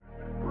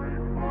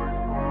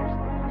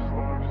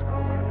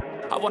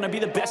I wanna be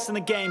the best in the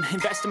game,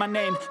 invest in my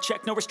name.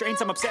 Check no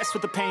restraints, I'm obsessed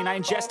with the pain. I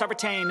ingest, I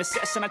retain,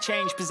 assess and I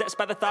change. Possessed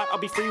by the thought I'll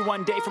be free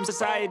one day from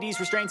society's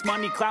restraints.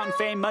 Money, clout and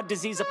fame, mud,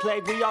 disease, a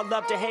plague. We all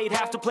love to hate,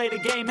 have to play the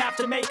game, have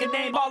to make a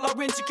name. All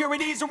our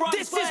insecurities are on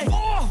display. This is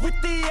war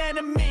with the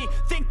enemy.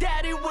 Think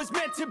that it was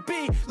meant to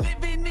be.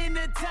 Living in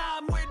a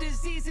time where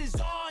disease is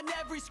on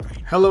every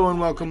screen. Hello and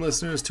welcome,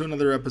 listeners, to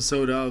another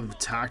episode of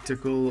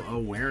Tactical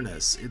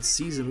Awareness. It's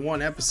Season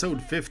 1,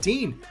 Episode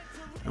 15,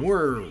 and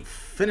we're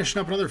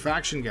finishing up another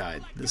faction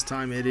guide. This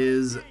time it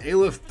is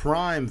Aleph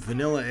Prime,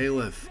 Vanilla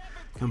Aleph,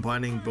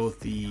 combining both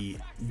the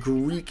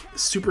Greek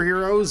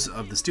superheroes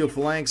of the Steel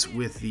Phalanx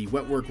with the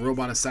Wetwork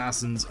Robot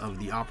Assassins of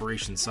the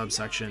Operation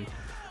subsection.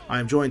 I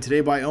am joined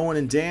today by Owen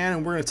and Dan,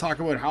 and we're going to talk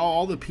about how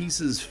all the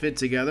pieces fit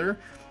together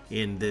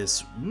in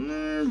this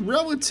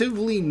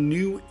relatively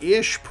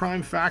new-ish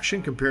Prime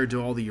faction compared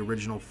to all the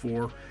original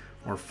 4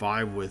 or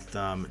 5 with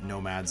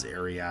Nomads,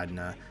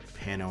 Ariadna,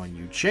 Pano, and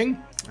Yu Ching.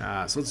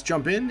 So let's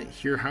jump in,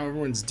 hear how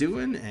everyone's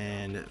doing,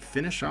 and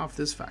finish off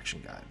this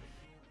faction guide.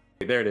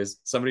 There it is.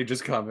 Somebody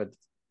just commented.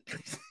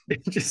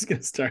 just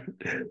gonna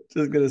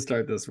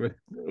start this with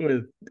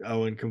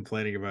Owen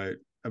complaining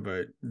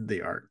about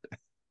the art.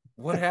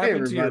 What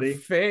happened to your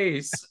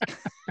face?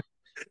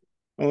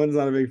 Owen's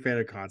not a big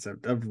fan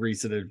of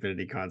recent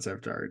Infinity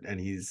concept art, and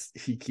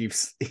he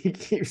keeps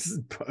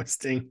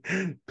posting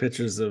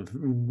pictures of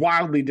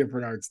wildly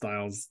different art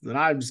styles. And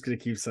I'm just gonna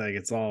keep saying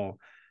it's all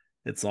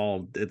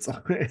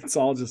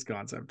just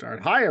concept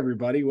art. Hi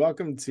everybody,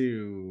 welcome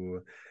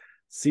to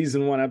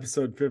Season 1,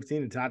 Episode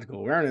 15 of Tactical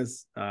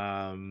Awareness.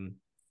 Yeah,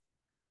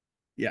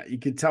 you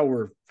can tell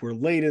we're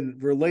late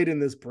in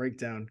this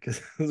breakdown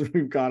because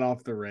we've gone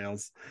off the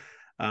rails.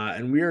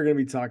 And we are going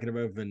to be talking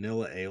about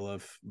Vanilla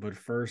Aleph, but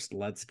first,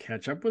 let's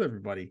catch up with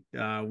everybody.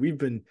 If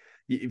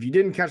you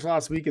didn't catch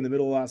last week, in the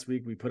middle of last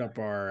week, we put up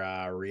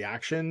our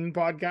reaction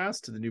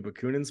podcast to the new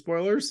Bakunin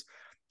spoilers.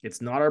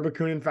 It's not our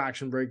Bakunin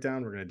faction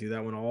breakdown. We're going to do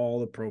that when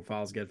all the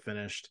profiles get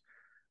finished.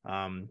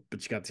 But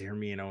you got to hear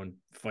me and Owen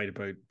fight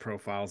about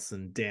profiles,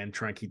 and Dan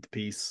try and keep the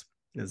peace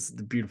as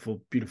the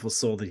beautiful, beautiful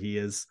soul that he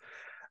is.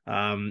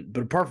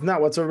 But apart from that,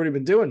 what's everybody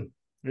been doing?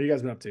 What have you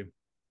guys been up to?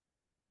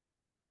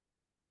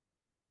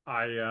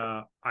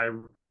 I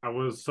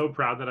was so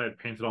proud that I had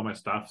painted all my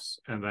stuffs,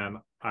 and then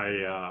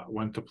I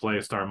went to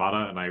play Star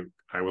Armada, and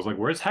I was like,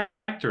 "Where's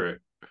Hector?"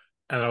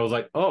 And I was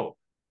like, "Oh,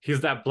 he's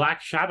that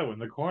black shadow in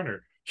the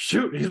corner.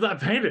 Shoot, he's not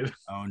painted."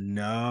 Oh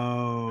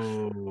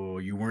no,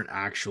 you weren't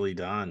actually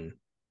done.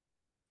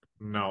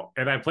 No,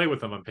 and I played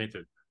with him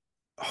unpainted.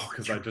 Oh,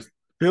 because I just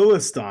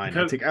Philistine.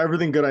 I take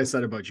everything good I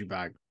said about you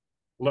back.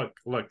 Look,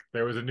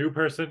 there was a new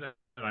person,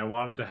 and I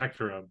wanted to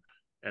Hector him,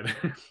 and.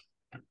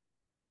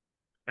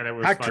 And it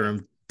was Hector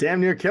him, damn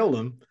near killed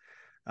him.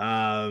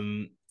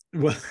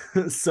 Well,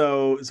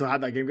 so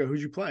how'd that game go? Who'd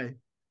you play?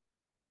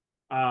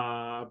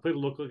 I played a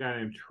local guy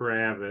named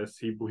Travis.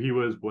 He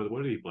was what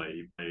did he play?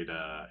 He played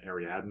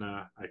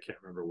Ariadna. I can't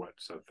remember what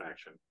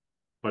sub-faction,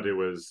 but it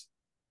was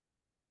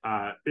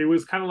kind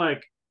of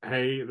like,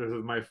 hey, this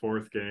is my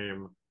 4th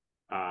game.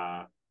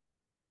 I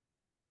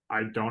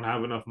don't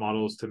have enough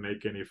models to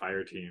make any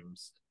fire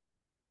teams,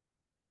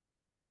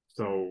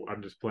 so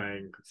I'm just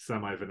playing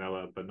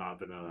semi-vanilla, but not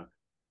vanilla.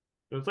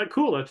 It's like,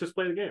 cool, let's just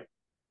play the game.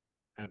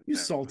 You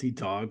salty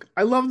dog.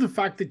 I love the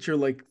fact that you're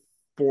like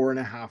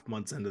 4.5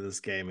 months into this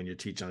game and you're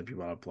teaching other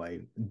people how to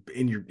play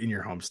in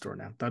your home store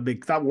now.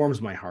 That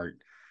warms my heart.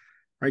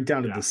 Right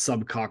down to the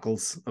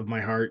subcockles of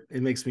my heart.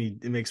 It makes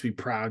me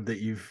proud that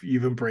you've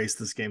embraced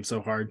this game so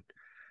hard.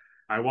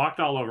 I walked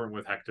all over him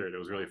with Hector, and it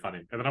was really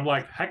funny. And then I'm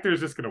like, Hector's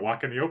just gonna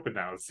walk in the open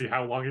now and see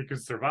how long he can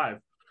survive.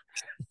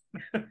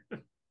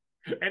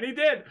 And he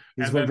did.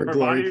 He's one for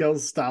glory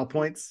kills, style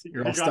points.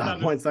 You're all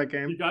style points that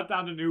game. He got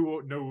down to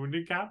no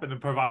wounding cap, and then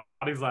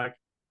Parvati's like,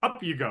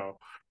 up you go.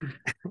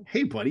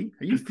 Hey, buddy,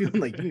 are you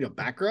feeling like you need a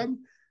back rub?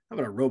 How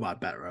about a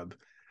robot bat rub?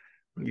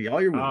 Get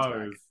all your wounds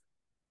back.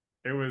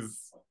 It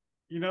was,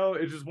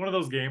 it's just one of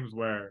those games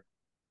where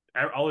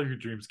all of your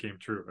dreams came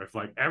true. It's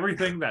like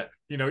everything that,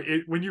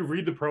 when you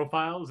read the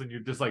profiles and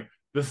you're just like,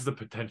 this is the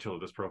potential of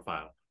this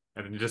profile.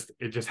 And then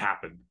it just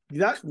happened.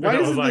 Why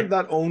is it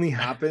that only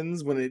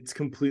happens when it's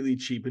completely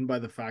cheapened by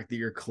the fact that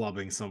you're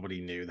clubbing somebody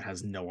new that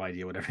has no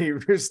idea what any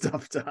of your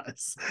stuff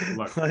does?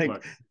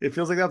 Look. It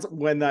feels like that's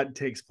when that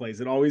takes place.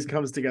 It always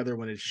comes together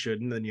when it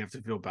shouldn't, and you have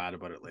to feel bad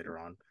about it later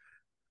on.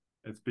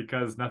 It's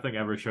because nothing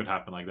ever should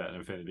happen like that in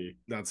Infinity.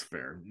 That's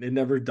fair. It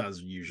never does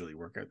usually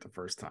work out the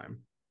first time.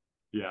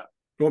 Yeah.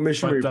 What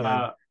mission were you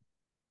playing?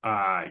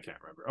 I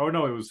can't remember. Oh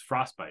no, it was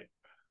Frostbite.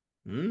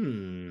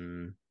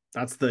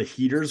 That's the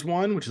heaters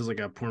one, which is like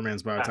a poor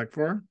man's biotech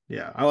for.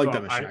 Yeah, I like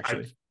that mission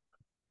actually.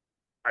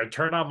 I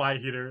turned on my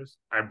heaters,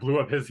 I blew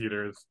up his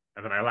heaters,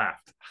 and then I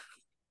laughed.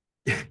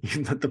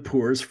 You let the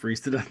pores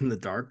freeze to death in the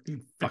dark, you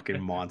fucking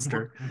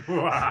monster.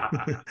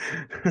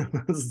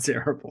 That's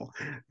terrible.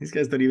 These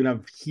guys don't even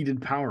have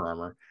heated power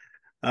armor.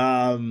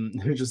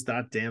 They're just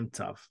that damn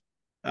tough.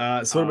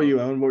 So what about you,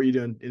 Owen? What were you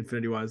doing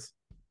Infinity wise?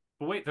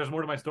 But wait, there's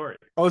more to my story.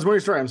 Oh, there's more to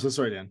your story. I'm so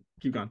sorry, Dan.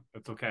 Keep going.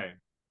 It's okay.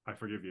 I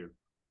forgive you.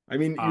 I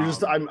mean,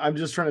 I'm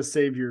just trying to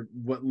save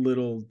what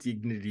little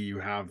dignity you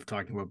have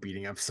talking about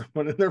beating up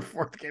someone in their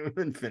fourth game of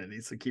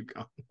Infinity. So keep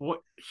going. Well,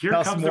 here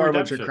Tell comes more the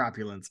about your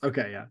redemption. crapulence.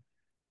 Okay,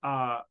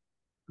 yeah.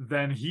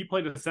 Then he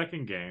played a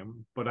second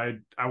game, but I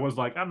was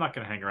like, I'm not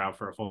going to hang around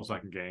for a full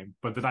second game.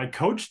 But then I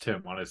coached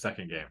him on his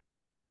second game,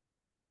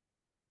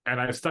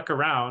 and I stuck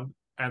around,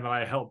 and then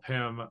I helped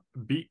him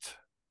beat,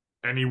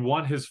 and he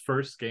won his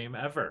first game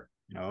ever.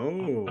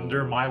 Oh,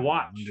 under my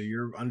watch,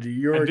 under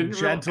your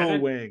gentle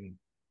wing.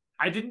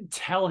 I didn't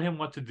tell him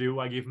what to do.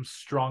 I gave him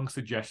strong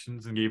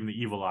suggestions and gave him the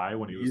evil eye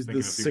when he was thinking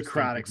of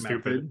Socratic something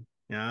method. stupid.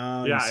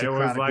 Yeah, it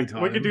was like,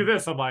 we could do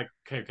this. I'm like,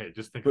 okay,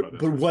 just think about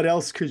this. But what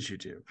else could you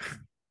do?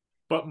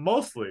 But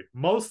mostly,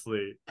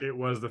 it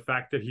was the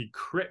fact that he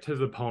crit his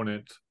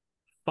opponent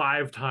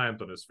 5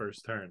 times on his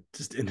first turn.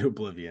 Just into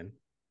oblivion.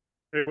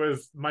 It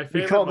was my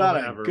favorite. We call that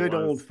a good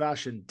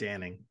old-fashioned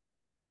Danning.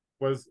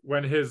 Was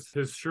when his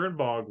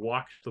Schernbog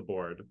walked the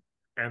board,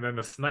 and then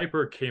the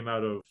sniper came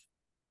out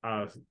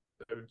of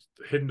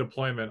hidden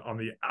deployment on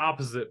the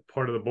opposite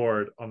part of the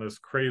board on this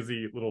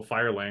crazy little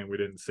fire lane we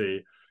didn't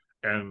see,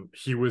 and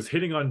he was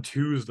hitting on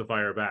 2s to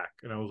fire back,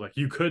 and I was like,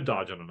 you could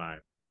dodge on a 9,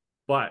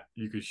 but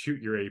you could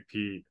shoot your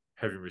AP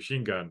heavy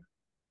machine gun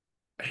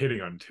hitting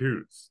on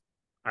 2s.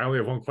 I only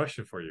have one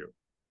question for you.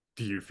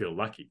 Do you feel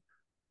lucky?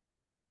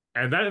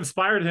 And that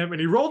inspired him, and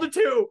he rolled a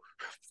 2.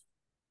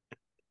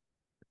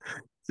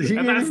 So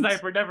and that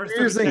sniper never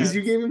stood a chance.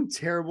 You gave him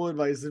terrible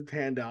advice that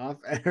panned off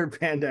or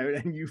panned out,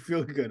 and you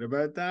feel good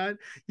about that.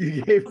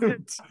 You gave him a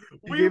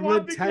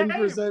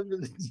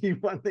 10%. You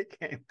won the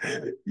game.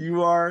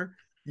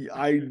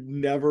 I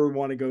never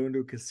want to go into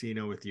a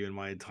casino with you in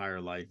my entire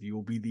life. You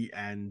will be the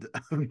end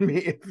of me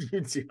if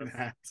you do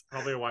that.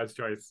 Probably a wise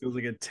choice. It was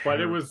like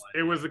but it was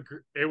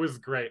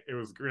great. It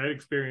was a great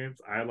experience.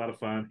 I had a lot of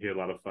fun. He had a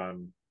lot of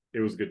fun. It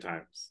was good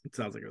times. It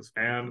sounds like it was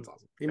fun. And that's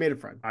awesome. He made a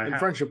friend.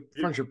 Friendship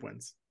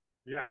wins.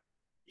 Yeah,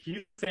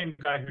 he's the same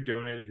guy who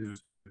donated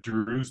his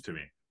Drews to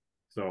me.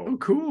 So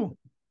cool.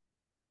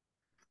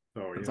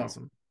 So that's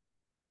awesome.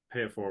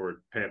 Pay it forward,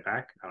 pay it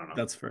back. I don't know.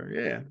 That's fair.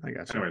 Yeah, I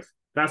got you. Anyways,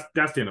 that's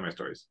the end of my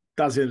stories.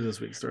 That's the end of this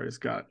week's stories.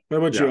 Got. What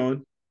about you,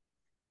 Owen?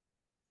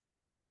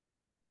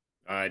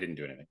 I didn't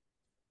do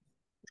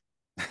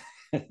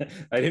anything.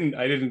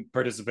 I didn't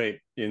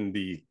participate in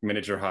the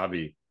miniature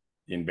hobby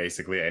in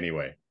basically any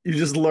way. You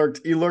just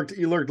lurked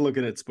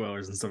looking at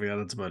spoilers and stuff like that.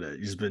 That's about it.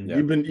 You've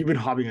been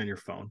hopping on your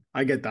phone.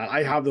 I get that.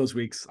 I have those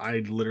weeks. I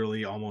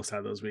literally almost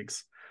had those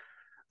weeks.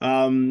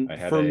 I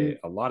had a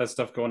lot of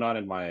stuff going on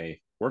in my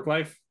work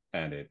life,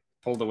 and it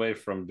pulled away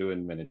from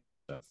doing miniature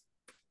stuff.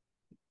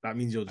 That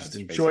means you'll just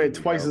enjoy it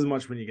twice as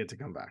much when you get to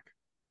come back.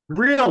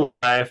 Real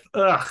life.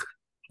 Ugh.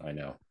 I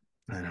know.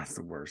 That's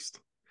the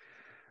worst.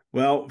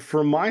 Well,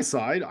 from my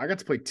side, I got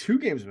to play 2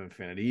 games of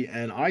Infinity,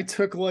 and I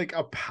took like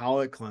a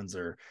palate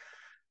cleanser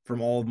from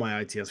all of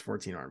my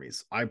ITS14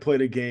 armies. I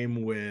played a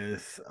game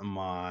with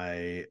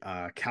my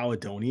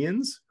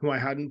Caledonians, who I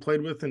hadn't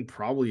played with in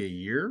probably a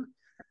year.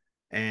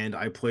 And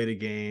I played a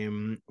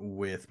game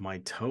with my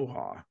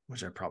Toha,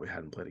 which I probably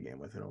hadn't played a game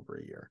with in over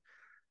a year.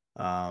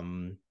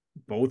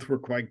 Both were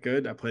quite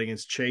good. I played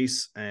against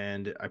Chase,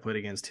 and I played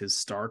against his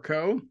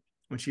Starco,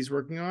 which he's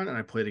working on, and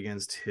I played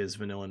against his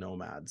Vanilla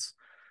Nomads.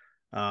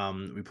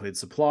 We played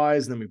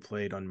supplies, and then we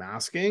played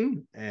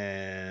unmasking,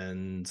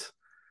 and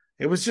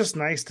it was just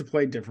nice to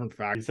play different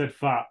factions. He said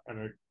 "fat,"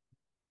 and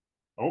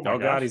oh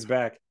god, he's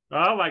back!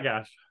 Oh my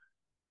gosh,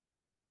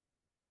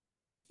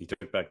 he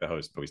took back the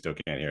host, but we still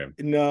can't hear him.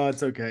 No,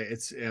 it's okay.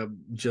 It's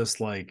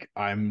just like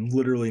I'm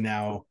literally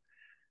now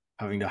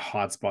having to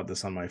hotspot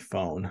this on my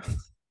phone.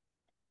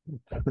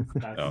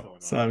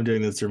 So I'm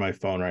doing this through my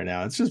phone right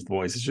now. It's just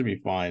voice. It should be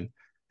fine.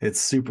 It's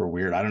super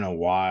weird. I don't know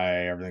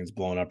why everything's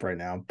blowing up right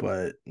now,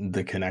 but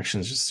the connection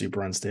is just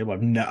super unstable.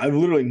 I've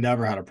literally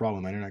never had a problem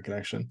with my internet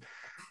connection.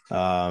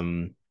 Yeah,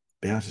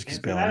 it just keeps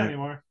bailing out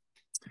anymore.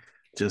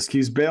 Just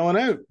keeps bailing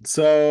out.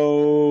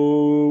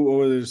 So what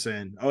were they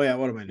saying? Oh yeah,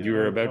 what am I doing? You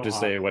were about to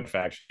say what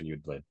faction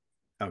you'd played.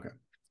 Okay.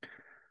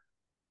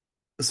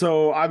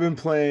 So I've been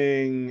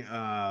playing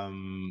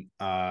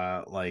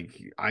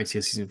like ITS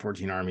season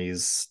 14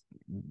 armies,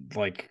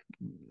 like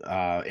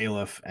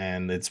Aleph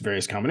and its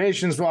various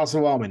combinations for also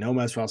a while, my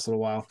Nomads for also a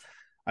while.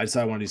 I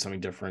decided I want to do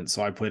something different.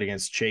 So I played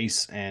against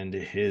Chase and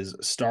his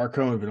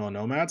Starco and Vanilla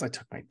Nomads. I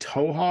took my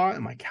Toha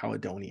and my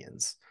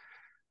Caledonians,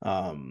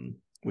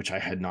 which I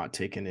had not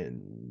taken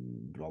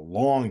in a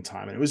long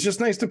time. And it was just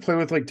nice to play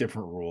with like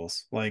different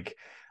rules. Like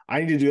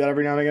I need to do that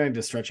every now and again. I need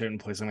to stretch out and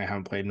play something I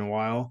haven't played in a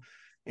while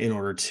in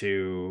order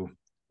to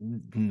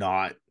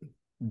not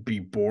be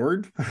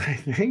bored. I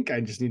think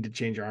I just need to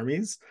change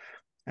armies.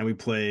 And we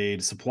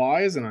played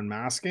supplies and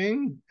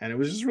unmasking, and it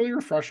was just really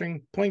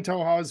refreshing. Playing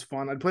Toha is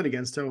fun. I'd played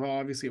against Toha,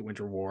 obviously, at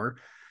Winter War.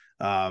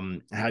 I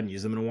hadn't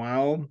used them in a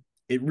while.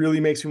 It really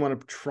makes me want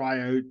to try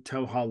out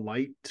Toha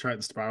Light, try out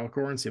the Spiral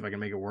Core, and see if I can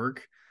make it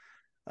work.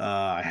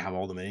 I have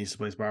all the minis to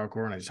play Spiral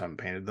Core, and I just haven't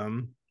painted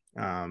them.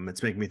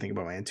 It's making me think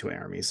about my N2A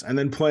armies. And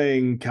then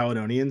playing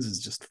Caledonians is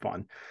just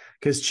fun,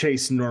 because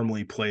Chase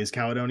normally plays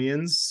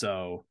Caledonians,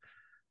 so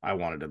I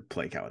wanted to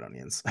play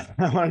Caledonians.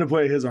 I wanted to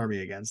play his army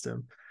against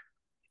him.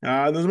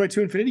 Those are my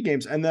 2 Infinity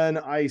games. And then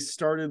I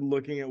started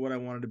looking at what I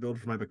wanted to build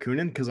for my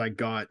Bakunin, because I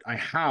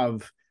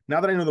have,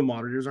 now that I know the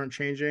moderators aren't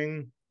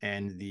changing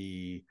and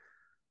the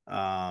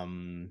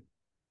whatchamacallit,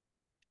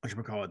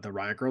 the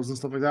Riot Girls and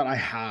stuff like that, I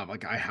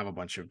have a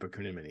bunch of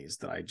Bakunin minis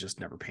that I just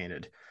never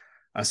painted.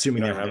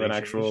 Assuming I they have an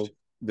actual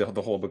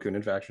the whole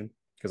Bakunin faction,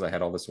 because I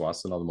had all the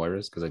Swaths and all the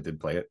Moiras, because I did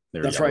play it.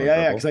 That's right.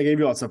 Yeah, because I gave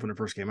you all that stuff when it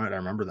first came out. I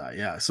remember that.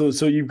 Yeah. So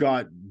you've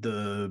got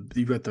the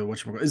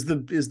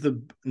whatchamacallit, is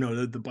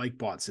the bike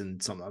bots in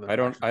some other. I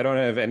don't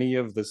have any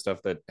of the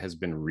stuff that has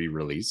been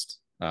re-released.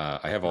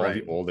 I have all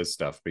the oldest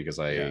stuff, because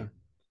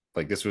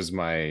like, this was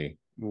my,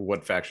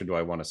 what faction do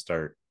I want to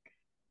start?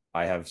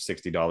 I have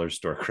 $60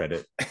 store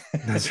credit.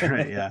 That's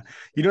right. Yeah.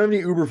 You don't have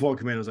any Uberfall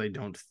commandos, I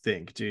don't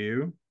think, do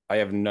you? I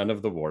have none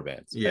of the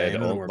warbands. Yeah,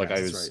 like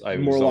I was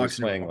always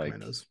playing like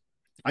commandos.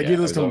 I gave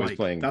those to Mike.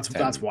 That's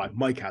 10. why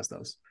Mike has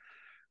those.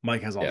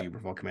 Mike has all the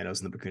Uberfall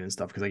commandos and the Bakunin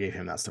stuff, because I gave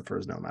him that stuff for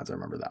his nomads. I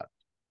remember that.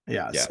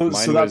 Yeah. So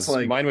that's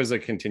like, mine was a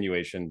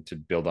continuation to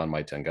build on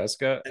my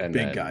Tunguska and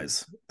big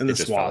guys and the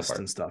Swast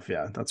and stuff.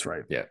 Yeah, that's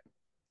right. Yeah.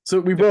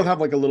 So we both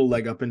have like a little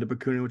leg up into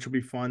Bakunin, which will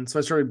be fun. So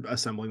I started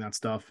assembling that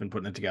stuff and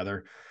putting it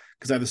together,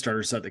 because I have the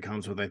starter set that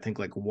comes with, I think,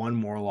 like 1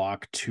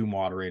 Morlock, 2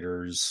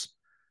 Moderators,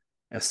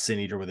 a Sin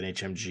Eater with an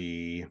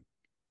HMG,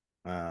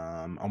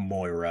 a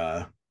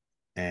Moira,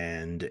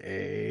 and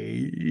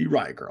a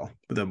Riot Girl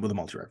with a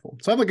multi-rifle.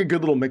 So I have like a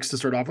good little mix to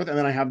start off with, and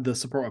then I have the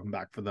support weapon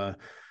back for the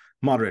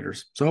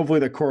Moderators. So hopefully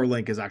the core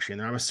link is actually in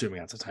there. I'm assuming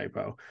that's a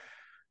typo.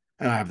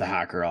 And I have the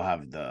Hacker. I'll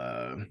have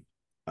the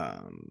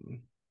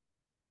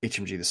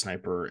HMG, the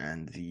Sniper,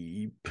 and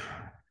the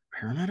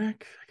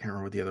Paramedic. I can't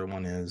remember what the other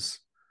one is.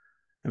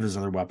 If there's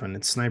another weapon,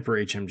 it's Sniper,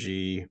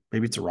 HMG.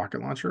 Maybe it's a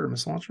rocket launcher or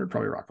missile launcher.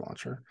 Probably a rocket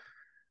launcher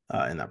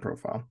in that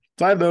profile.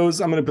 So I have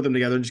those. I'm going to put them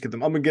together and just get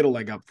them. I'm going to get a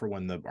leg up for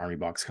when the army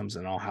box comes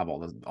in. I'll have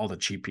all the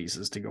cheap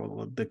pieces to go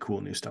with the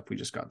cool new stuff we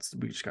just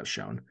got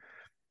shown.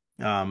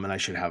 And I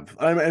should have,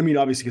 I mean,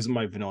 obviously, because of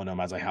my vanilla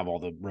nomads, I have all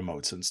the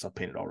remotes and stuff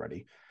painted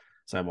already.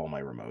 So I have all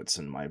my remotes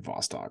and my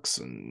Vostoks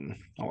and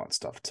all that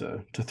stuff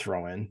to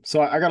throw in.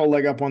 So I got a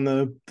leg up on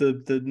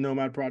the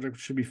nomad project,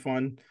 which should be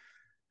fun.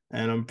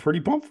 And I'm pretty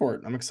pumped for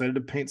it. I'm excited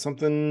to paint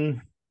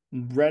something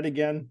red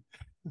again.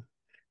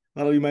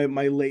 That'll be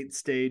my late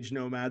stage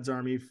Nomads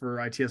army for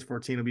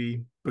ITS14. Will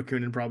be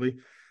Bakunin probably.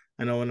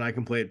 I know, and I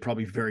can play it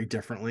probably very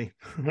differently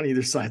on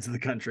either sides of the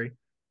country.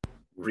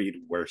 Read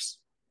worse.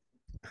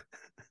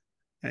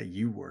 Yeah,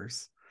 you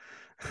worse.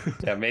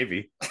 Yeah,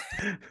 maybe.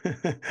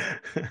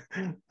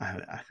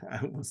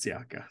 We'll see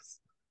how it goes.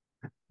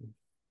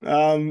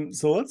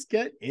 So let's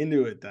get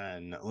into it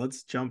then.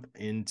 Let's jump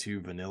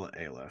into Vanilla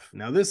Aleph.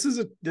 Now this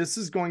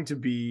is going to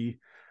be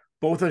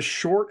both a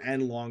short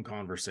and long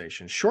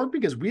conversation. Short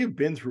because we have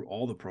been through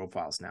all the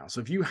profiles now. So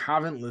if you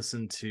haven't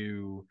listened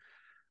to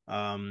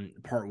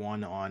part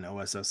 1 on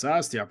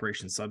OSSS, the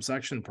operations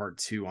subsection, part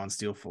 2 on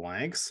Steel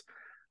Phalanx,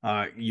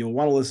 you'll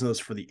want to listen to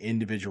those for the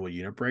individual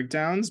unit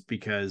breakdowns,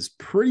 because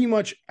pretty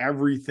much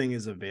everything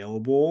is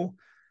available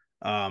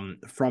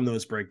from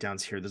those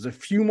breakdowns here. There's a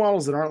few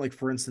models that aren't, like,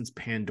 for instance,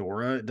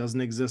 Pandora. It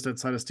doesn't exist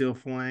outside of Steel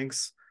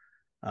Phalanx.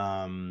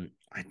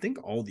 I think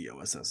all the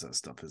OSSS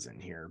stuff is in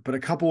here, but a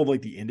couple of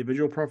like the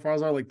individual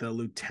profiles are, like the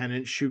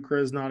Lieutenant Shukra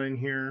is not in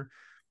here.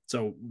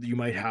 So you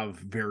might have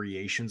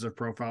variations of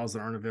profiles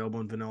that aren't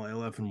available in Vanilla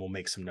Aleph, and we'll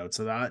make some notes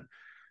of that.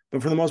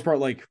 But for the most part,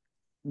 like,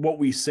 what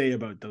we say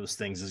about those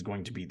things is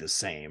going to be the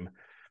same.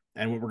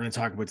 And what we're going to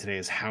talk about today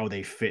is how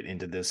they fit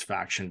into this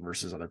faction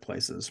versus other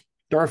places.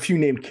 There are a few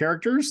named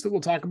characters that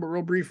we'll talk about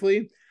real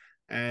briefly.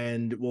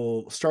 And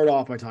we'll start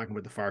off by talking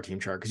about the fire team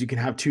chart, because you can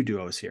have 2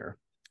 duos here.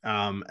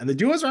 And the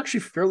duos are actually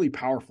fairly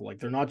powerful. Like,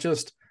 they're not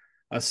just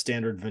a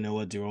standard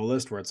vanilla duo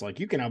list where it's like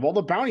you can have all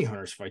the bounty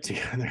hunters fight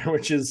together,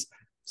 which is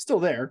still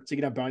there. So you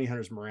can have bounty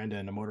hunters Miranda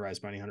and a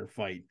motorized bounty hunter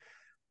fight.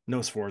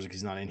 No Sforza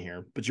because he's not in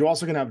here. But you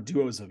also can have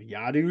duos of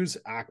Yadus,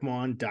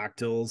 Akmon,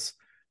 Dactyls,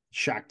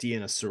 Shakti,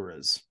 and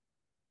Asuras.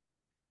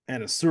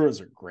 And Asuras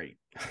are great.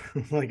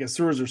 Like,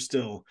 Asuras are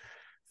still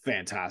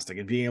fantastic.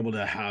 And being able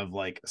to have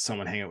like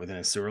someone hang out with an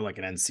Asura, like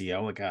an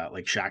NCO,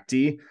 like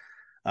Shakti,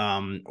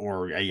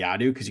 or a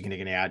Yadu, because you can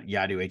take an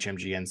Yadu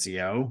HMG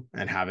NCO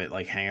and have it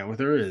like hang out with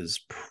her, is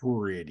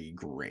pretty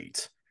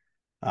great.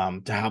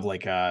 To have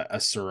like a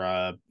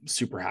Asura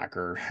super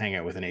hacker hang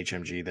out with an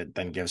HMG that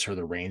then gives her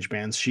the range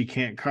bands she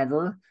can't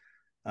cover,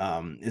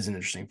 is an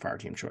interesting fire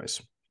team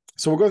choice.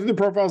 So we'll go through the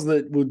profiles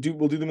that we'll do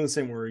them in the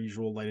same order,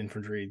 usual light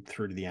infantry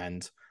through to the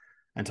end,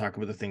 and talk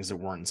about the things that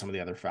weren't in some of the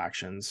other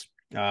factions.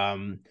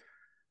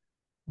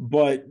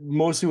 But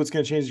mostly what's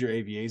going to change is your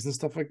AVAs and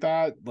stuff like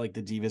that. Like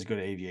the Divas go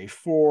to AVA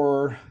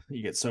 4.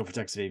 You get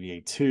Sophatex at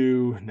AVA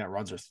 2. Net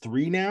rods are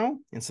 3 now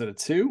instead of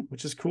 2,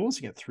 which is cool. So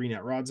you get 3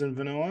 net rods in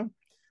vanilla.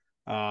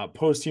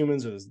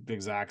 Posthumans are the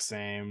exact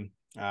same.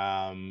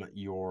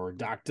 Your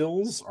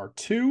Dactyls are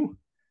 2.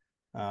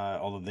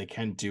 Although they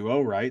can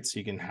duo, right? So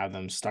you can have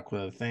them stuck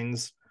with other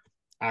things.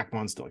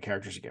 Akmon's still a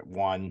character, so you get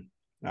 1.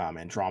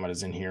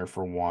 Andromeda's in here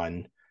for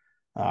 1.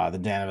 The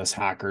Danavis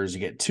Hackers, you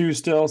get 2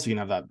 still, so you can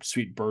have that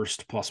sweet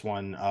burst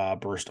 +1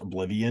 burst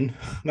Oblivion.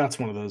 That's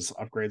one of those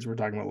upgrades we were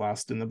talking about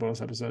last in the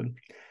bonus episode.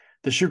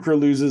 The Shukra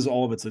loses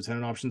all of its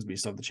lieutenant options, but you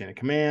still have the chain of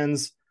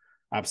commands.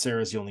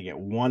 Apsaris, you only get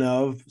 1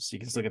 of, so you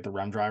can still get the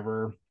Rem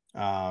Driver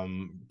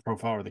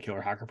profile or the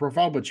Killer Hacker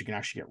profile, but you can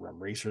actually get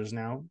Rem Racers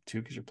now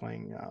too, because you're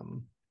playing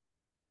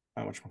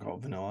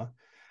whatchamacallit, vanilla.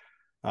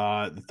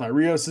 The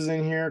Thyreos is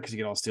in here because you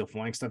get all steel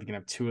flank stuff. You can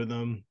have 2 of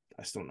them.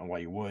 I still don't know why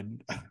you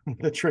would.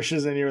 The Trish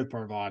is in here with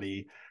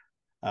Parvati.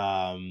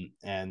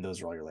 And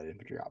those are all your light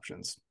infantry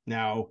options.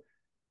 Now,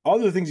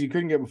 other things you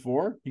couldn't get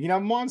before, you can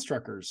have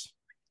Monstruckers.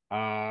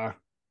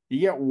 You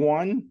get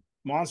 1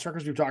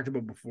 Monstruckers we've talked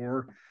about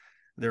before.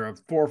 They're a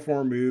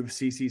 4/4 move,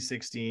 CC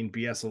 16,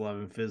 BS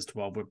 11, Fizz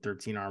 12, Whip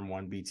 13, Arm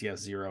 1, BTS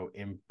 0,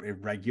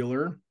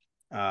 irregular.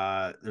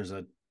 There's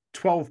a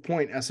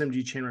 12-point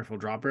SMG chain rifle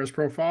drop bears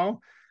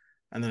profile,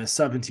 and then a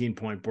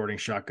 17-point boarding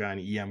shotgun,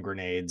 EM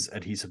grenades,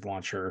 adhesive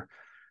launcher,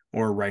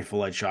 or rifle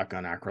light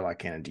shotgun, acrolite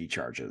cannon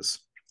decharges.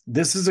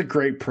 This is a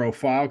great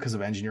profile because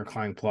of Engineer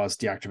Clang Plus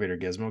Deactivator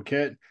Gizmo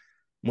Kit.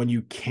 When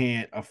you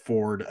can't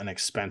afford an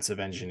expensive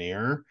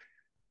engineer,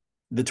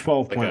 the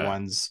 12-point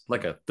ones,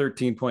 like a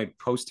 13-point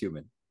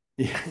post-human.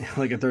 Yeah,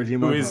 like a 13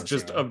 who is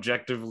just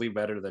objectively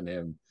better than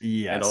him.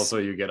 Yes. And also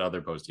you get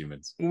other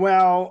post-humans.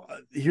 Well,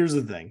 here's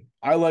the thing.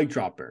 I like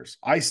drop bears.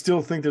 I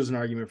still think there's an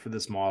argument for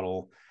this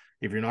model.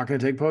 If you're not going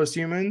to take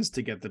post-humans,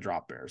 to get the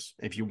drop bears.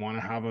 If you want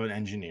to have an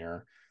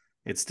engineer,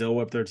 it's still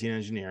Whip 13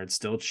 engineer. It's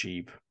still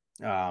cheap.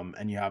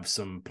 And you have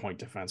some point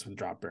defense with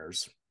drop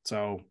bears.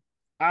 So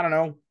I don't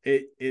know.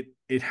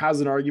 It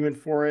has an argument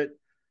for it.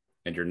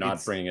 And you're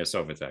not bringing a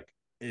Sovitek.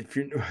 If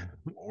you're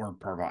or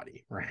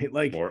Parvati, right?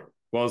 Like,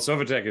 well,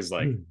 Sovitek is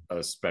like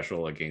a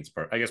special against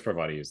I guess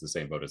Parvati is the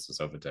same boat as the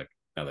Sovitek,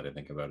 now that I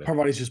think about it.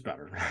 Parvati's just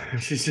better.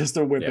 She's just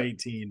a Whip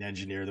 18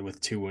 engineer with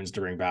 2 wounds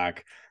to bring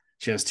back.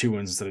 She has 2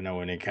 wounds instead of no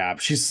wounding cap.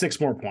 She's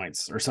 6 more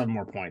points or 7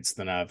 more points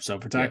than a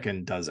Sovitek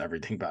and does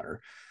everything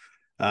better.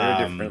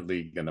 They're a different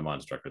league than the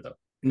Monstrucker, though.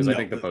 Because I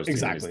think the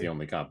post-human is the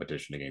only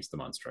competition against the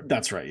Monstrucker.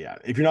 That's right, yeah.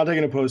 If you're not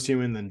taking a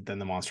post-human, then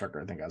the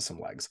Monstrucker, I think, has some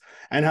legs.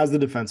 And has the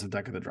defensive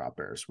deck of the drop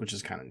bears, which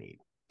is kind of neat.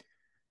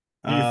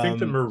 Do you think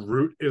the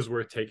Marut is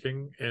worth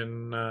taking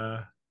in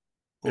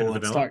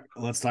let's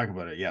talk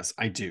about it. Yes,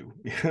 I do.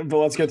 But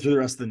let's get through the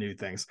rest of the new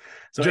things.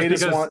 So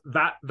just because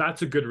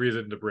that's a good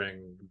reason to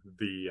bring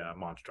the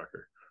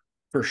Monstrucker.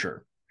 For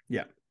sure.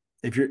 Yeah.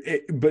 But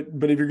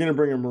if you're gonna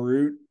bring a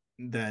Marut,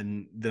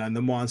 then the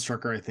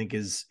Monstrucker, I think,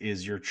 is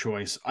your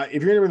choice.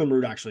 If you're gonna bring the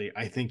Marut, actually,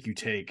 I think you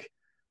take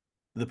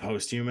the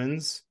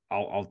post-humans.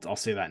 I'll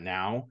say that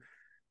now,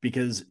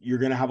 because you're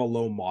going to have a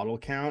low model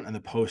count and the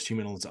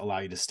post-human will allow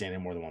you to stand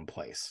in more than one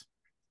place.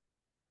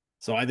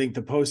 So I think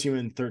the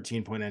post-human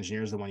 13-point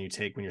engineer is the one you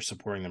take when you're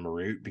supporting the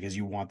Marut, because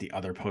you want the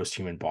other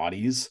post-human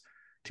bodies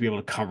to be able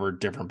to cover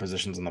different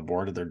positions on the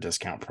board at their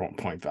discount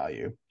point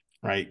value,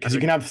 right? Because you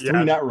can have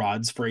 3 net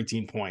rods for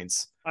 18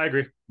 points. I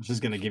agree. Which is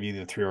going to give you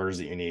the 3 orders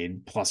that you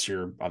need, plus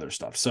your other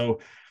stuff.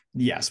 So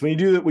yes, when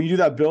you do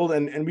that build,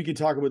 and we could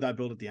talk about that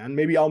build at the end.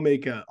 Maybe I'll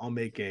make a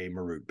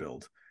Marut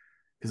build,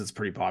 because it's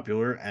pretty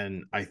popular,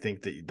 and I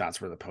think that's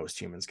where the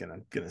post-human's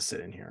gonna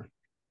sit in here.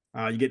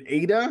 You get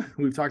Ada,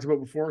 who we've talked about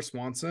before,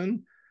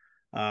 Swanson.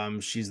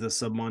 She's the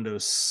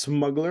Submondo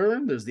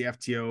Smuggler. There's the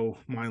FTO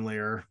Mine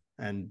Layer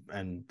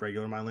and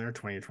regular Mine Layer,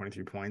 20 to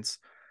 23 points.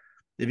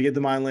 If you get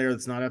the Mine Layer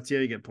that's not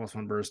FTO, you get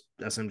 +1 burst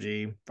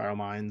SMG, Viral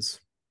Mines,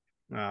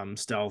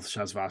 Stealth,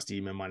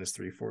 Shazvasti,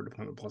 -3, forward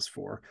deployment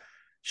 +4.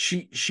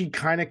 She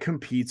kind of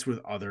competes with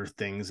other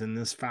things in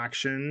this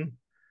faction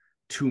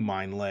to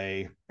mine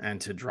lay and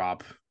to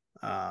drop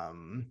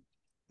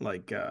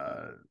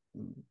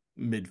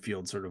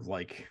midfield sort of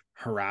like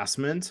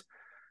harassment,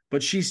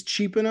 but she's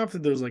cheap enough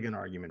that there's like an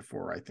argument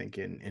for her, I think,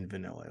 in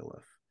vanilla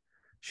Aleph.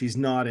 She's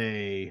not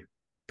a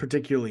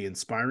particularly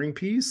inspiring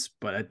piece,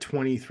 but at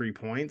 23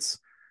 points,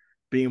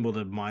 being able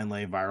to mine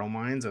lay viral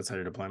mines outside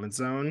of deployment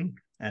zone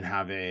and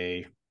have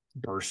a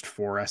burst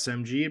 4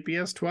 SMG at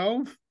BS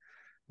 12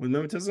 with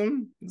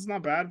mimetism, it's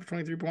not bad for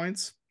 23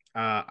 points.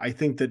 I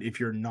think that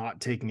if you're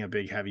not taking a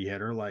big heavy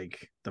hitter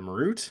like the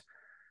Marut,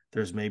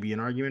 there's maybe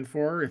an argument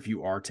for her. If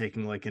you are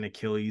taking like an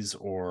Achilles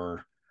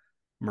or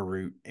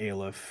Marut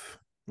Aleph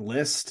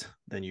list,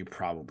 then you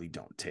probably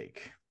don't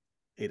take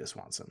Ada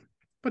Swanson.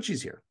 But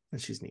she's here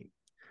and she's neat.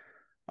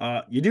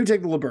 You do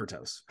take the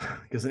Libertos,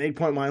 because an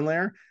 8-point mine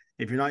layer,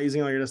 if you're not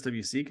using all your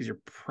SWC, because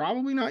you're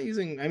probably not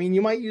using, I mean,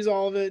 you might use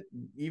all of it,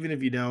 even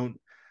if you don't,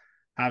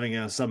 having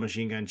a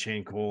submachine gun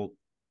chain Colt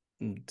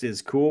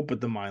is cool, but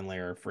the mine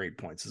layer for 8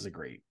 points is a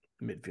great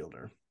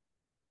midfielder.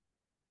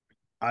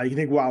 You can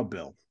take Wild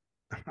Bill.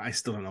 I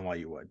still don't know why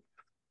you would.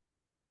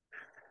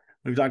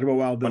 We've talked about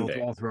Wild Bill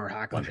all through our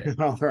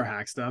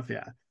hack stuff.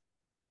 Yeah.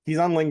 He's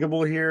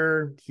unlinkable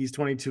here. He's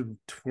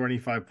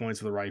 25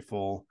 points with a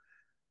rifle.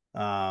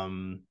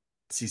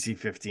 CC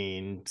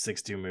 15,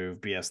 6-2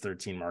 move, BS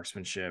 13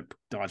 marksmanship,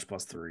 dodge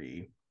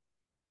 +3,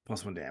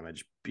 +1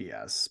 damage,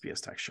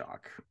 BS tech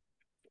shock.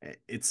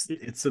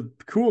 It's a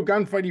cool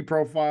gunfighty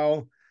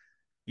profile.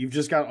 You've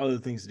just got other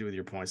things to do with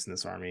your points in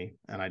this army,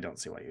 and I don't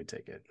see why you would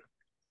take it.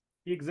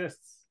 He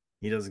exists.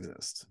 He does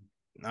exist.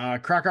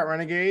 Krakow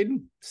Renegade,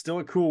 still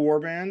a cool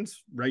warband,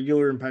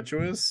 regular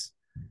impetuous.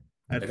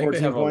 At I think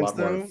 14 they have points, a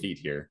lot more feet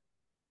here.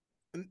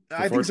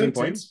 I think 14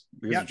 points?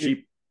 Because yeah,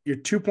 cheap. You're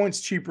 2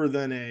 points cheaper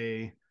than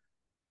a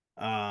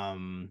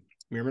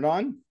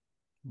Myrmidon,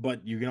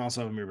 but you can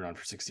also have a Myrmidon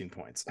for 16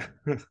 points.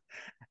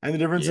 And the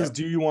difference is,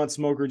 do you want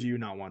smoke or do you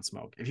not want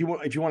smoke? If you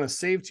want to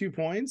save 2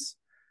 points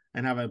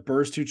and have a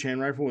burst 2 chain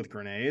rifle with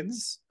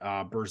grenades,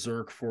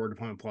 berserk, forward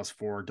deployment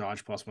 +4,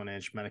 dodge +1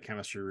 inch,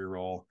 metachemistry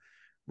reroll,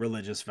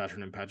 religious,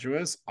 veteran,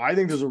 impetuous, I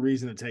think there's a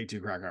reason to take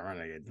 2 Krakow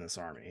Renegades in this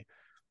army.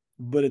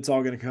 But it's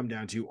all going to come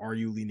down to, are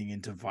you leaning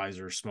into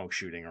visor smoke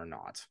shooting or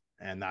not?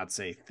 And that's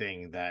a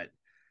thing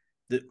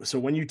so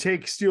when you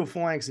take steel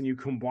phalanx and you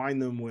combine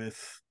them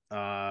with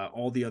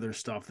all the other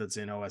stuff that's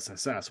in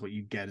OSSS, what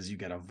you get is you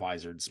get a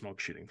visored smoke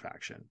shooting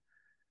faction.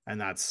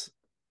 And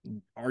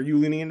are you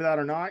leaning into that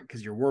or not?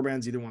 Because your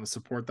warbands either want to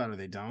support that or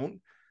they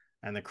don't.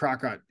 And the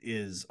Krakow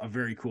is a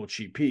very cool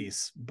cheap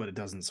piece, but it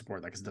doesn't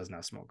support that because it doesn't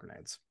have smoke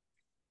grenades.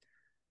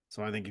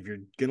 So I think if you're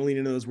going to lean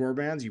into those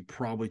warbands, you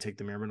probably take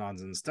the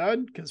Myrmidons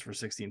instead, because for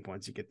 16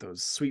 points, you get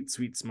those sweet,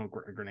 sweet smoke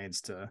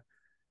grenades to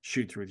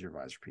shoot through with your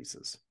visor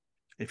pieces.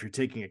 If you're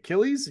taking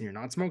Achilles and you're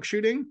not smoke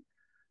shooting,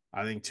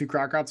 I think 2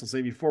 Krakouts will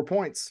save you 4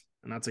 points.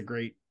 And that's a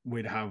great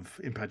way to have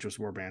impetuous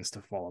warbands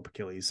to follow up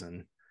Achilles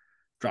and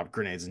drop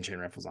grenades and chain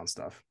rifles on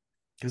stuff.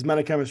 Because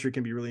metachemistry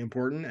can be really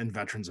important, and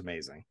veteran's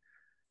amazing,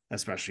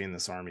 especially in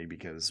this army,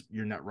 because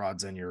your net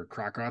rods and your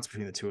Krakouts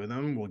between the 2 of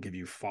them will give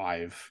you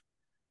 5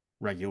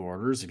 regular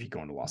orders if you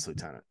go into Lost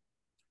Lieutenant.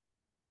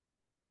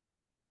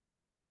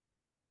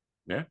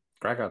 Yeah,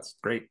 Krakouts,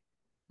 great.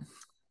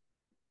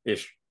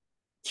 Ish.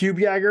 Cube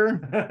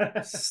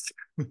Jagger.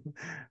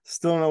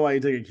 Still don't know why you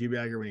take a Cube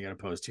Jagger when you got a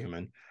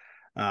post-human.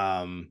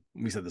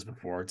 We said this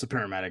before. It's a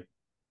paramedic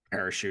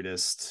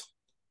parachutist.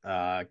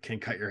 Can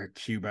cut your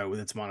cube out with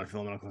its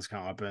monofilament close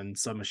combat weapon,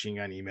 submachine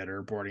gun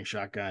emitter, boarding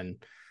shotgun.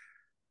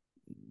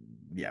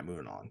 Yeah,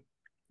 moving on.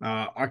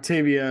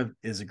 Octavia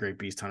is a great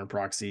beast hunter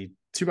proxy.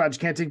 Too bad you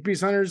can't take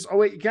beast hunters. Oh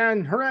wait, you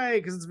can. Hooray,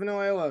 because it's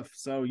vanilla Aleph.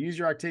 So use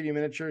your Octavia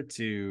miniature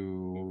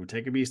to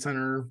take a beast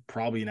hunter,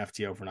 probably an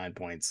FTO for 9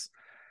 points,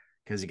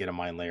 because you get a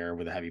mine layer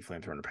with a heavy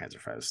flamethrower and a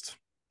Panzerfaust.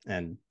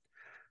 And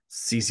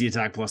CC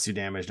attack +2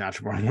 damage,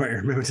 natural born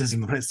warrior,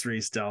 mimetism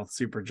 -3, stealth,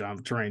 super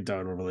jump, terrain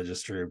total,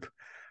 religious troop.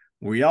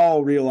 We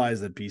all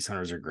realize that beast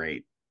hunters are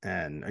great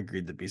and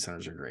agreed that beast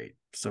hunters are great.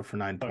 So for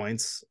 9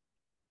 points,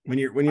 when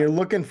you're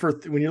looking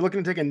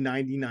to take a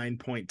 99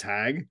 point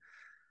tag,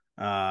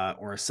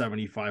 or a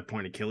 75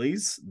 point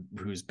Achilles,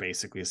 who's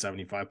basically a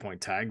 75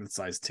 point tag that's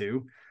size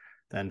 2,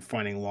 then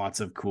finding lots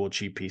of cool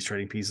cheap piece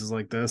trading pieces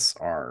like this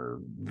are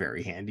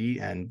very handy.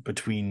 And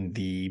between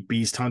the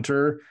Beast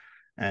Hunter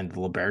and the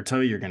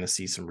Liberto, you're going to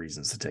see some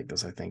reasons to take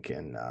this, I think,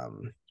 in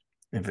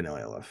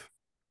Vanilla Aleph.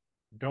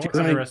 Don't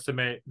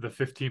underestimate the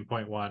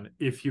 15.1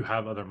 if you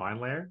have other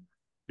mine layer,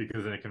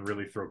 because then it can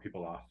really throw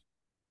people off.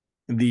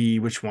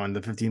 Which one?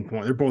 The 15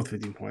 point? They're both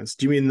 15 points.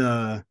 Do you mean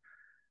the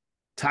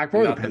TAC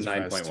or the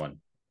 9.1?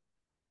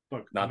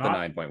 Look, not the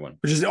 9.1.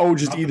 Which is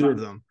just either of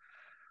them.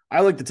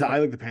 I like the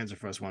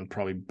Panzerfaust one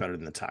probably better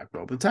than the TAC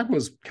bow, but the TAC bow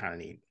is kind of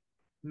neat.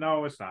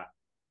 No, it's not.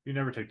 You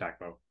never take TAC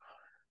bow.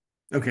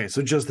 Okay,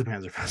 so just the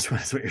Panzerfaust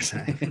one is what you're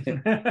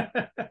saying.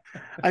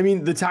 I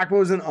mean, the TAC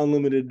bow is an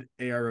unlimited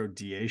ARO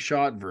DA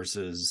shot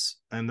versus,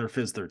 and they're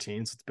Fizz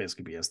 13, so it's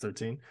basically BS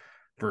 13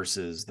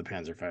 versus the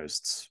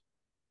Panzerfaust's.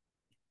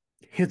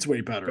 Hits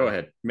way better. Go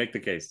ahead, make the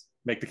case.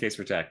 Make the case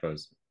for TAC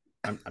bows.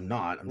 I'm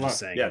not. I'm just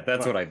saying. Yeah,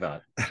 that's what I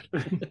thought.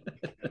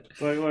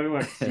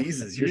 Look.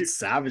 Jesus, you're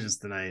savages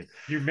tonight.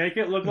 You make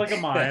it look like a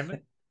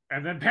mine,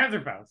 and then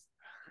Panzerfaust.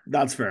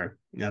 That's fair.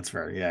 That's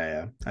fair.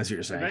 Yeah. That's what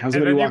you're saying. How's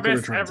somebody walk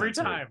over every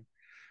time?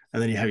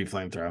 And then you heavy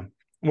flamethrower.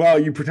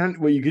 Well,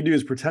 what you could do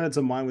is pretend it's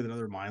a mine with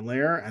another mine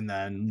layer, and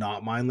then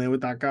not mine layer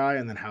with that guy,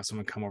 and then have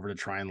someone come over to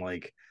try and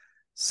like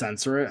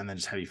censor it, and then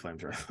just heavy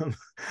flamethrower them.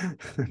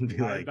 And be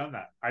I've done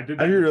that. I did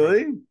that. Have you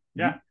really?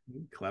 Yeah.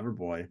 Clever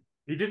boy.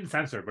 He didn't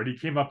censor, but he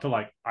came up to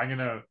like, I'm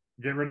gonna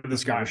get rid of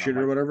this guy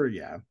shooter or whatever.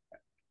 Yeah.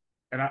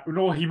 And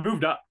he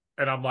moved up,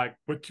 and I'm like,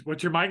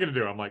 what's your mind gonna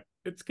do? I'm like,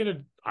 it's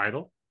gonna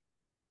idle.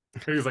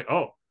 And he was like,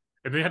 oh,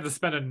 and they had to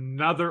spend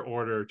another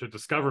order to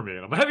discover me,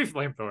 and I'm a heavy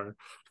flamethrower.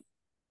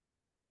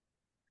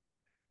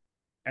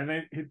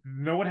 And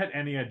no one had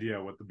any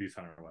idea what the Beast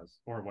Hunter was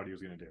or what he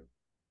was gonna do.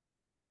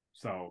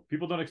 So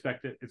people don't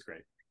expect it. It's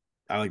great.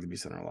 I like the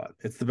Beast Hunter a lot.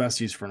 It's the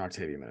best use for an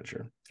Octavia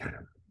miniature.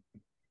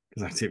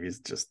 Because Octavia is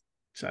just,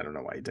 I don't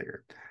know why you take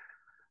her.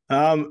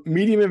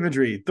 Medium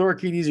infantry.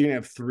 Thorakides, you're gonna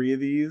have 3 of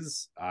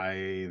these.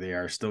 They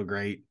are still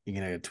great. You're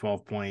gonna get a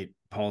 12-point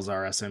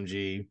Pulsar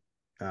SMG.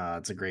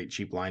 It's a great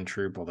cheap line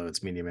troop, although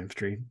it's medium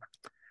infantry.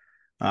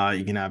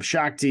 You can have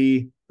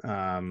Shakti,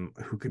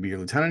 who could be your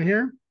lieutenant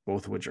here,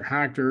 both of which are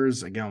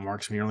Hactors. Again,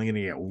 marksman, you're only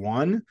gonna get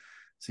 1.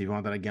 So if you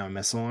want that again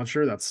missile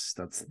launcher,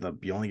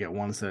 you only get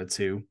 1 instead of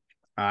 2.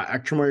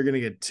 Ectremor, you're gonna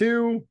get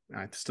 2.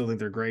 I still think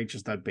they're great.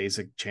 Just that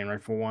basic chain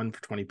rifle one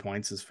for 20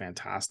 points is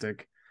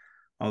fantastic.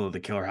 Although the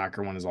Killer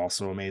Hacker one is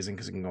also amazing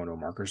because it can go into a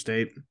marker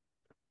state.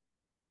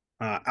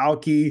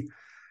 Alki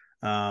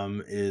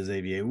is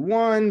AVA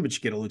 1, but you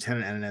get a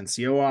lieutenant and an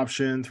NCO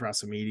option.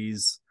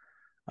 Thrasomedes.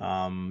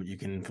 You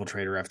can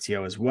infiltrate or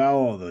FTO as well,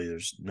 although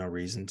there's no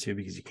reason to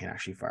because you can't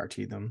actually fire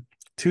T them.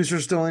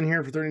 Tooser's still in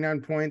here for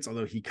 39 points,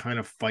 although he kind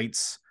of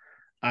fights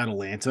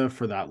Atalanta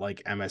for that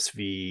like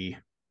MSV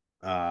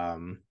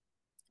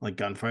like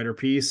gunfighter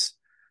piece.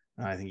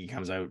 I think he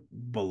comes out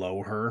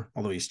below her,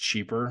 although he's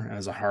cheaper and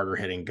has a harder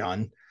hitting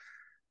gun.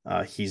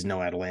 He's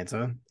no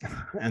Atalanta.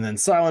 And then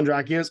Scylla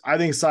Drakios. I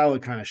think Scylla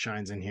kind of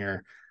shines in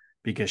here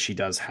because she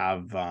does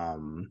have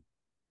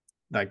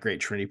that great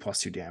Trinity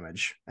 +2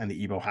 damage and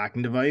the Evo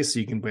hacking device. So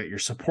you can get your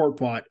support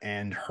bot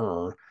and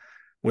her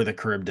with a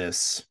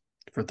Charybdis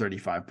for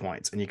 35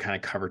 points, and you kind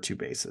of cover 2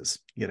 bases.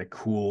 You get a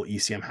cool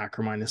ECM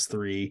hacker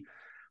 -3.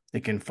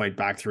 It can fight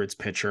back through its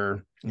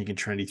pitcher, and you can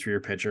Trinity through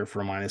your pitcher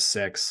for a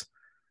 -6.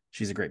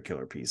 She's a great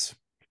killer piece.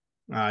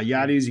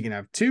 Yadus, you can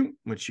have 2,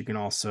 which you can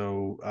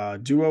also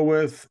duo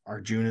with.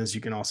 Arjunas,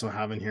 you can also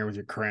have in here with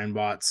your Karan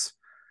bots.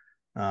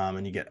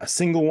 And you get a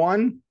single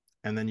one,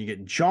 and then you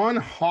get John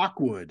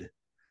Hawkwood,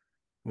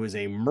 who is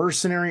a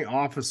mercenary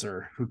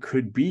officer who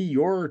could be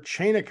your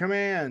chain of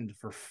command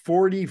for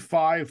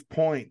 45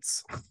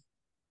 points.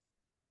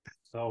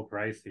 So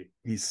pricey.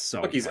 He's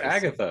so Look, he's pricey.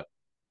 Agatha.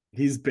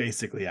 He's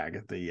basically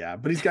Agatha, yeah,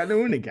 but he's got no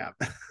wounding cap.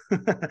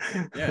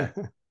 Yeah,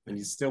 and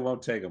you still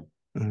won't take him.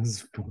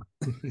 He's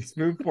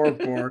moved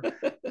 4/4,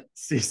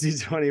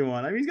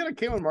 CC21. I mean, he's got a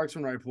K1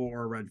 marksman rifle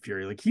or a Red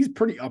Fury. Like, he's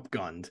pretty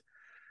upgunned.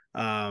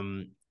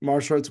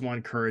 Martial arts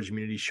 1, courage,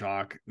 immunity,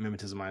 shock,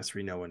 mimetism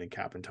 -3, no wounding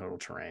cap in total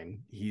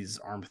terrain. He's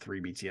armed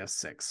 3, BTS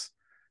 6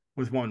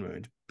 with 1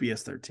 wound,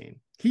 BS 13.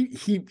 He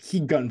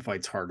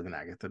gunfights harder than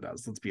Agatha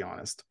does. Let's be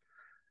honest.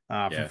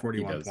 For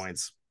 41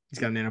 points. He's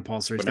got an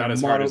nanopulsar. But not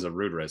as hard as a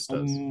Rude Wrist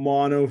does. A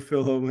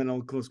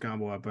monofilamental close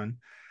combo weapon.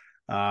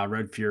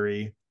 Red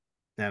Fury,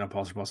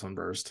 nanopulsar +1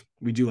 burst.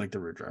 We do like the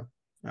Rudra,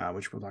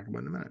 which we'll talk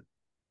about in a minute.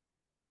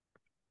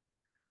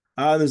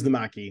 There's the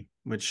Maki,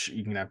 which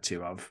you can have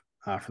 2 of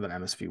for that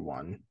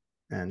MSV1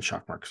 and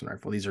shock marksman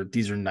rifle. These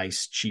are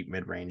nice, cheap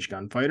mid-range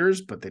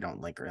gunfighters, but they don't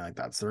link or anything like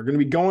that. So they're going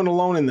to be going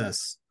alone in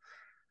this.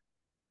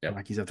 Yep.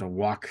 Makis have to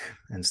walk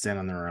and stand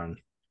on their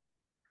own.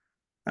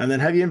 And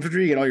then heavy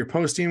infantry, you get all your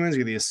post demons,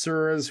 you get the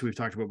Asuras, who we've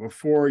talked about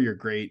before, your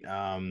great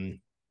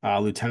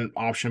lieutenant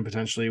option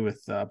potentially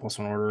with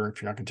 +1 order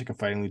if you're not going to take a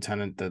fighting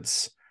lieutenant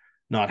that's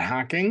not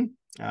hacking.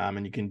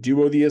 And you can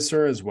duo the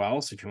Asura as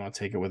well. So if you want to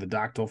take it with a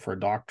Dactyl for a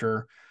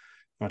doctor,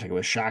 you want to take it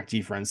with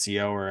Shakti for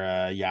NCO or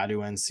a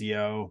Yadu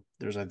NCO,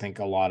 there's, I think,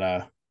 a lot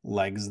of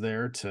legs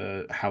there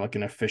to have like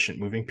an efficient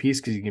moving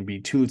piece because you can be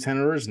 2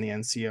 lieutenant orders and the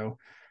NCO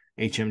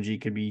HMG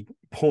could be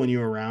pulling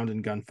you around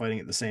and gunfighting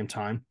at the same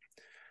time.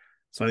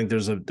 So I think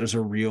there's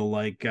a real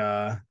like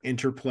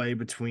interplay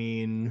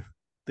between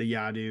the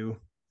Yadu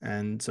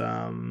and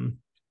Akron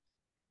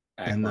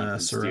can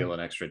steal an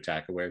extra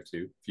attack aware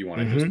too. If you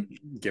want to just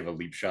give a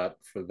leap shot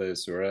for the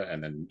Asura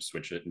and then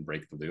switch it and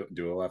break the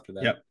duo after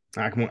that. Yep.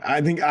 I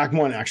think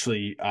Akmon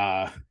actually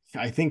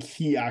I think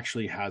he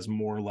actually has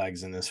more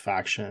legs in this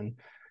faction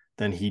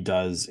than he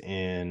does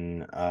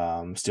in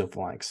Steel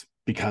Phalanx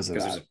because of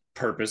that. There's a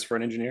purpose for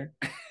an engineer.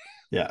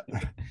 Yeah.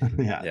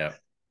 Yeah.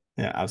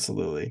 Yeah,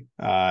 absolutely.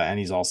 And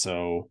he's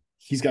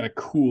got a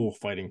cool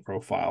fighting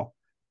profile.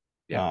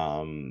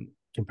 Yeah.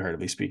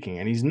 Comparatively speaking.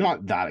 And he's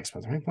not that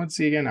expensive. How many points is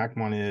he again?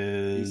 Akmon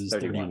is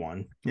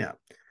 31. Yeah.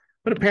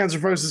 But a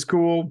Panzerfaust is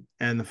cool.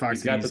 And the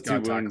fact that he's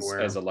got 2 wounds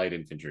as a light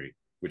infantry,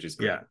 which is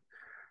great. Yeah.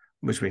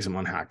 Which makes him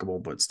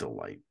unhackable, but still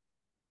light.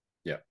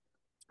 Yeah.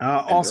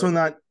 Also in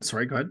that,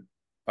 sorry, go ahead.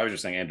 I was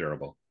just saying, and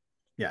durable.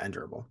 Yeah, and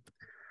durable.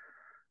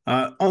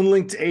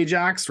 Unlinked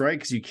Ajax, right?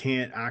 Because you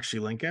can't actually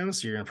link him.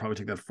 So you're going to probably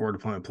take that forward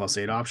deployment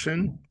 +8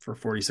 option for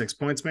 46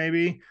 points,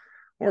 maybe.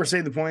 Or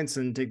save the points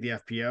and take the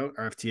FPO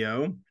or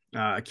FTO.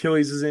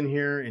 Achilles is in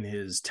here in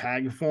his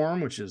tag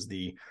form, which is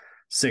the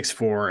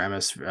 6/4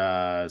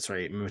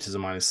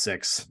 mimetism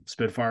 -6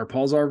 Spitfire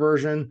Pulsar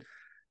version.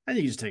 And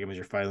you can just take him as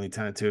your fighting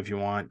lieutenant too if you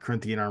want.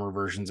 Corinthian armor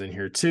versions in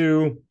here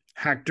too.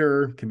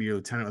 Hector can be your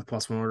lieutenant with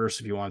 +1 order.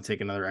 So if you want to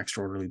take another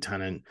extra order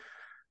lieutenant,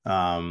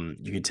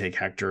 you could take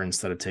Hector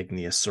instead of taking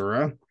the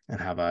Asura and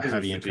have a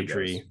heavy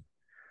infantry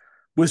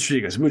with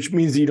Strategos, which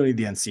means you don't need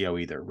the NCO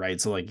either, right?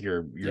 So like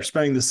you're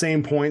spending the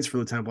same points for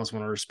lieutenant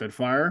 +1 order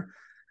Spitfire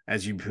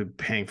as you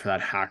paying for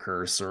that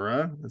hacker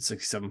Asura at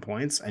 67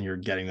 points, and you're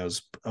getting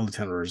those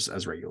lieutenant orders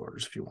as regular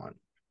orders if you want.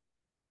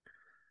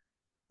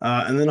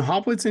 And then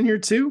hoplites in here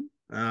too.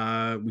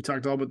 We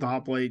talked all about the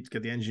hoplite,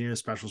 get the engineer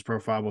specials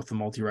profile with the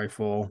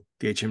multi-rifle,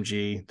 the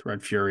HMG, the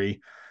Red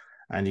Fury.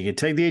 And you can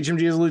take the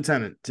HMG as a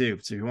lieutenant too.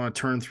 So if you want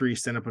to turn 3,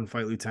 stand up and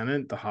fight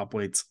lieutenant, the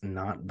hoplite's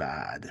not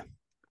bad.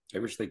 I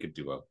wish they could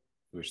duo.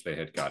 I wish they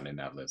had gotten in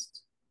that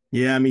list.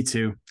 Yeah, me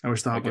too. I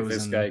wish the hoplite was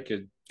this guy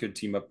could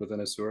team up with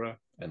an Asura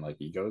and like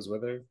he goes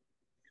with her.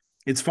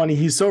 It's funny,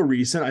 he's so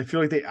recent. I feel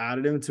like they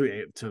added him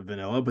to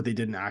vanilla, but they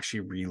didn't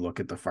actually re-look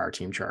at the fire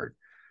team chart.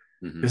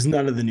 because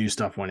none of the new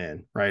stuff went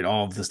in, right?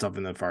 All of the stuff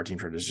in the fire team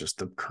trade is just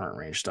the current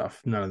range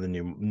stuff. None of the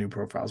new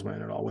profiles went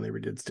in at all when they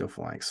redid Steel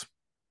Phalanx.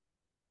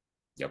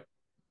 Yep.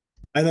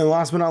 And then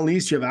last but not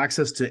least, you have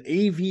access to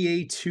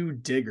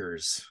AVA2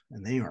 Diggers,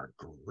 and they are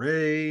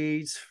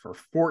great for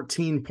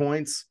 14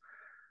 points.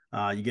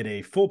 You get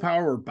a full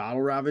power or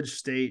battle ravage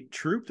state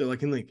troop. They're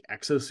like in like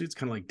exosuits,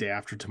 kind of like Day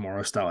After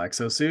Tomorrow style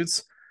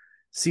exosuits.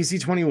 CC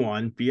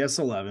 21, BS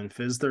 11,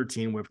 Fizz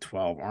 13, Whip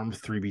 12, Arm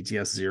 3,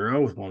 BTS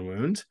 0 with 1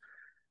 wound.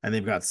 And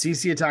they've got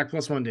CC attack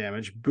plus 1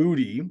 damage,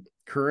 booty,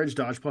 courage,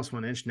 dodge plus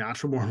 1 inch,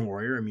 natural born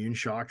warrior, immune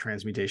shock,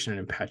 transmutation, and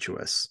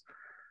impetuous.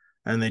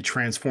 And they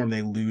transform,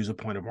 they lose a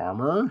point of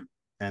armor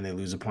and they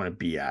lose a point of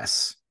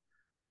BS.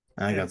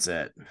 I think that's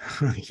it.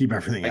 Keep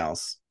everything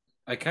else.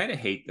 I kind of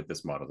hate that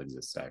this model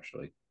exists,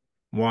 actually.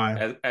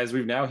 Why? As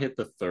we've now hit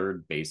the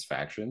 3rd base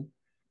faction,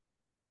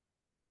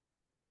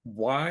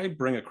 why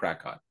bring a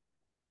Krakot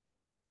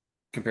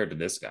compared to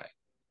this guy?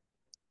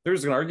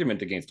 There's an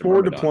argument against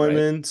forward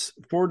deployment.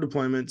 Right? Forward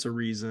deployment's a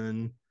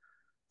reason.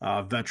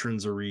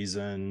 Veterans a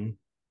reason.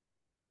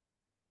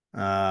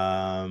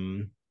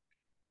 Right?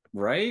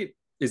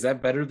 Is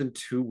that better than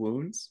 2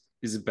 wounds?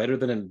 Is it better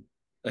than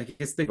I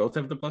guess they both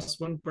have the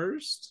 +1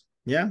 burst?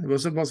 Yeah, they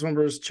both have +1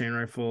 burst, chain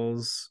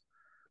rifles.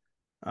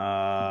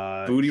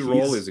 Booty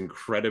roll is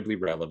incredibly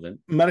relevant.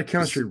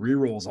 Metachemistry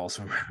reroll is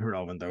also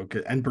relevant though,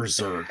 and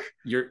berserk.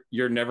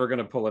 You're never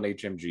gonna pull an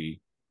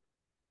HMG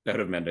out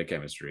of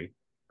metachemistry.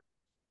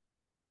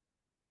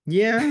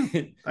 Yeah, I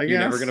guess you're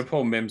never gonna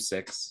pull Mim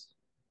 6.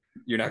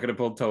 You're not gonna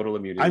pull total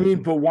immunity. I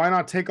mean, but why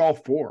not take all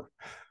 4?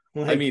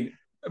 Like, I mean,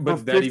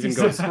 but that even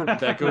goes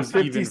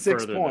even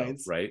further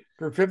points, though, right?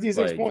 For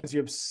 56 points, you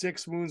have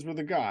 6 wounds with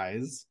the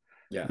guys.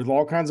 Yeah, with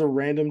all kinds of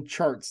random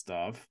chart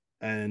stuff,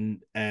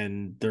 and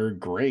they're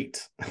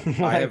great.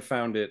 I have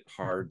found it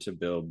hard to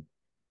build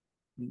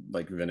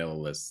like vanilla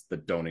lists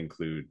that don't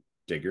include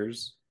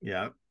diggers.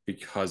 Yeah,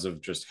 because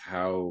of just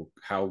how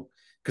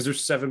because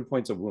there's 7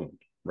 points of wound,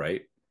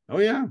 right? Oh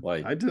yeah,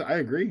 like I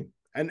agree.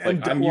 And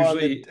like, and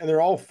usually and they're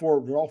all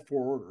 4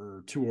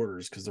 or 2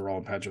 orders because they're all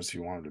impetuous if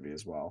you want them to be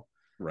as well.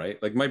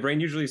 Right. Like my brain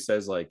usually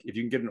says like if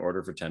you can get an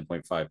order for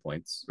 10.5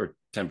 points or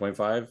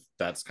 10.5,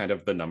 that's kind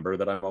of the number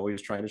that I'm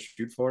always trying to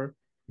shoot for.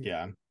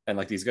 Yeah. And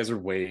like these guys are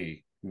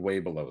way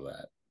below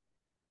that.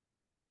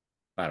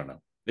 I don't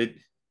know.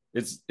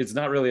 It's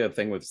not really a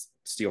thing with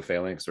Steel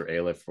Phalanx or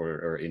Aleph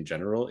or in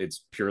general.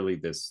 It's purely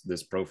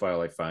this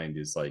profile I find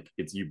is like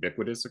it's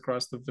ubiquitous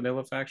across the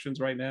vanilla factions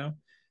right now.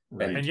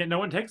 Right. And yet no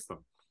one takes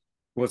them.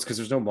 Well, it's because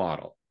there's no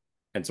model.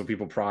 And so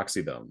people proxy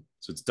them.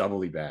 So it's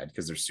doubly bad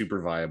because they're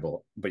super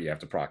viable, but you have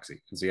to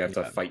proxy. And so you have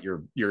to fight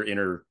your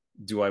inner,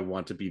 do I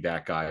want to be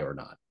that guy or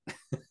not?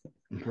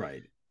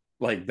 Right.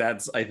 Like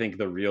that's, I think,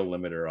 the real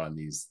limiter on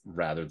these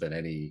rather than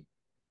any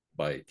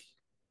like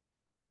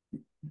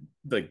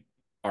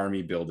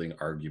army building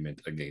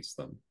argument against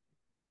them.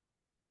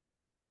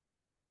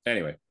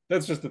 Anyway,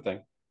 that's just the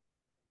thing.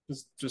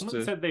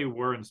 Someone said they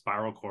were in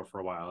Spiral Core for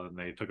a while and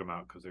they took them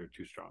out because they were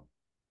too strong.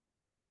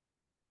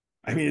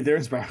 I mean, if they're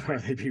in Spiral Core,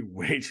 they'd be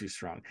way too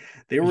strong.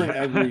 They were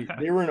in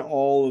they were in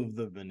all of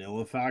the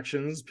vanilla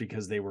factions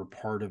because they were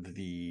part of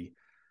the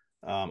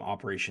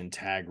Operation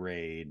Tag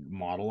Raid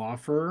model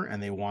offer,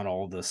 and they want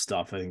all the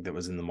stuff I think that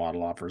was in the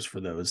model offers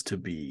for those to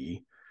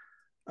be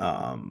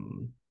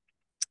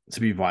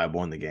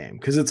viable in the game,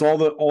 because it's all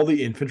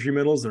the infantry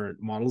models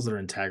that are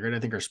in Tag Raid I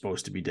think are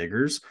supposed to be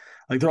diggers.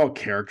 Like they're all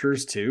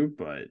characters too,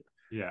 but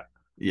yeah,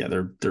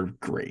 they're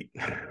great.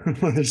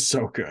 They're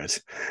so good.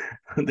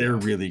 They're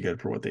really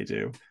good for what they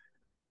do.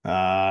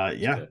 No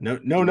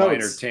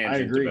notes. I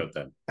agree. About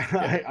them.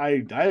 Yeah.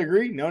 I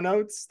agree. No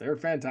notes. They're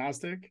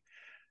fantastic.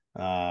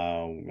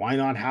 Why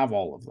not have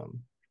all of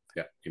them?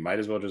 Yeah, you might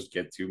as well just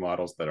get 2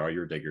 models that are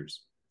your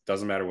diggers.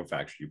 Doesn't matter what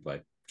faction you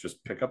play.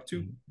 Just pick up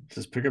 2.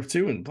 Just pick up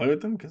 2 and play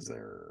with them because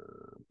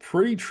they're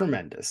pretty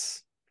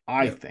tremendous.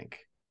 I think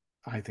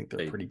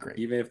they're pretty great.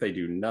 Even if they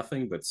do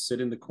nothing but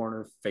sit in the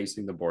corner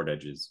facing the board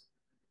edges.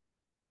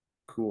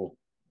 Cool.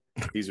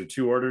 These are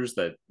 2 orders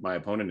that my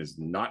opponent is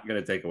not going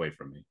to take away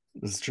from me.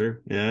 This is true.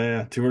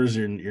 Yeah. 2 orders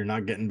you're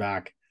not getting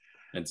back.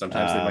 And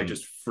sometimes they might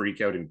just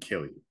freak out and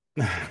kill you.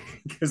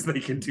 Because they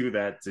can do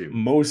that too.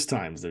 Most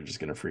times they're just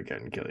going to freak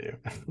out and kill you.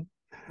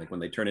 Like when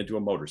they turn into a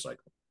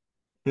motorcycle.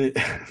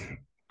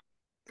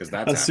 Because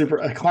that's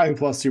a climbing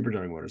plus super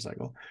towing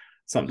motorcycle.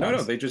 Sometimes.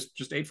 No, they just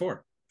 8-4.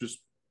 Just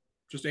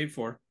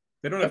 8-4.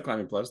 They don't have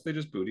climbing plus. They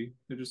just booty.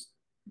 They just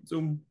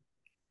zoom.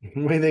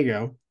 Away they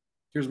go.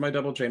 Here's my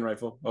double chain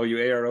rifle. Oh, you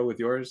ARO with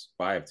yours?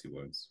 I have 2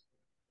 wounds.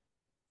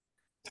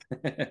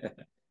 You're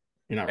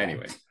not wrong.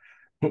 Anyway.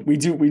 We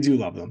do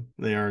love them.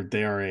 They are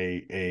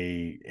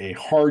a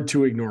hard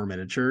to ignore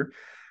miniature,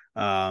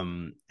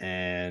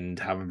 and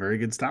have a very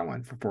good stat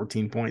line for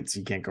 14 points.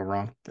 You can't go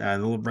wrong. The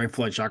little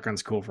rifle light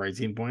shotgun's cool for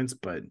 18 points,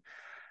 but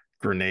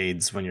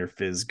grenades when you're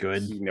Fizz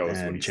good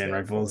and chain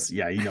rifles.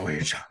 Yeah, you know what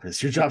your job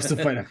is. Your job's to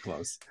fight up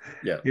close.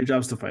 Yeah, your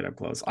job's to fight up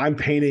close. I'm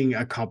painting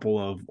a couple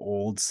of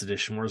old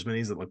Sedition Wars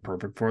minis that look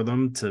perfect for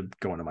them to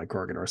go into my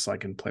Corridor so I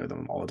can play with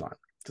them all the time.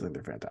 I think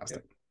they're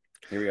fantastic.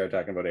 Yeah. Here we are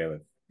talking about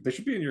Aleph. They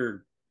should be in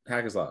your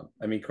Hackazon.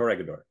 I mean,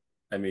 Corregidor.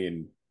 I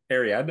mean,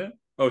 Ariadne.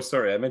 Oh,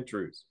 sorry, I meant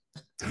Druze.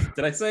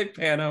 Did I say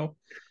Pano?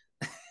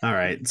 All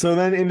right. So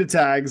then into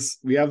tags,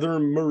 we have the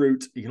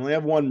Marut. You can only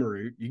have one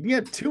Marut. You can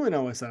get two in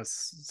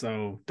OSS.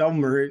 So double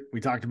Marut.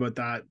 We talked about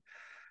that.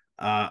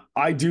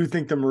 I do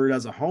think the Marut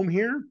has a home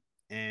here.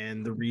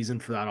 And the reason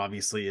for that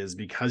obviously is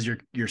because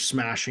you're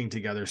smashing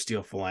together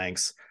steel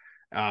phalanx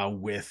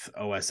with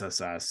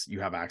OSSS, you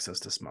have access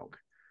to smoke.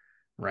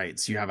 Right.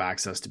 So you have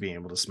access to being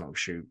able to smoke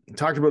shoot. We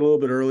talked about it a little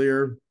bit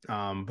earlier,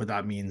 but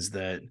that means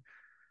that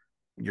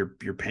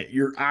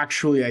you're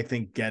actually, I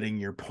think, getting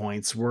your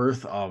points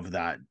worth of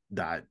that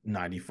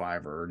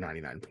 95 or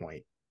 99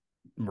 point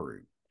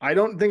Marut. I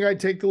don't think I'd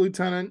take the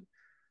lieutenant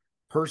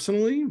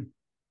personally,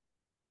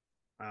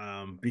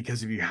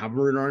 because if you have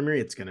Marut army,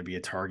 it's going to be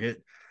a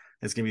target.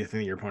 It's going to be a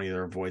thing that your opponent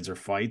either avoids or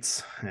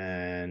fights.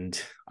 And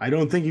I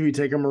don't think if you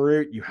take a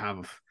Marut, you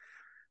have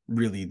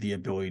really the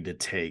ability to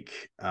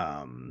take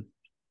a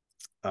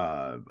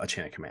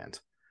chain of command.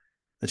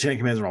 The chain of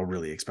commands are all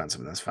really expensive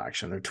in this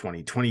faction. They're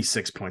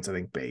 26 points, I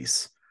think,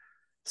 base.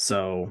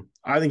 So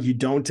I think you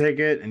don't take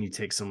it and you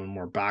take someone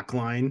more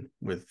backline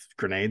with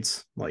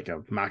grenades, like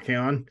a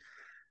Machaon,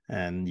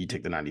 and you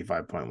take the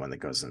 95 point one that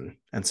goes in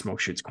and smoke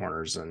shoots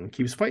corners and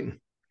keeps fighting.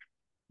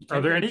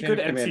 Are there any good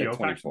NCO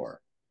 24?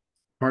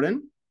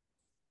 Pardon?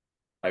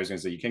 I was going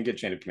to say you can get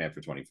chain of command for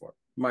 24.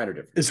 Minor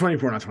difference. It's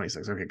 24, not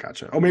 26. Okay,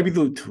 gotcha. Oh, maybe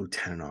the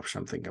lieutenant option.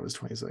 I'm thinking it was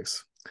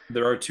 26.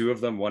 There are two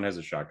of them. One has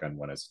a shotgun.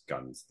 One has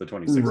guns. The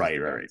 26. Right.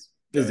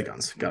 Is the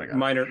guns. Got it.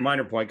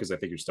 Minor point because I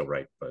think you're still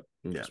right, but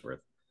yeah. It's worth.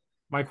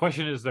 My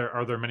question is: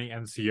 are there many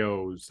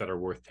NCOs that are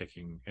worth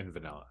taking in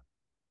vanilla?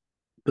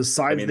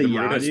 Besides the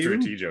Yadu,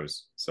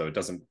 strategos, so it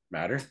doesn't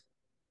matter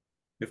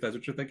if that's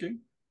what you're thinking.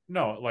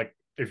 No, like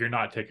if you're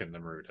not taking the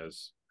Marut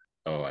as.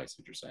 Oh, I see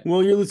what you're saying.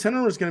 Well, your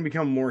lieutenant is going to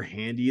become more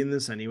handy in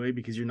this anyway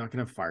because you're not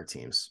going to have fire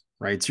teams,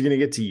 right? So you're going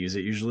to get to use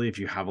it usually if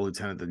you have a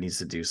lieutenant that needs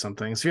to do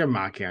something. So you have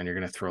Machaon, you're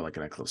going to throw like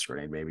an Eclipse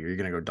grenade, maybe, or you're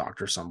going to go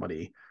doctor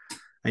somebody,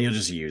 and you'll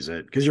just use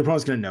it because your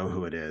opponent's going to know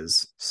who it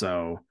is.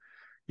 So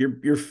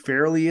you're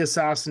fairly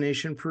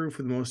assassination proof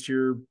with most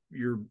of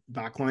your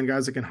backline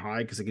guys that can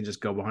hide because they can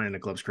just go behind an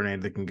Eclipse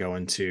grenade that can go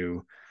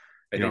into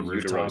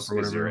rooftop or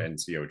whatever.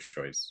 Is your NCO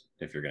choice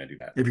if you're going to do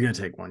that. If you're going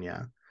to take one,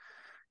 yeah.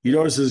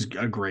 Eudoris is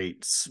a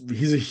great.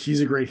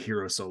 He's a great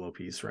hero solo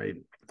piece, right?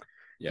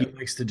 Yeah. He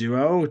likes the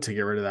duo to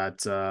get rid of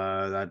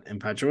that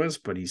impetuous,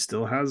 but he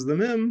still has the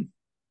Mim.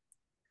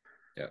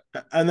 Yeah.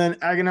 And then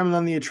Agamemnon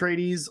on the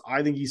Atreides,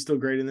 I think he's still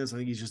great in this. I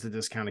think he's just a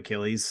discount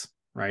Achilles,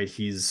 right?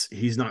 He's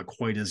not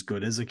quite as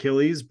good as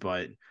Achilles,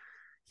 but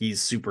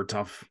he's super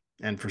tough.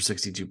 And for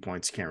 62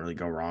 points, you can't really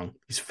go wrong.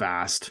 He's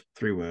fast,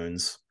 3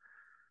 wounds,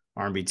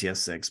 arm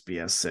BTS6,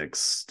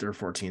 BS6, or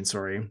 14,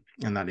 sorry,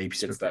 and that AP.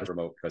 It's that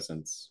remote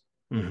presence.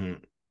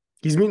 Mm-hmm.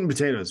 He's meat and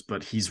potatoes,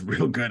 but he's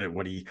real good at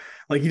what he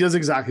does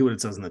exactly what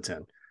it says in the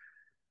tin.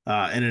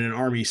 And in an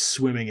army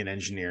swimming in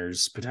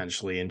engineers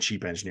potentially and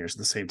cheap engineers at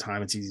the same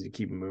time, it's easy to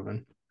keep him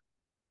moving.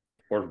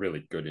 Or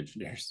really good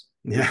engineers.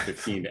 Yeah.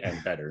 15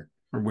 and better.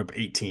 Or whip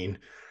 18.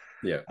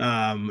 Yeah.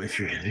 If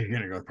you're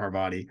gonna go with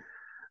Parvati.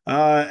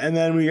 And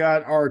then we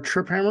got our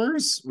trip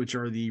hammers, which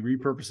are the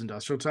repurposed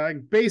industrial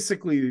tag.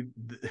 Basically,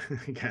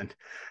 again,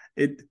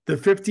 the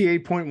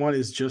 58.1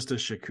 is just a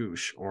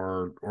Shakush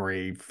or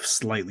a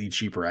slightly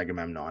cheaper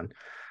Agamemnon.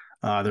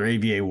 They're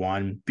AVA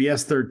 1,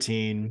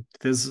 BS13,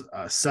 Fizz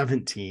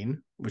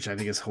 17, which I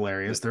think is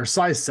hilarious. They're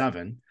size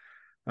 7,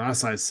 not a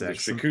size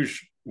 6. The Shakush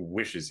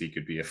wishes he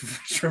could be a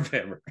trip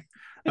hammer.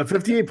 A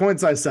 58 point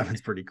size 7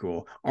 is pretty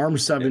cool. Arm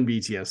 7, yeah.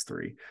 BTS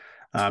 3.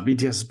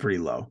 BTS is pretty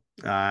low,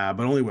 but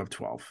only whip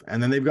 12.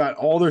 And then they've got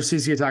all their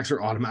CC attacks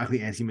are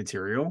automatically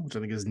anti-material, which I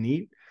think is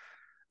neat.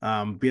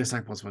 BS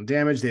attack +1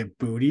 damage. They have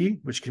booty,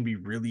 which can be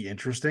really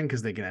interesting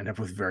because they can end up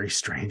with very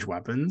strange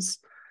weapons.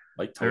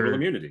 Like total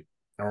immunity.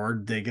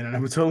 Or they can end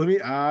up with total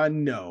immunity.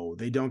 No,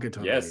 they don't get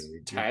total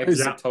immunity.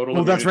 Tags total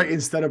immunity. That's right.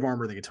 Instead of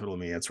armor, they get total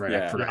immunity. That's right.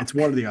 Yeah. I forgot. It's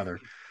one or the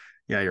other.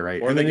 Yeah, you're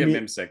right. Or they get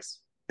Mim 6.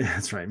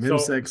 That's right. Mim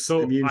 6.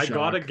 So I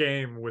got a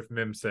game with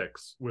Mim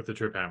 6 with the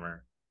trip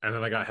hammer. And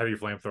then I got heavy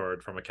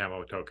flamethrower from a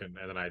camo token,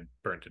 and then I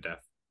burned to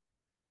death.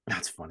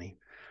 That's funny.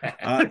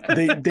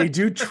 They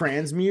do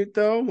transmute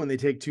though when they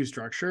take 2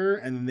 structure,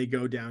 and then they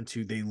go down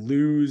to they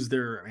lose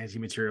their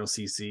anti-material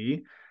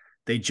CC.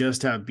 They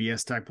just have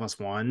BS attack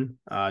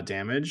 +1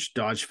 damage,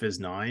 dodge Fizz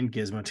 9,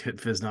 Gizmo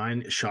hit Fizz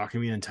 9, shock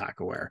immune, and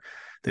attack aware.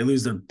 They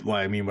lose their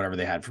whatever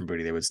they had from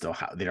booty, they would still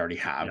have. They'd already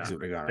have because it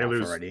would have gone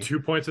off already. 2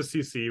 points of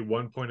CC,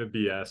 1 point of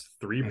BS,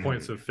 3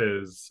 points of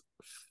Fizz.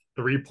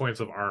 3 points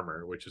of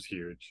armor, which is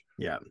huge.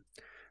 Yeah,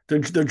 they're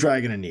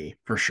dragging a knee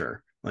for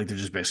sure. Like they're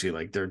just basically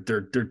like they're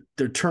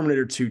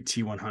Terminator 2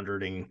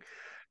 T100ing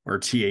or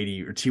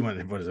T80 or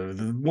T1. What is it?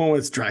 The one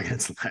that's dragging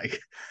its leg.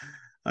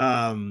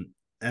 And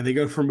they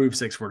go from move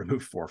 6-4 to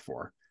move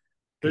 4-4.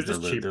 They're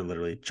just cheap. They're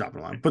literally chopping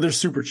along, but they're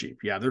super cheap.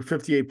 Yeah, they're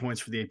 58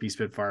 points for the AP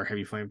Spitfire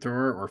heavy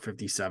flamethrower, or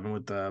 57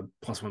 with the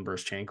 +1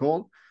 burst chain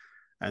colt.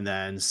 And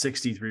then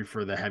 63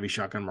 for the heavy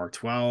shotgun Mark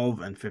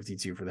 12 and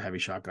 52 for the heavy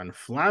shotgun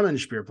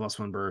Flammenspear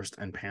 +1 burst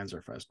and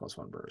Panzerfaust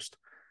 +1 burst.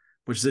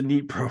 which is a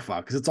neat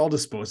profile because it's all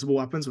disposable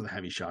weapons with a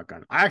heavy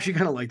shotgun. I actually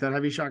kind of like that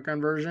heavy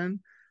shotgun version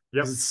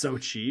Yep. because it's so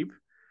cheap.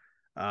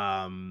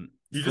 You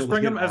just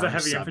bring him as a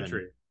heavy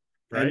infantry,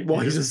 right? And well,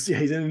 he's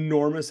an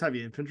enormous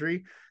heavy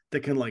infantry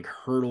that can like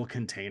hurdle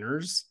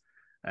containers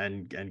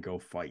and go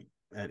fight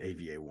at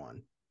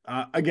AVA1.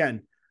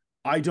 Again,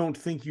 I don't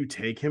think you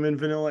take him in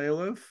vanilla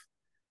Aleph.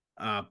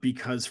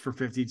 Because for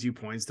 52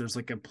 points, there's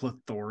like a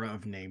plethora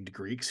of named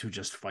Greeks who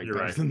just fight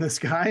better than this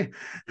guy.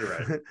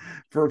 You're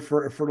right.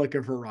 for like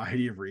a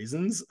variety of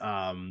reasons.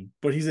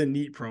 But he's a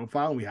neat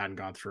profile, and we hadn't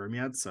gone through him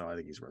yet, so I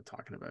think he's worth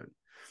talking about.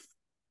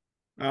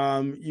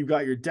 You've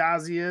got your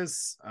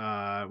Dazius,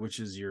 which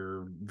is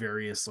your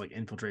various like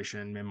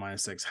infiltration min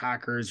 -6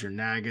 hackers, your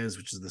Nagas,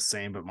 which is the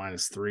same but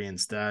 -3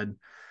 instead.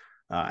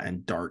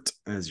 And Dart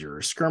as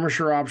your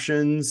skirmisher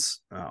options.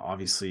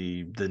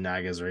 Obviously, the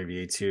Nagas are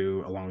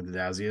AVA2 along with the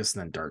Dazius,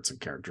 and then Dart's a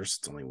character, so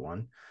it's only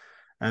one.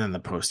 And then the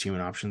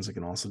post-human options that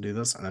can also do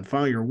this. And then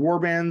finally, your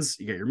warbands.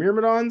 You get your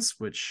Myrmidons,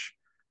 which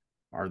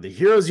are the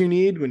heroes you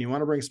need when you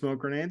want to bring smoke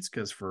grenades,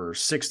 because for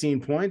 16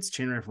 points,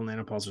 Chain Rifle,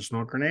 Nanopulse,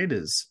 Smoke Grenade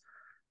is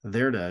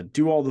there to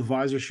do all the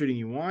visor shooting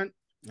you want.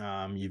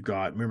 You've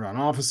got Myrmidon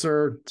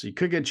Officer, so you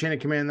could get Chain of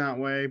Command that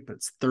way, but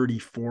it's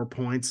 34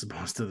 points as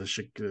opposed to the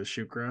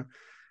Shukra.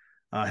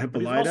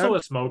 Hippolyta. He's also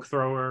a smoke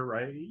thrower,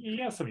 right? He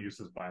has some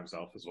uses by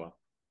himself as well.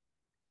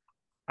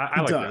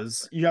 I like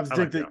does. You have to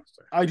take the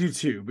I do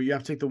too, but you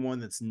have to take the one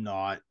that's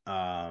not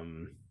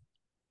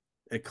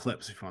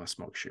Eclipse if you want to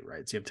smoke shoot,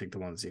 right? So you have to take the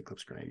one that's the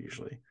Eclipse grenade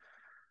usually.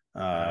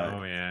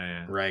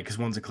 Yeah. Right, because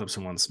one's Eclipse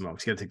and one's smoke.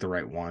 So you got to take the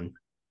right one.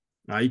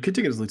 You could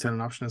take it as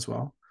lieutenant option as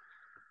well.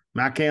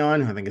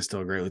 Macaon, I think, is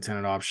still a great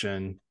lieutenant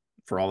option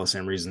for all the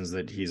same reasons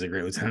that he's a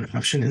great lieutenant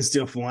option in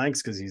Steel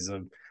Phalanx, because he's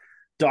a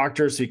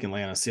doctor, so he can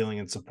lay on a ceiling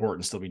and support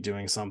and still be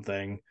doing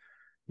something.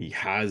 He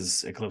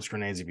has Eclipse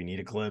grenades if you need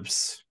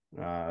Eclipse.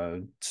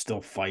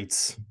 Still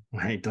fights,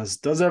 right? Does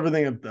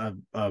everything a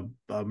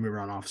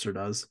Myrmidon officer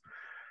does.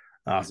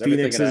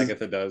 Phoenix everything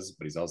Agatha does,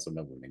 but he's also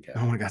Nobleman and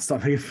Captain. Oh my god,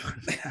 stop making fun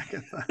of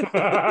Agatha.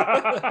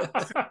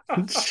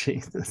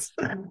 Jesus.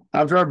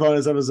 After our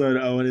bonus episode,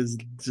 Owen is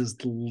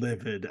just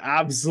livid,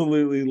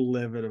 absolutely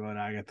livid about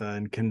Agatha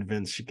and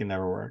convinced she can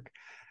never work.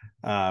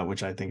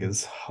 Which I think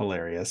is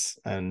hilarious.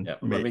 And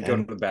let me go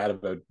to the bat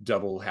about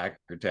double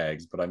hacker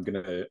tags, but I'm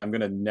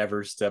gonna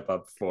never step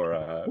up for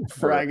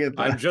Agatha.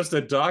 I'm just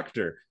a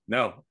doctor.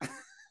 No.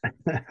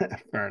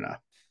 Fair enough.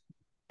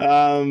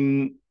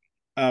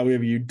 We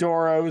have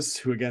Eudoros,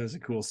 who again is a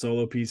cool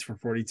solo piece for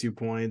 42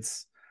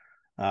 points.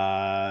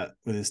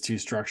 With his 2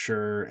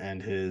 structure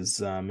and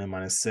his min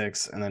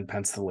 -6, and then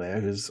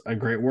Pensthalea, who's a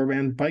great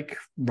warband bike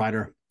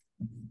rider.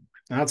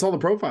 And that's all the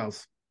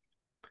profiles.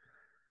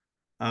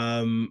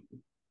 And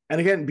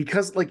again,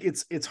 because like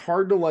it's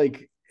hard to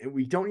like,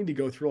 we don't need to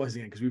go through all these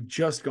again because we've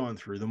just gone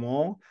through them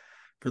all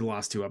for the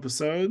last 2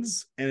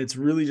 episodes, and it's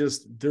really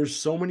just there's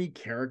so many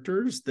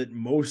characters that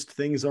most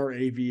things are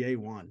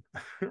AVA1,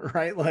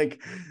 right?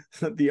 Like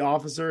the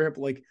officer,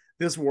 like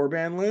this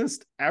warband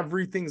list,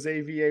 everything's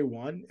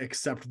AVA1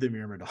 except the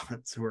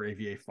Myrmidons, who are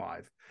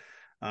AVA5.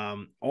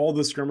 All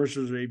the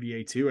skirmishers are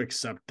AVA2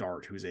 except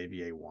Dart, who's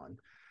AVA1.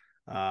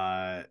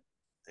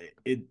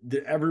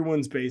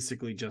 Everyone's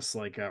basically just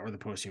like or the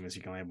posthumous,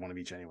 you can only have one of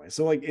each anyway,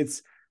 so like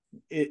it's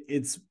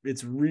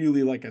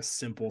really like a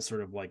simple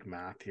sort of like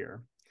math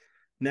here.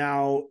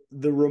 Now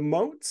the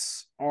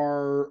remotes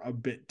are a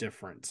bit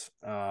different.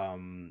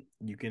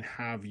 You can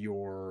have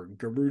your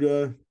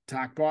Garuda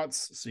attack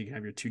bots, so you can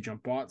have your 2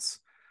 jump bots.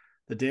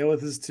 The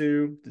Daleth is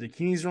 2, the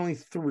Dakinis are only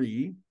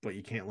 3, but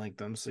you can't link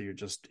them, so you're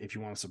just, if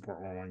you want to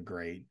support one,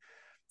 great.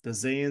 The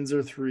Zayans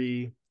are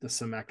 3, the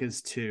Samek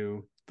is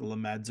 2, the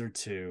Lameds are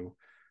 2,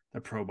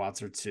 the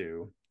Probots are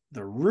 2.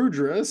 The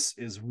Rudras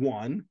is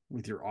 1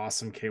 with your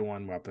awesome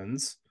K1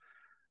 weapons.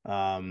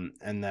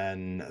 And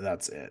then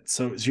that's it.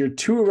 So you're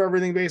 2 of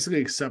everything basically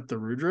except the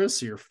Rudras.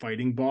 So your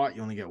fighting bot,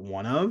 you only get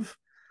 1 of.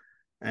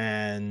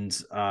 And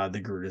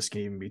the Garudis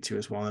can even be 2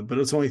 as well. But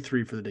it's only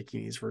 3 for the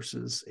Dakinis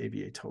versus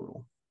AVA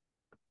total.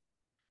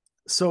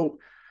 So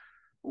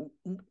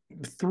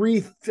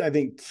 3, I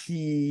think,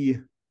 key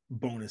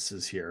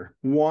bonuses here.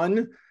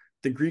 1,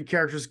 the Greek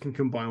characters can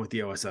combine with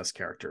the OSS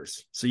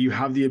characters. So you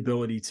have the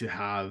ability to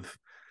have,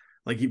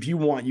 like, if you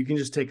want, you can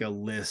just take a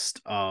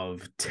list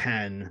of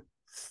 10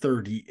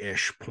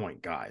 30-ish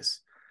point guys,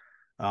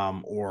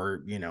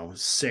 or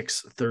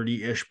 6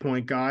 30-ish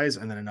point guys,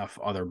 and then enough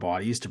other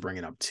bodies to bring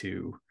it up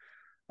to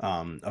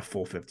a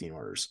full 15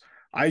 orders.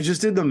 I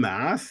just did the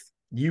math.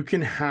 You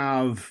can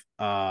have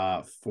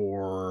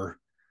for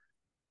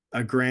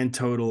a grand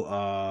total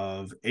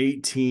of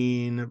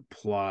 18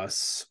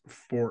 plus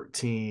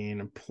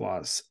 14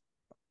 plus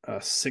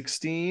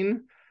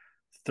 16,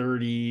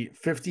 30,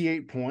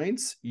 58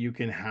 points. You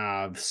can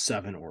have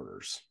 7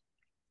 orders.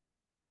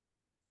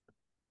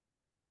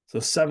 So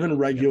 7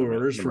 regular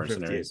orders for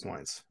 58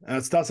 points.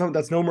 And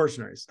that's no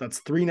mercenaries. That's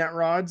 3 net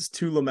rods,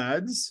 2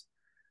 Lameds,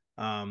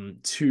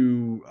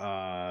 2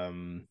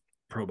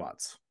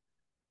 probots.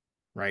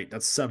 right?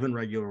 That's 7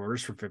 regular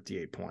orders for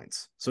 58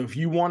 points. So if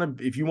you want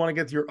to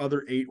get your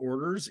other 8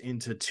 orders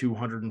into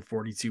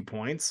 242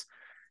 points,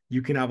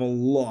 you can have a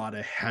lot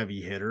of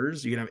heavy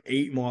hitters. You can have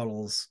 8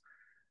 models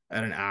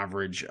at an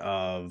average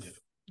of,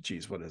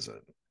 geez, what is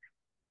it?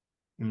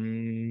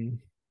 And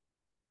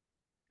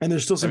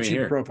there's still some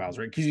cheap profiles,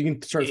 right? Because you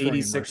can start throwing in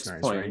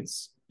mercenaries,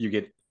 points, right? You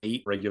get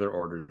 8 regular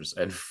orders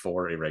and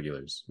 4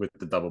 irregulars with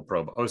the double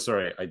probe. Oh,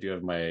 sorry, I do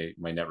have my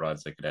net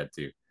rods I could add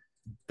too.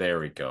 There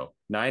we go.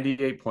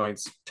 98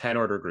 points, 10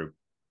 order group.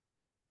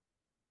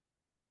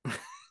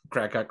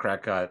 Crack,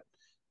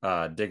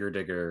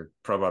 digger,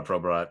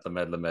 probot,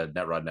 lamed,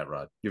 net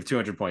rod. You have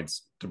 200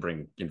 points to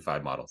bring in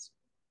 5 models.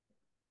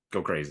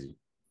 Go crazy.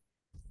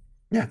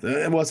 Yeah,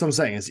 that's what I'm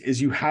saying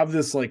is you have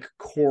this like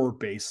core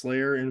base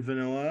layer in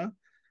vanilla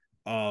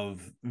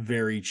of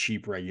very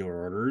cheap regular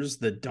orders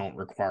that don't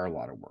require a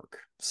lot of work.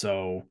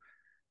 So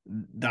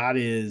that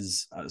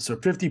is so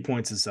 50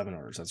 points is 7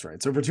 orders. That's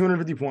right. So for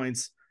 250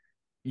 points,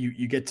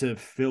 you get to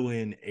fill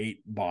in 8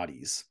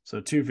 bodies.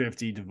 So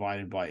 250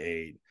 divided by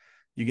 8,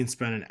 you can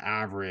spend an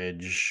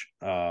average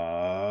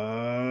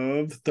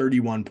of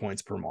 31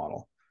 points per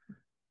model.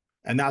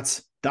 And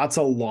that's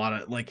a lot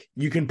of, like,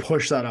 you can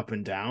push that up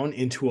and down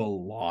into a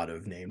lot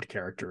of named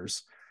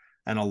characters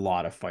and a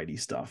lot of fighty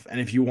stuff.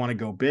 And if you want to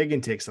go big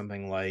and take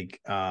something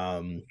like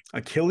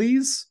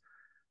Achilles,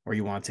 or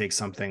you want to take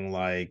something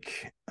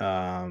like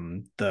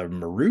the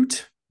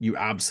Marut, you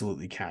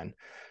absolutely can.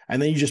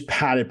 And then you just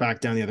pat it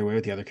back down the other way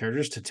with the other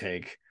characters to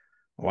take,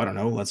 I don't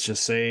know, let's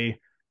just say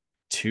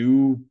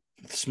 2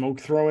 smoke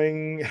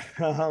throwing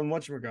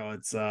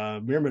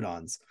whatchamacallits,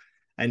 Myrmidons.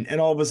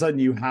 And all of a sudden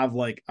you have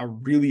like a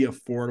really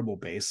affordable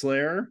base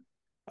layer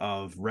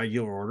of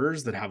regular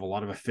orders that have a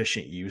lot of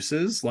efficient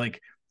uses.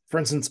 Like, for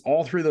instance,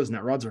 all 3 of those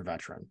net rods are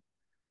veteran.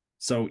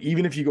 So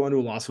even if you go into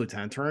a Lost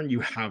Lieutenant turn, you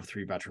have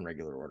 3 veteran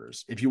regular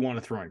orders. If you want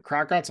to throw in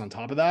Krakats on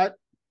top of that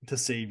to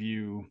save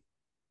you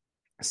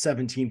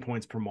 17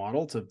 points per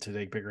model to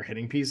take bigger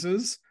hitting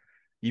pieces,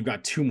 you've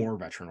got 2 more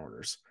veteran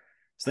orders.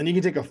 So then you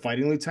can take a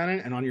fighting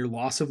lieutenant, and on your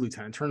Loss of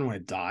Lieutenant turn, when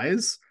it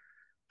dies,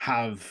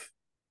 have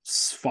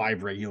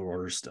 5 regular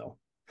orders still,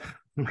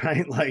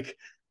 right? Like,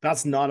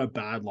 that's not a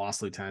bad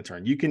Lost Lieutenant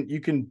turn. You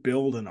can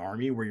build an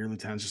army where your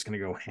lieutenant's just going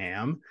to go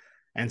ham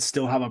and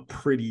still have a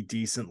pretty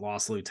decent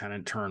Lost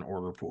Lieutenant turn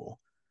order pool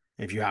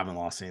if you haven't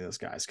lost any of those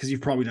guys, because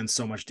you've probably done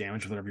so much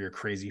damage with whatever your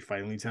crazy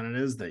fighting lieutenant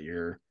is that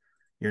you're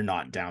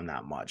not down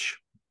that much.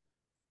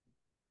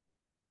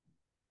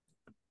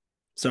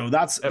 So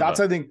that's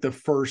I think the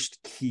first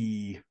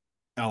key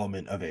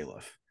element of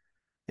Aleph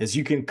is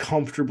you can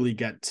comfortably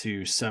get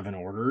to 7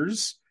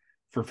 orders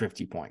for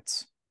 50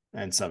 points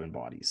and 7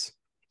 bodies.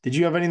 Did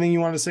you have anything you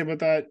want to say about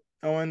that,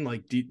 Owen?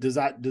 Like, does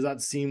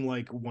that seem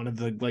like one of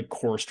the like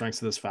core strengths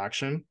of this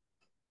faction?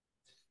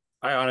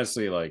 I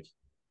honestly like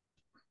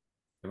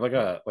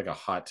a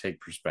hot take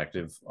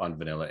perspective on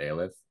vanilla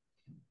Aleph,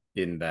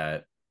 in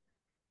that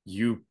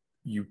you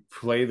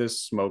play the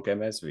smoke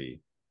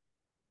MSV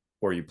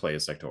or you play a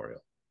sectorial.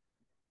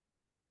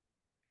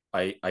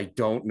 I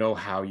don't know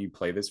how you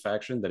play this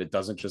faction that it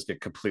doesn't just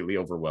get completely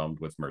overwhelmed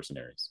with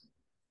mercenaries.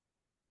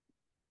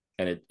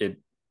 And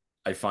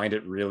I find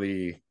it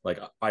really, like,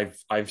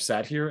 I've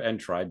sat here and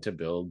tried to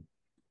build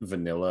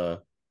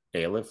vanilla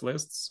Aleph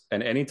lists,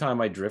 and anytime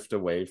I drift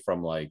away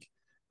from like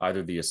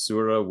either the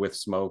Asura with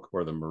smoke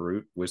or the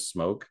Marut with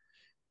smoke,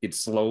 it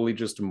slowly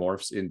just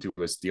morphs into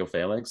a Steel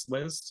Phalanx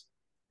list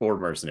or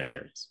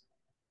mercenaries.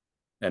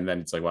 And then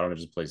it's like, why don't I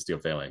just play Steel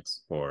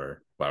Phalanx?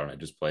 Or why don't I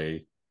just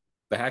play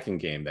the hacking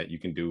game that you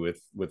can do with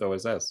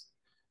OSS?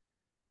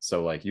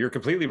 So like, you're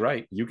completely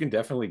right. You can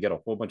definitely get a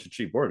whole bunch of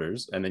cheap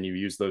orders, and then you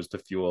use those to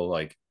fuel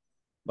like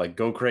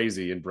go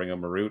crazy and bring a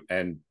Marut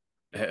and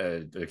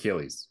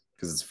Achilles,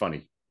 because it's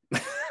funny.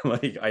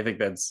 Like, I think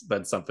that's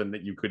something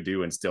that you could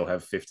do and still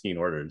have 15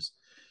 orders.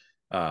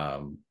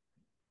 And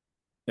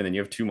then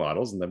you have 2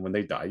 models, and then when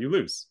they die, you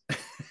lose.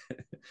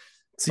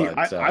 See,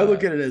 but, I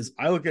look at it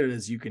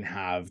as you can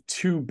have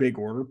 2 big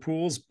order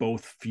pools,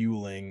 both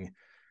fueling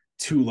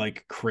 2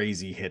 like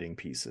crazy hitting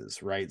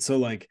pieces, right? So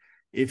like,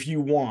 if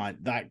you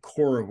want, that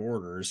core of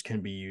orders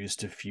can be used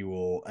to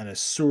fuel an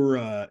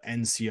Asura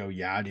NCO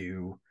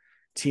Yadu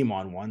team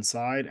on one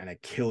side and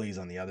Achilles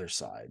on the other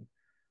side.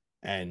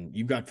 And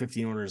you've got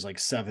 15 orders like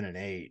 7 and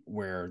 8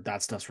 where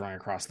that stuff's running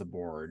across the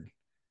board,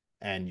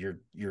 and you're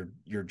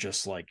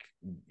just like,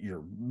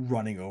 you're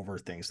running over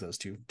things, those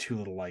two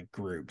little like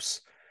groups.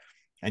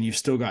 And you've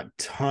still got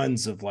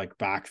tons of like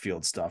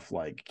backfield stuff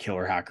like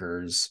killer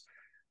hackers.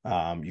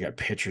 You got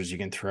pitchers you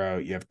can throw.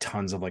 You have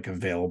tons of like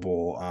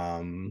available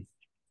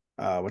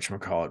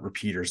whatchamacallit,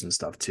 repeaters and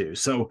stuff too.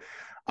 So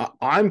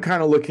I'm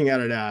kind of looking at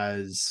it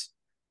as,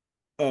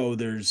 oh,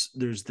 there's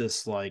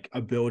this like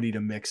ability to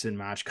mix and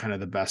match kind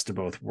of the best of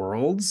both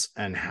worlds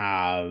and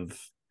have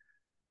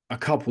a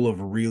couple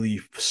of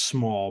really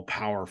small,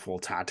 powerful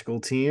tactical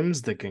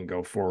teams that can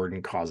go forward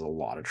and cause a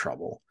lot of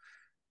trouble.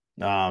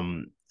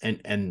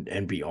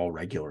 And be all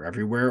regular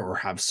everywhere, or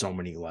have so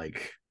many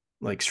like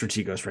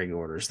Strategos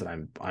regular orders that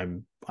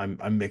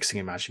I'm mixing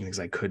and matching things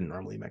I couldn't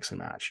normally mix and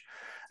match.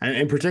 And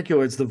in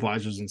particular, it's the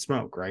visors and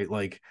smoke, right?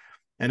 Like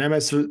an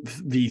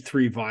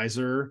MSV3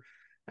 visor,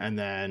 and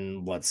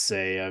then let's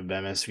say a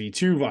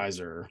MSV2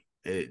 visor.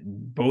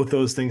 Both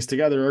those things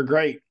together are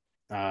great.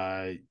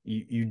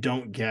 You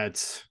don't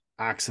get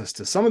access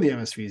to some of the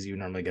MSVs you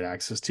normally get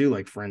access to.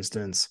 Like, for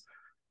instance,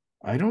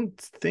 I don't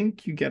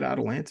think you get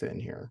Atalanta in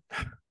here.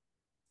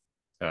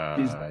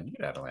 You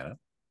get Atalanta.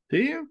 Do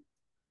you?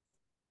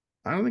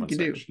 I don't think you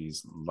do.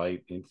 She's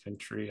light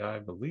infantry, I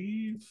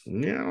believe.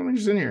 Yeah, I don't think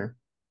she's in here.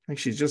 I think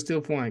she's just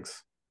steel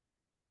flanks.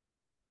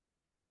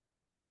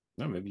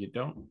 No, maybe you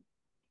don't.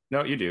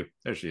 No, you do.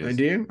 There she is. I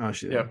do? Oh,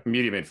 she. Yeah,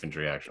 medium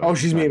infantry, actually. Oh,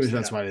 she's medium.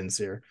 That's why I didn't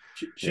see her.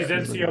 She's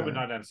NCO, but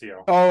not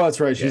NCO. Oh, that's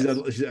right. She's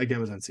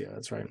again was NCO.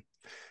 That's right.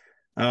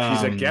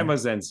 She's a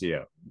Gemma's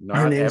NCO.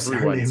 Not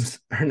everyone's.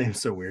 Her name's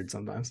so weird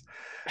sometimes.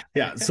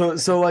 Yeah.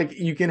 So like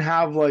you can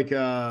have like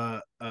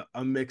a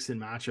mix and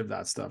match of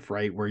that stuff,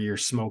 right? Where your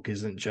smoke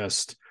isn't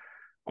just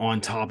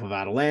on top of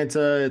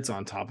Atalanta, it's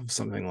on top of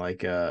something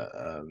like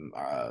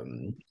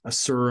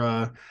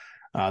Asura.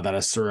 That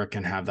Asura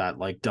can have that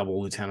like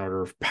double lieutenant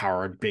order of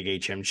powered big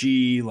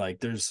HMG.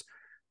 Like there's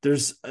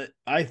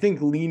I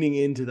think leaning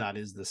into that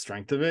is the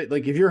strength of it.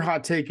 Like if your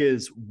hot take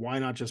is why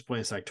not just play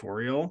a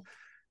sectorial?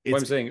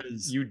 I'm saying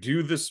you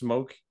do the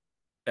smoke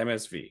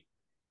MSV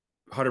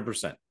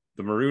 100%.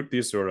 The Marut, the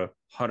Asura,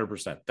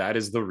 100%. That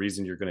is the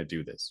reason you're going to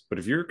do this. But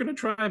if you're going to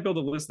try and build a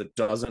list that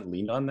doesn't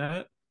lean on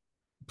that,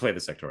 play the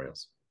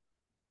sectorials.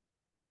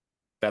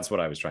 That's what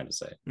I was trying to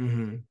say.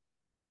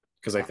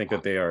 Because I think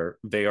that they are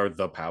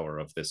the power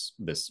of this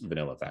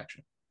vanilla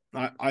faction,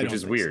 which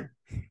is weird,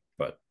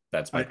 but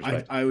that's my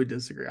perspective. I would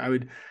disagree. I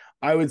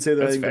would say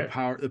that that's I think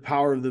fair. the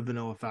power of the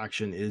vanilla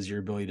faction is your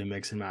ability to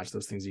mix and match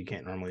those things you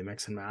can't normally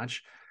mix and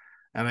match.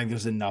 And I think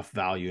there's enough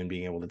value in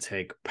being able to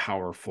take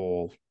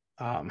powerful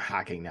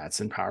hacking nets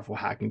and powerful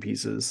hacking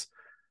pieces,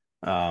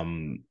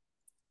 and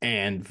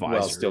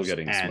visors still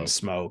getting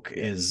smoke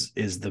is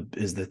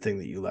the thing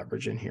that you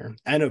leverage in here,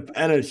 and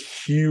a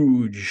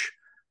huge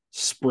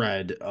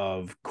spread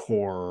of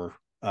core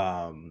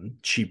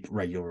cheap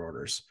regular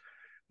orders,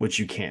 which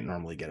you can't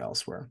normally get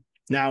elsewhere.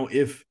 Now,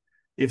 if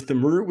the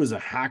Marut was a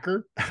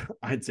hacker,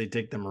 I'd say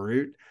take the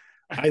Marut.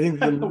 I think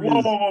the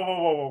Marut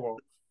whoa.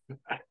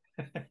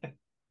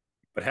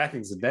 But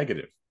hacking's a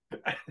negative.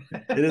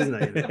 It is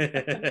negative.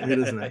 It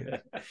is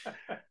negative.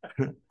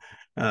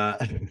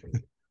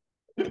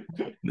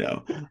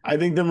 No, I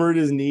think the Marut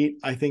is neat.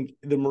 I think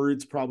the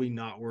Marut's probably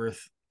not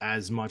worth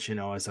as much in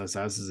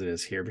OSSS as it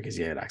is here because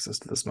you had access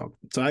to the smoke.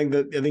 So I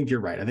think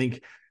you're right. I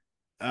think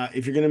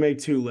if you're going to make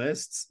two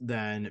lists,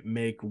 then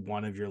make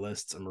one of your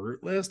lists a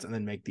Marut list and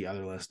then make the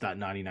other list that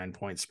 99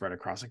 points spread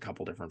across a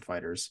couple different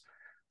fighters,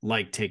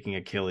 like taking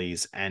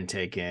Achilles and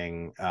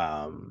taking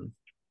an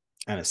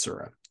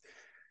Asura.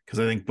 Because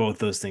I think both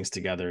those things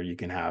together, you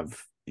can have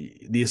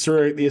the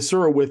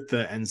Asura with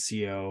the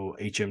NCO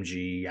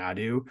HMG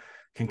Yadu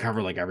can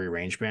cover like every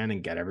range band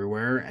and get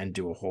everywhere and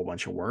do a whole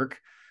bunch of work.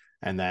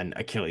 And then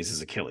Achilles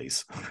is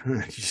Achilles.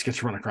 You just get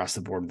to run across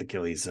the board with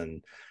Achilles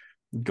and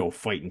go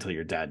fight until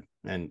you're dead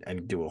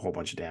and do a whole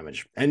bunch of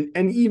damage. And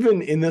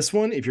even in this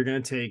one, if you're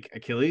going to take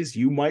Achilles,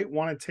 you might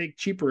want to take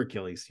cheaper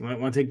Achilles. You might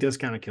want to take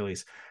discount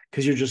Achilles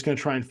because you're just going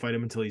to try and fight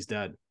him until he's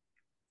dead.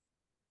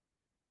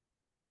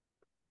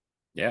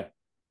 Yeah.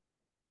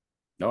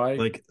 No, I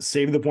like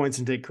save the points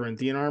and take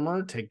Corinthian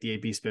armor, take the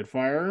AP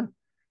Spitfire,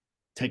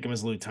 take him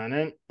as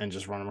lieutenant, and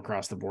just run him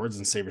across the boards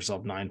and save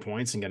yourself 9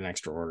 points and get an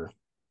extra order.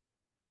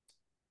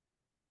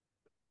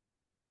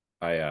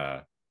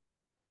 I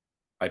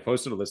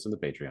posted a list in the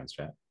Patreon's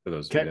chat for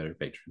those of you that are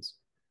patrons,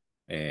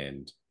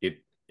 and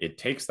it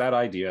takes that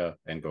idea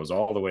and goes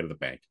all the way to the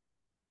bank.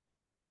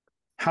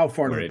 How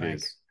far to the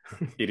bank?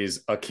 It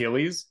is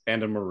Achilles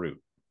and a Marut.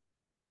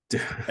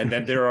 And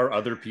then there are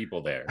other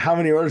people there. How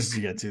many orders did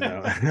you get to,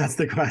 though? That's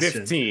the question.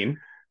 15.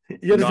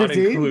 You not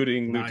 15?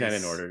 Including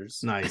lieutenant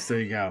orders. Nice. There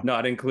you go.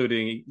 Not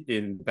including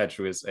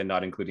impetuous and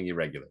not including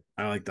irregular.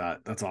 I like that.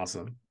 That's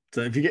awesome.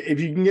 So if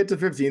you can get to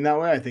 15 that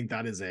way, I think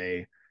that is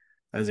a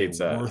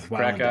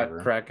worthwhile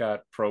endeavor. Krakot,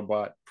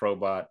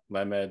 Probot,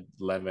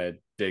 Lemed,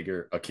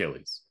 Digger,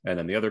 Achilles. And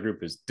then the other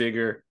group is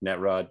Digger,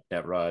 Netrod,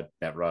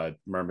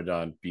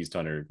 Myrmidon, Beast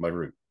Hunter,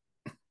 Marut.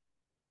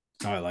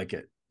 Oh, I like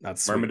it.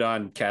 That's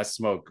Myrmidon, cast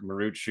smoke,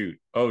 Marut, shoot.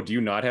 Oh, do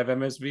you not have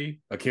MSV?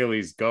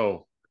 Achilles,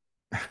 go.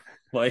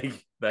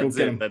 Like, that's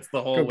it. That's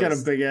the whole list. Get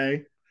him, big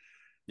A.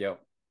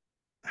 Yep.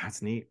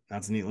 That's neat.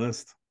 That's a neat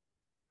list.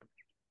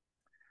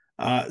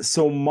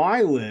 So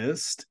my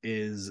list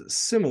is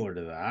similar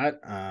to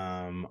that.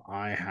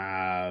 I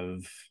have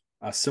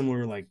a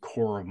similar like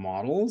core of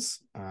models.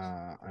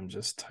 I'm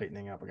just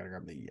tightening up. I gotta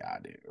grab the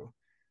Yadu.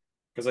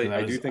 Because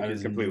I do think you're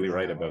completely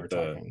right about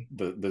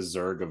the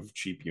Zerg of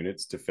cheap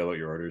units to fill out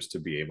your orders to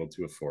be able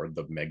to afford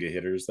the mega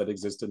hitters that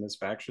exist in this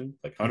faction.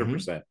 Like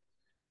 100%.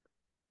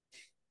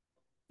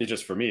 It's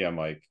just for me, I'm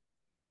like,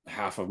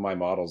 half of my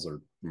models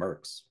are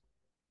mercs.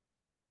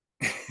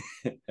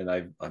 and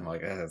I'm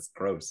like, that's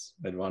gross.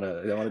 I don't want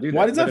to do that.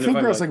 Why does that feel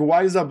gross? Like,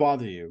 why does that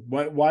bother you?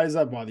 Why does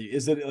that bother you?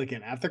 Is it like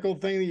an ethical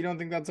thing that you don't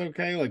think that's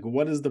okay? Like,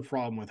 what is the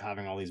problem with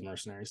having all these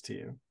mercenaries to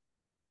you?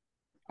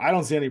 I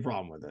don't see any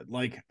problem with it.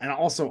 Like, and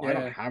also, I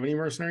don't have any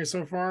mercenaries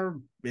so far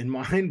in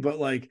mind, but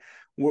like,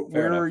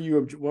 where are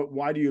you?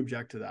 Why do you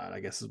object to that? I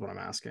guess is what I'm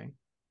asking.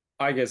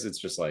 I guess it's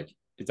just like,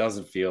 it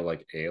doesn't feel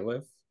like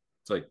Aleph.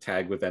 It's like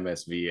tag with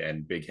MSV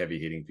and big heavy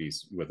hitting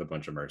piece with a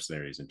bunch of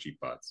mercenaries and cheap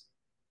bots.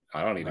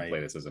 I don't need to play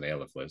this as an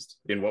Aleph list.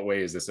 In what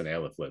way is this an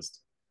Aleph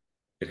list?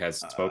 It has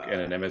smoke and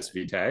an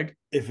MSV tag.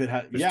 If it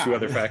has, there's two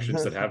other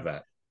factions that have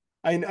that.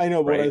 I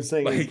know, but what I'm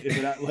saying is, if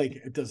it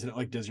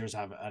like, does yours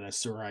have an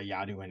Asura,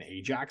 Yadu, and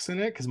Ajax in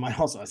it? Because mine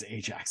also has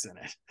Ajax in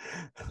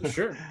it.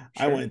 Sure.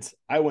 I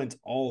went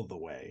all the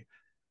way.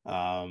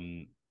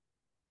 I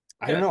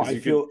don't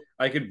know.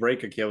 I could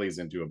break Achilles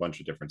into a bunch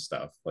of different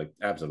stuff. Like,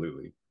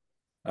 absolutely.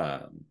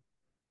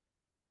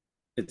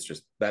 It's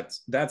just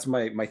that's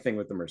my thing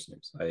with the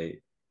mercenaries.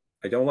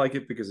 I don't like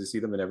it because I see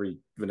them in every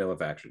vanilla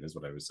faction, is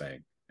what I was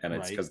saying, and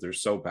it's because they're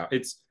so powerful.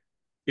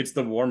 It's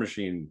the War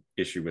Machine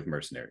issue with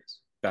mercenaries.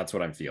 That's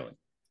what I'm feeling.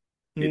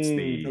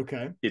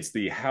 It's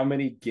the how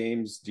many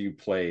games do you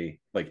play?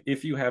 Like,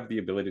 if you have the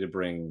ability to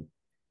bring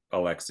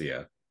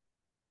Alexia,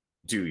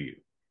 do you?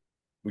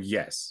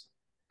 Yes.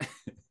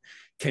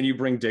 Can you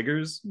bring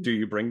diggers? Do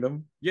you bring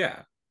them?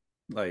 Yeah.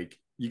 Like,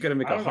 you got to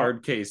make a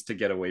hard case to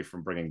get away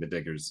from bringing the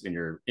diggers in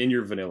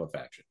your vanilla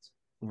factions.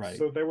 Right.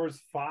 So there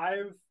was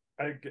 5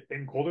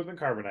 in Colder Than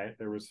Carbonite.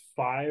 There was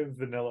 5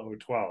 vanilla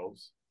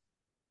O12s.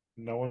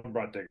 No one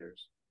brought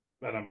diggers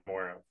that I'm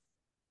aware of.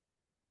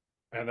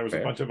 And there was a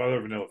bunch of other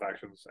vanilla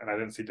factions, and I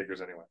didn't see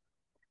diggers anywhere.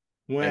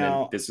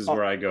 Well, this is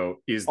where I go,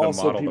 is the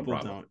model the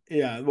problem?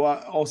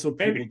 Also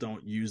people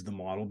don't use the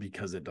model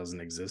because it doesn't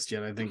exist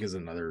yet, I think, is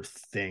another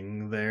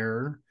thing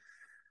there.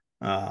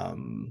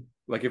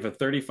 Like, if a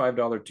 $35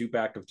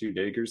 2-pack of 2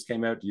 diggers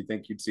came out, do you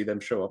think you'd see them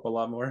show up a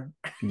lot more?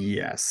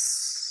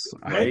 Yes.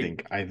 I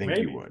think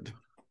you would.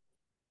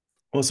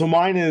 Well, so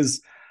mine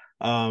is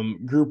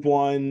group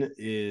 1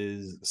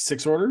 is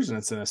 6 orders, and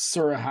it's an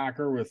Asura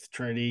hacker with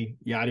Trinity,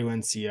 Yadu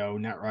NCO,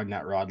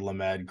 Netrod,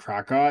 Lamed,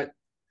 Krakot.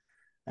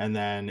 And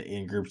then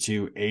in group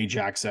 2,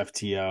 Ajax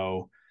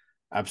FTO,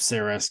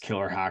 Apsaris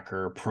Killer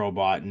Hacker,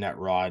 Probot,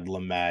 Netrod,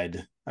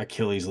 Lamed,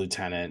 Achilles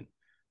Lieutenant,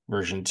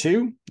 version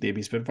 2, the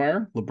AB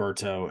Spitfire,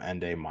 Liberto,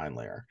 and a Mine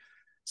Layer.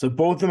 So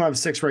both of them have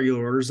 6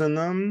 regular orders in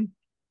them.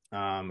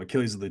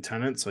 Achilles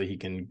Lieutenant, so he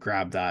can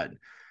grab that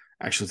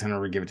extra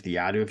lieutenant or give it to the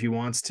Yadu if he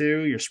wants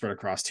to. You're spread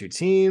across 2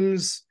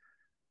 teams.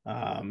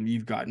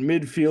 You've got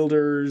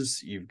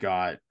midfielders, you've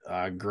got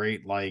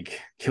great like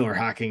killer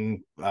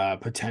hacking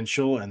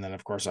potential, and then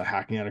of course a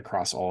hacking it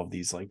across all of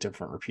these like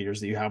different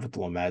repeaters that you have with the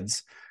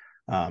Lameds,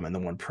 and the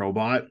 1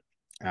 Probot.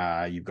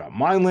 You've got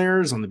mine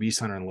layers on the Beast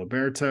Hunter and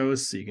Libertos,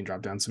 so you can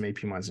drop down some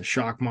AP mines and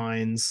shock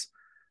mines,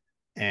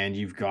 and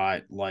you've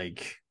got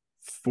like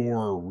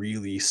 4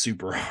 really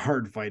super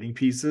hard fighting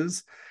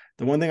pieces.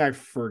 The one thing I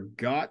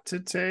forgot to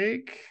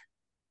take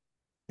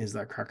is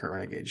that Cracker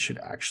Renegade should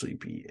actually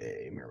be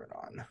a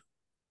Myrmidon.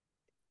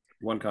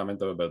 One comment,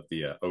 though, about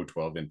the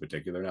O12 in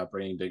particular not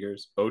bringing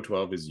diggers.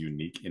 O12 is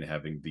unique in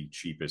having the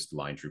cheapest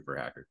line trooper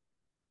hacker,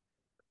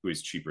 who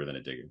is cheaper than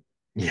a digger.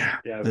 Yeah,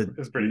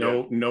 it's pretty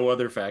good. No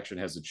other faction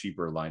has a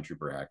cheaper line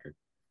trooper hacker.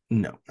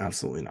 No,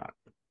 absolutely not.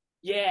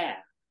 Yeah.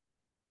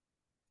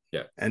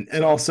 And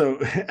also,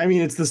 I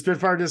mean, it's the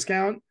Spitfire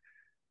discount,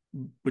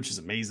 which is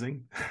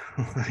amazing.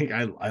 Like,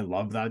 I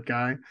love that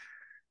guy.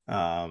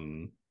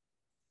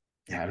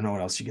 I don't know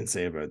what else you can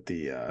say about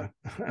the I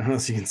don't know what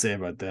else you can say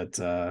about that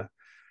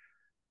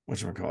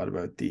whatchamacallit,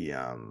 about the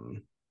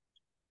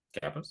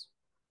Kappas?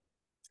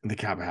 The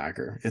Kappa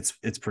hacker.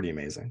 It's pretty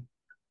amazing.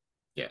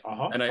 Yeah.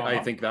 I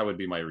think that would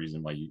be my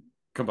reason why you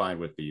combined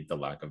with the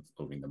lack of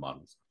owning the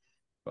models.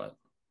 But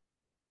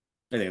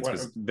I think it's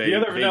because the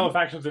other vanilla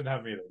factions didn't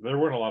have them either. There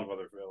weren't a lot of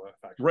other vanilla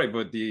factions. Right,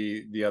 but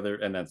the other,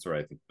 and that's where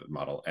I think the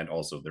model, and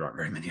also there aren't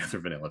very many other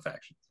vanilla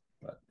factions.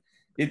 But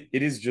it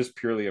is just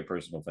purely a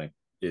personal thing.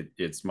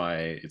 It's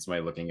my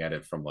looking at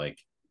it from like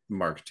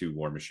Mark II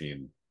War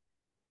Machine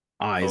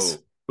eyes.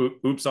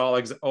 Oops, all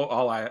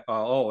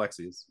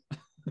Alexies.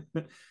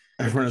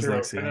 Everyone is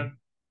Lexi. And then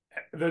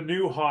the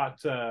new hot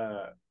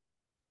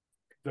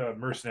the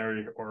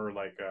mercenary or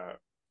like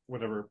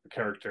whatever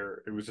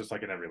character, it was just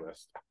like in every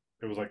list.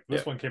 It was like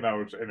this one came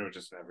out and it was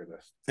just in every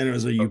list. And it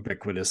was a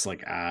ubiquitous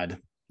like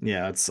ad.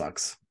 Yeah, it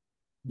sucks.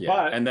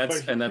 Yeah, but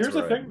here's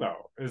the thing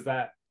though, is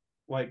that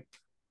like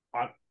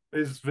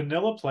is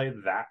vanilla play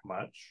that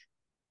much?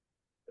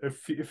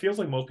 It feels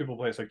like most people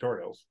play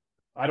sectorials.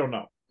 I don't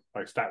know,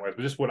 like stat wise,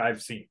 but just what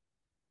I've seen.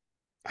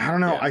 I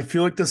don't know. Yeah. I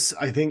feel like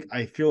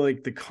I feel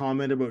like the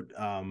comment about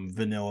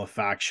vanilla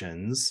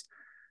factions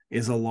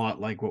is a lot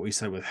like what we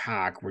said with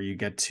Hack, where you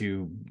get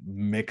to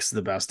mix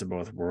the best of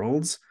both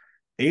worlds.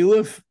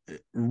 Aleph,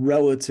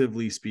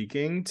 relatively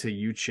speaking, to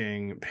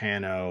Yuching,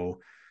 Pano,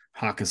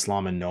 Hak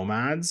Islam, and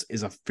Nomads,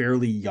 is a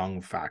fairly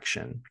young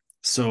faction.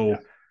 So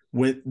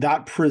when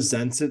that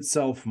presents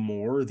itself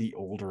more, the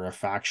older a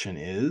faction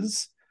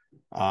is.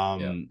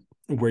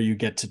 where you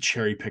get to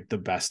cherry pick the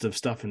best of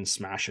stuff and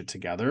smash it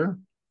together.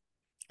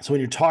 So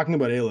when you're talking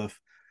about Aleph,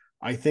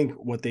 I think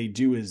what they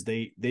do is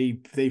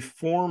they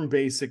form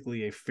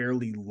basically a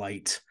fairly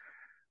light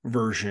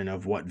version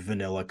of what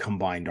vanilla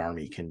combined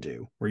army can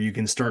do, where you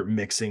can start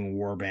mixing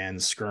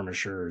warbands,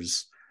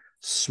 skirmishers,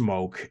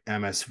 smoke,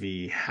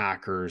 MSV,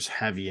 hackers,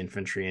 heavy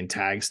infantry, and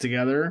tags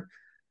together.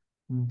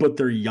 But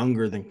they're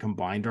younger than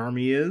combined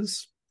army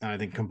is. And I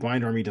think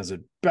combined army does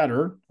it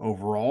better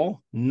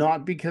overall,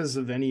 not because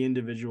of any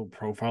individual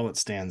profile that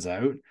stands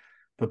out,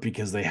 but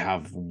because they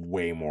have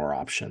way more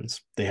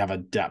options. They have a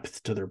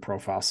depth to their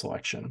profile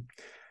selection.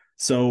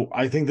 So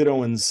I think that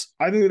Owen's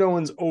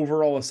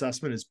overall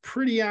assessment is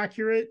pretty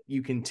accurate.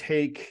 You can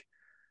take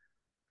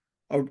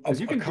a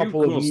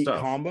couple of neat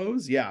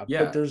combos, yeah,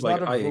 but there's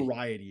not a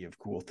variety of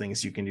cool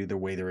things you can do the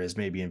way there is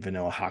maybe in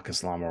vanilla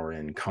Hakislam or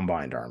in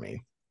combined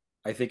army.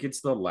 I think it's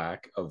the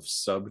lack of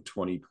sub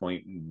 20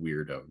 point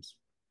weirdos.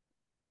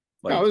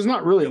 Like, no, there's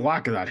not really a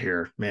lack of that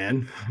here,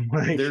 man.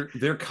 Like,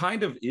 there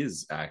kind of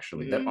is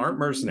actually that aren't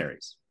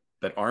mercenaries.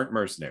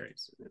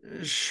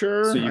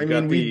 Sure. So I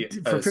mean,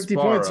 for 50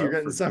 points, you're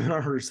getting 7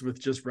 armors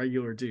with just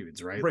regular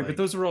dudes, right? Right, like, but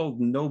those are all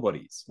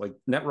nobodies. Like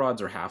net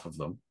rods are half of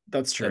them.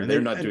 That's true. And they're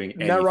not doing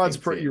anything. Net rods,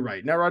 you're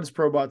right. Net rods,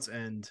 probots,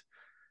 and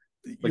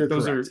like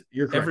those correct.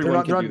 You're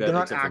correct. They're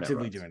not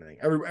actively doing anything.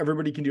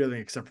 Everybody can do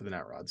anything except for the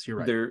net rods. You're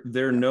right.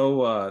 They're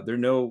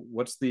no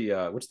what's the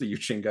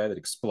Yuchin guy that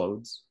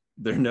explodes?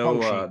 They're no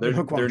Gazi.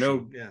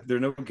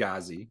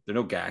 They're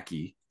no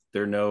Gaki.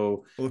 They're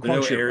no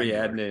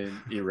Ariadne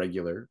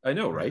irregular. I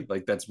know, right?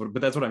 Like that's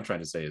what I'm trying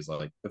to say is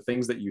like the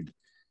things that you'd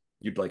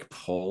like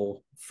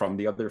pull from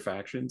the other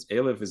factions.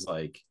 Aleph is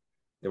like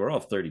they were all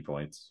 30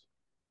 points.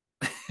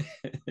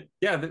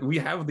 Yeah, we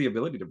have the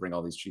ability to bring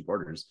all these cheap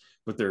orders,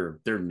 but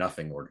they're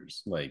nothing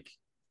orders. Like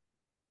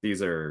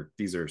these are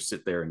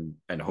sit there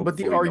and hope. But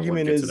the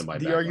argument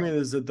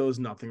is that those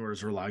nothing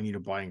orders are allowing you to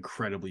buy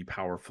incredibly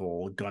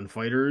powerful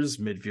gunfighters,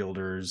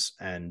 midfielders,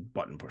 and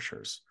button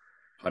pushers.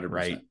 100%.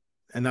 Right.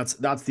 And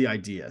that's the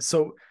idea.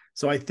 So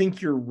I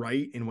think you're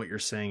right in what you're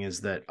saying is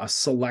that a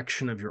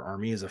selection of your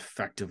army is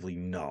effectively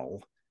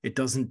null. It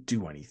doesn't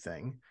do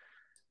anything.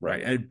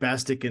 Right. At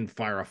best, it can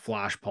fire a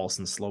flash pulse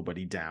and slow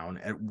buddy down.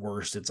 At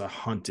worst, it's a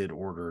hunted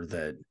order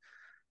that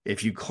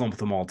if you clump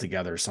them all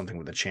together, something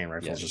with a chain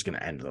rifle is just going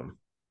to end them.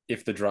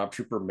 If the drop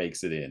trooper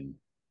makes it in,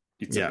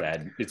 it's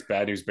bad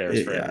news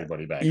bears for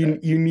everybody back then.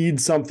 You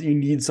need something. You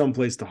need some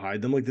place to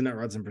hide them. Like the net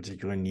rods in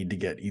particular need to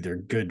get either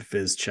good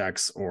fizz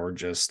checks or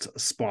just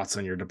spots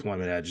on your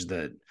deployment edge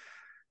that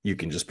you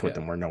can just put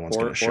them where no one's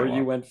going to show up. Or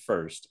you went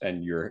first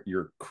and you're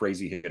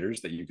crazy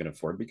hitters that you can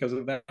afford because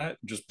of that,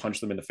 just punch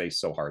them in the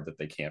face so hard that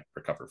they can't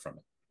recover from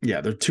it.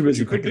 Yeah, they're too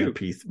busy picking their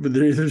teeth. But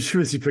they're too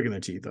busy picking their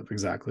teeth up.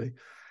 Exactly.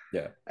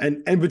 Yeah.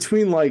 And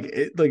between like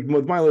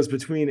with my list,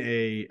 between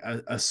a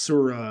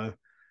Asura,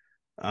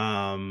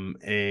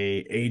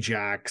 a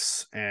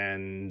Ajax,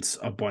 and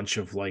a bunch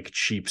of like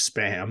cheap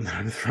spam that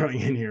I'm throwing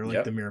in here,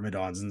 like the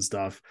Myrmidons and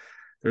stuff,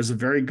 there's a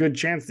very good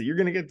chance that you're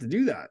going to get to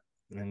do that.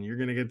 And you're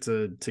going to get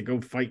to go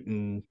fight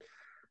and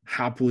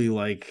happily,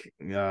 like,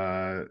 standing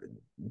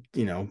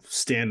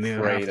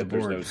on half the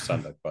board. There's no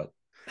Sonic Butt.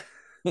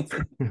 I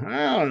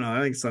don't know.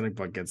 I think Sonic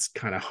Butt gets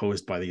kind of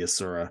hosed by the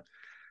Asura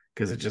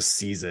because it just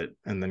sees it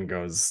and then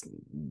goes,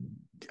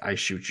 I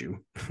shoot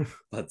you.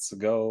 Let's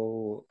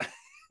go.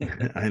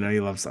 I know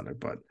you love Sonic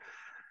Butt.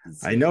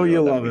 I know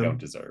you love him. Don't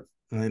deserve.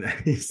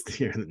 He's the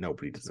hero that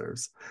nobody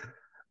deserves.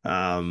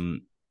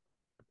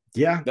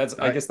 Yeah,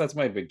 I guess that's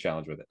my big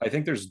challenge with it. I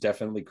think there's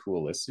definitely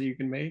cool lists that you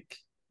can make,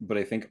 but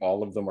I think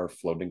all of them are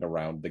floating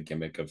around the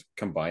gimmick of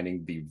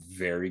combining the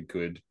very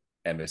good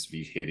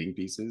MSV hitting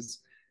pieces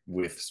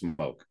with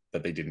smoke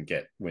that they didn't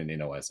get when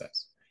in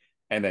OSS.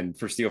 And then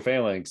for Steel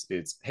Phalanx,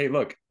 it's, hey,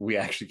 look, we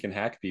actually can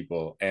hack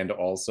people, and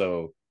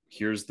also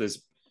here's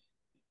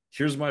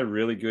my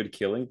really good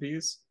killing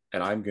piece,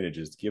 and I'm gonna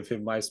just give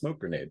him my smoke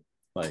grenade.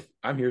 Like,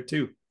 I'm here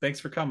too. Thanks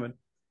for coming.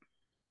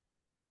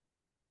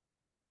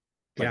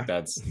 Like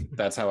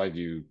that's how I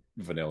view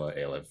vanilla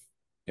Aleph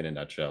in a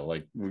nutshell.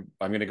 Like I'm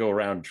going to go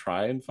around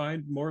try and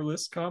find more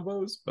list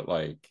combos, but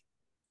like,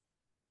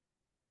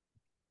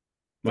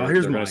 well,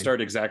 here's going to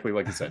start exactly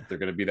like you said. They're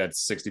going to be that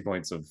 60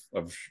 points of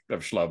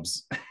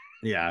schlubs.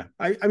 Yeah,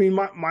 I mean,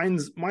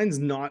 mine's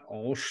not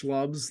all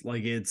schlubs.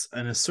 Like it's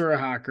an Asura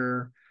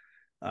hacker,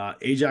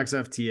 Ajax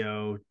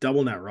FTO,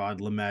 double net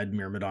rod, Lamed,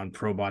 Myrmidon,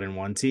 Probot in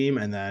one team,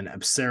 and then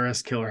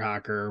Abceris killer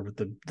hacker with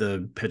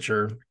the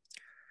pitcher.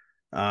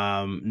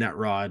 Net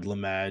rod,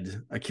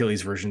 Lamed,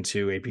 Achilles version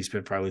 2, AP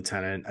Spitfire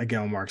Lieutenant, a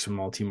Gale Marksman,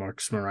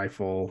 multi-marksman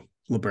rifle,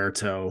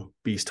 Liberto,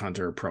 Beast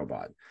Hunter,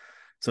 Probot.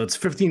 So it's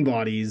 15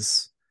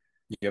 bodies.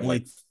 You have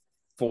like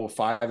full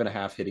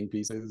 5.5 hitting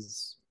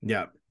pieces.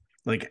 Yeah.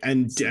 Like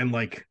and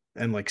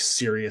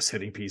serious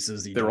hitting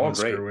pieces. They're all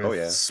great.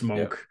 With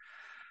smoke.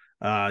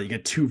 Yeah. You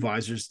get 2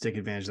 visors to take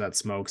advantage of that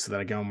smoke so that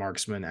a Gale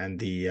Marksman and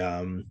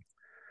the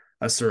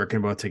Asura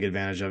can both take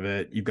advantage of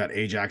it. You've got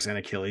Ajax and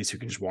Achilles who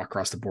can just walk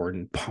across the board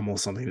and pummel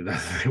something to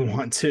death if they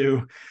want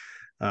to,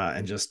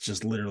 and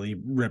just literally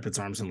rip its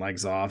arms and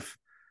legs off.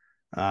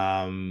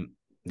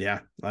 Yeah,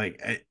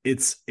 like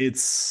it's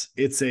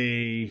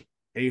a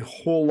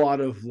whole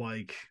lot of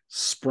like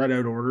spread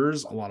out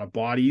orders, a lot of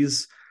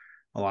bodies,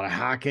 a lot of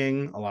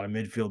hacking, a lot of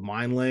midfield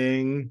mine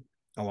laying,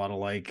 a lot of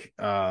like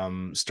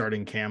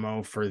starting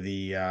camo for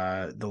the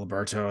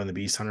Liberto and the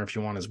Beast Hunter if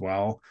you want as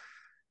well.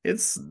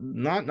 It's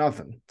not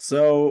nothing.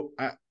 So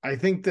I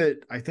think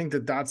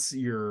that that's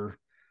your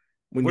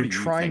when What you're do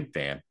you trying. think,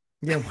 Dan?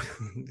 Yeah.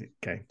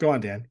 Okay. Go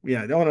on, Dan.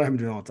 Yeah. Don't want to have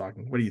doing all the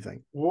talking. What do you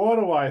think? What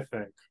do I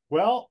think?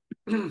 Well,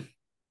 I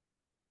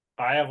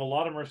have a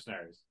lot of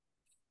mercenaries.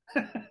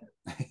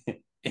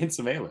 In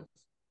some Aleph.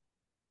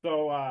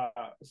 So I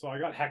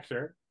got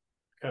Hector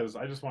because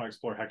I just want to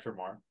explore Hector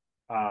more.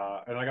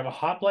 And I got a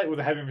hoplite with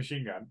a heavy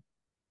machine gun.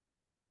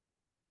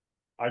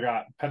 I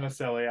got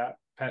Penthesilea.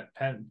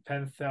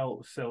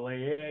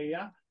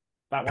 Penthesilea.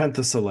 That one.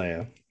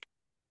 Penthesilea.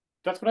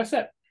 That's what I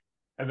said.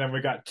 And then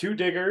we got 2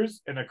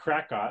 diggers and a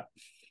Krakot.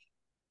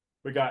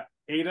 We got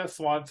Ada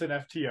Swanson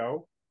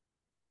FTO.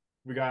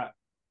 We got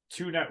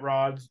 2 net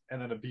rods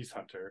and then a Beast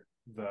Hunter.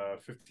 The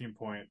 15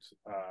 point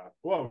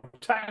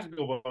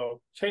tactical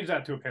bow. Change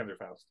that to a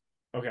Panzerfaust.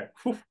 Okay.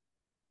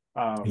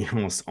 You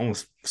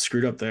almost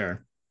screwed up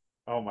there.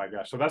 Oh my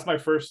gosh. So that's my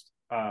first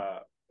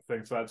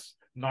thing. So that's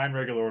 9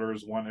 regular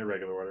orders, 1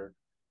 irregular order.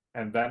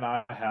 And then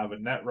I have a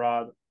net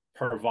rod,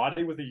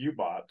 Parvati with a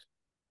U-bot,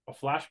 a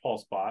flash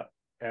pulse bot,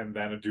 and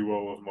then a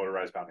duo of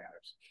motorized bounty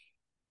hunters.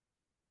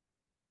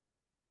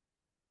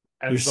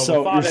 And you're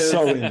so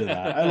into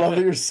that. I love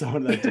that you're so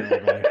into that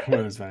duo.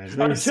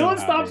 Until it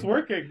stops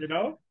working, you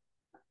know?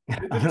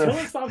 Until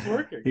it stops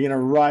working. You're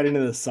gonna ride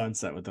into the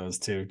sunset with those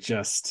two.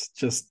 Just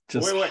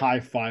wait.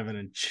 high-fiving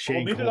and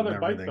chain need another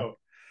everything. bite though.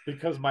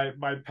 Because my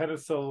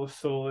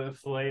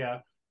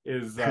Penthesilea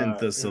is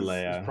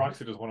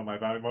proxied as one of my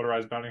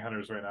motorized bounty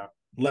hunters right now.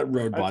 Let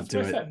Roadbot do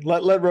it.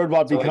 Let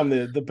Roadbot become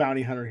the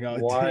bounty hunter.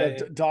 Why?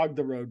 Dog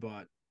the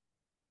Roadbot.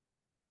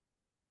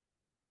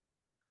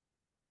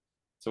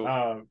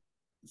 So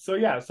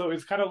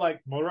it's kind of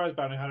like motorized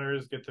bounty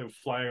hunters get to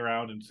fly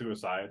around in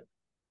suicide,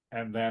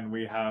 and then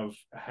we have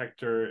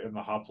Hector in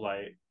the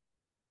hoplite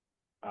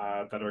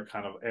that are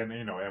kind of and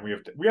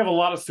we have a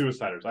lot of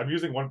suiciders. I'm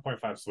using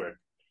 1.5 swing.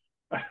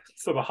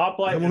 So the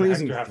hoplite and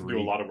Hector have to do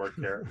a lot of work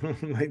here.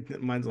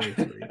 Mine's only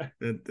 3.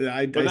 But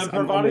then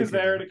Parvati's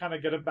there to kind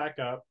of get it back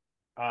up.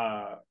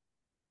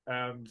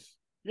 And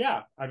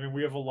yeah, I mean,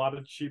 we have a lot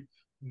of cheap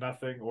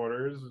nothing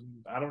orders.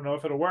 And I don't know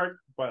if it'll work,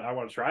 but I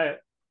want to try it.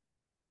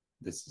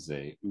 This is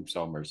a oops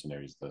all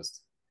mercenaries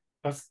list.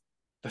 That's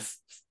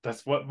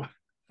what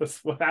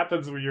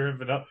happens when you're in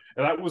vanilla.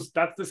 And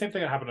that's the same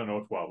thing that happened in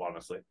 012,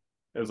 honestly.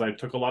 Is I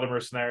took a lot of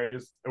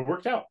mercenaries. It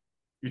worked out.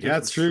 Yeah,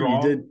 it's true.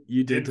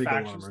 You did take a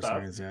lot of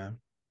mercenaries, yeah.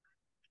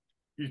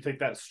 You take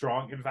that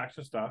strong in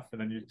faction stuff, and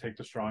then you take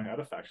the strong out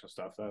of faction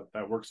stuff.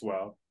 That works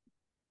well.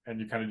 And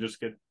you kind of just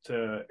get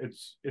to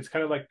it's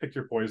kind of like pick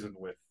your poison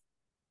with.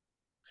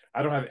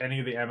 I don't have any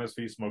of the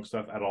MSV smoke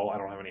stuff at all. I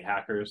don't have any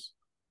hackers,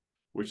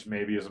 which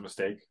maybe is a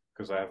mistake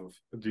because I have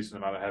a decent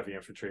amount of heavy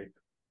infantry.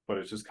 But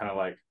it's just kind of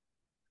like,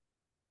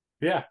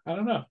 yeah, I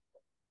don't know.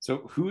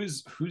 So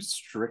who's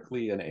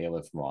strictly an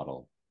Aleph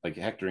model, like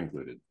Hector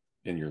included,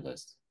 in your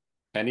list?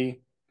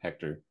 Penny,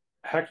 Hector,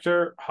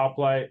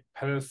 Hoplite,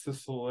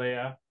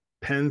 Penthesilea.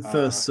 That's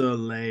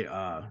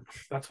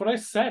what I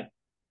said.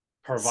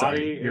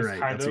 Parvati is right.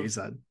 Kind That's of. What you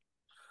said.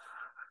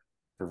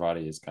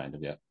 Parvati is kind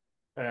of, yeah.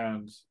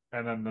 And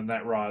then the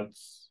net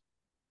rods.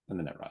 And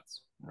the net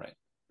rods, right?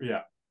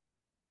 Yeah.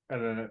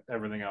 And then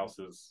everything else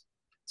is.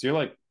 So you're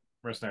like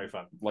mercenary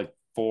fun, like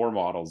 4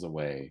 models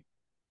away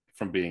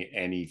from being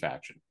any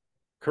faction.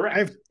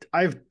 Correct.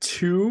 I have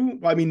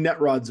 2. I mean,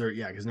 net rods are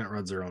because net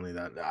rods are only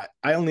that.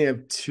 I only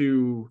have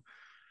 2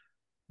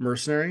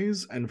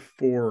 mercenaries and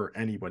 4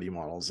 anybody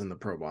models in the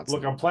Probots.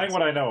 Look, I'm playing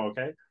what I know.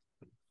 Okay.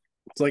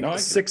 It's like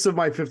 6 of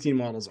my 15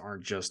 models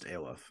aren't just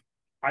Aleph.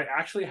 I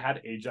actually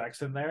had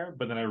Ajax in there,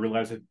 but then I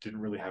realized it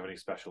didn't really have any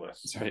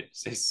specialists. Sorry,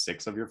 say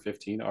 6 of your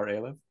 15 are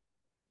Aleph,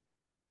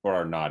 or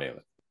are not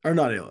Aleph. Are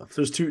not Aleph.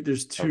 There's 2,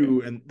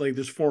 okay. And like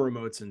there's 4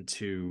 remotes and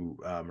 2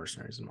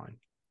 mercenaries in mine.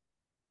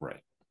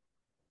 Right.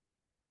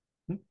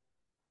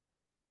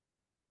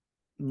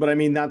 But I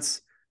mean, I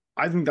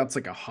think that's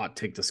like a hot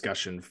take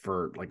discussion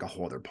for like a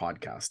whole other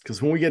podcast.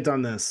 Because when we get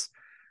done this,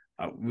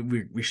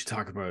 we should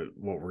talk about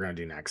what we're gonna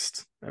do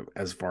next,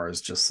 as far as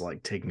just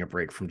like taking a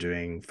break from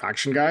doing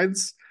faction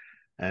guides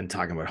and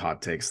talking about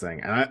hot takes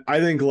thing. And I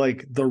think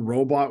like the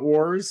robot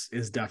wars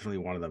is definitely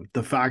one of them.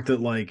 The fact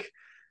that like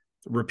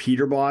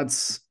repeater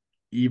bots,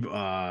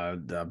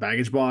 the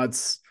baggage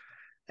bots,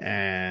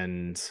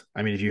 and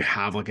I mean, if you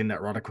have like a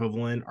net rod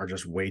equivalent, are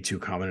just way too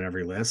common in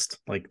every list.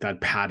 Like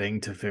that padding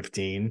to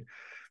 15.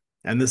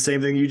 And the same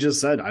thing you just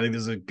said. I think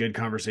there's a good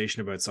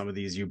conversation about some of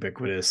these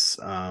ubiquitous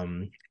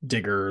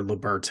Digger,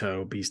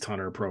 Liberto, Beast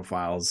Hunter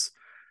profiles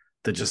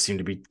that just seem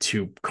to be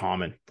too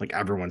common. Like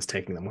everyone's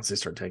taking them once they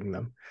start taking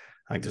them.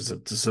 Like there's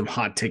some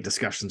hot take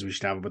discussions we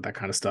should have about that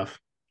kind of stuff.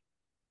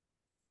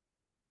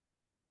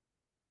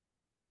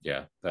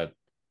 Yeah, that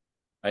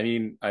I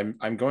mean,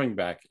 I'm going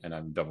back and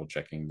I'm double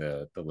checking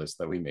the list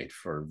that we made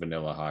for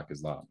Vanilla Hawk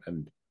Islam,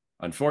 and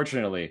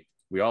unfortunately,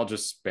 we all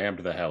just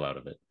spammed the hell out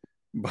of it.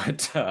 But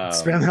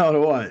Spam out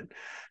of what?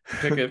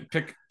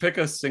 pick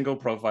a single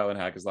profile in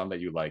Hack Islam that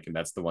you like, and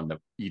that's the one that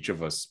each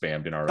of us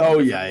spammed in our Oh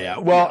own yeah, way. yeah.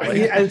 Well, like,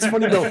 it's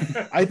funny though.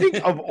 I think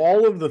of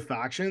all of the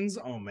factions,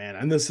 oh man,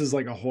 and this is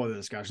like a whole other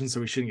discussion, so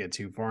we shouldn't get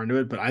too far into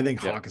it. But I think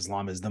Hawk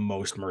Islam is the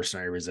most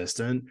mercenary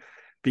resistant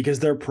because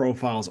their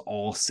profiles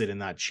all sit in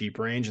that cheap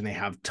range, and they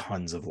have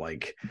tons of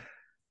like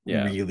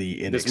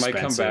really inexpensive, this might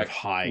come back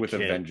high with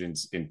kit. a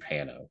vengeance in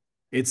Pano.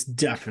 It's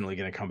definitely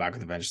going to come back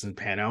with a vengeance in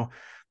Pano.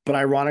 But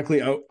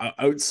ironically,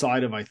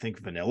 outside of I think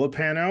vanilla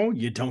Pano,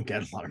 you don't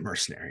get a lot of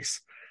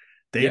mercenaries.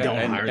 They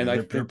don't hire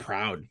them. They're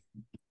proud.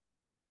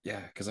 Yeah,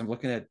 because I'm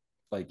looking at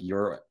like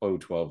your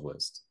O12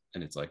 list,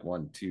 and it's like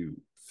 1, 2,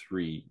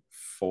 3,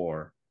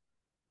 4,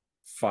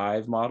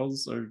 5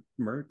 models or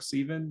mercs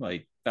even.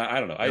 Like I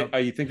don't know. Yep.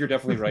 I think you're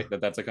definitely right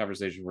that that's a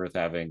conversation worth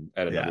having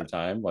at another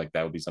time. Like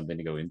that would be something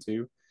to go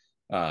into.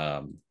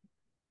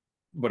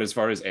 But as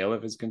far as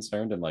Aleph is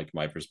concerned, and like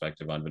my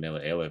perspective on vanilla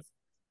Aleph,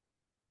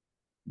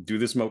 do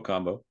the smoke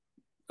combo,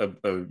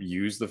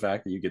 use the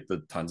fact that you get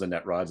the tons of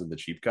net rods and the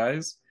cheap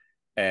guys,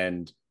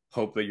 and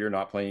hope that you're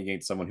not playing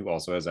against someone who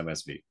also has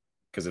MSV.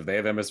 Because if they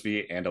have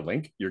MSV and a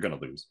link, you're going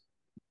to lose.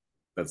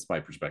 That's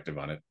my perspective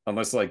on it.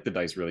 Unless like the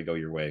dice really go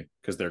your way,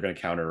 because they're going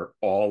to counter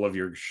all of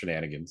your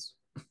shenanigans.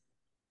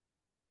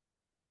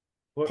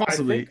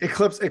 Possibly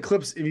Eclipse.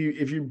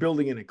 If you're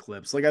building an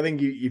Eclipse, like I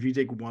think if you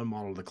take one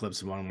model of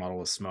Eclipse and one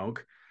model of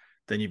Smoke,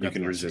 then you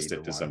can resist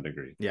it to some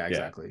degree. Yeah,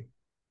 exactly.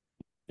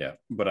 Yeah,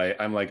 but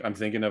I'm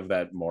thinking of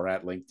that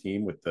Morat Link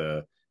team with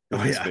the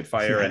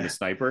Spitfire and the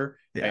sniper.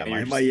 Yeah,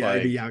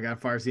 I got a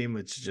fire team,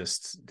 which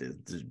just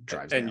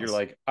drives. And you're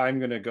like, I'm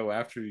gonna go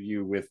after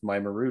you with my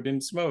Marud in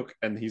Smoke,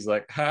 and he's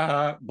like,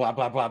 ha, blah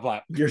blah blah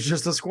blah. You're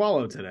just a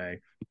Squallow today.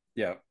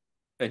 Yeah,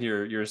 and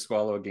you're a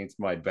Squallow against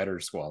my better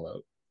Squallow.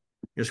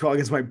 You're Squallow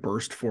against my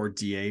Burst 4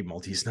 DA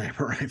multi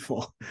sniper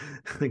rifle.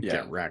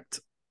 Get wrecked.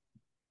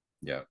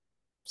 Yeah.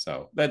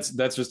 So that's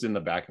just in the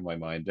back of my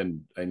mind,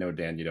 and I know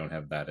Dan, you don't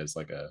have that as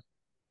like a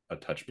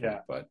touch point,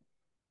 but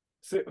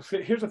so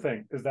here's the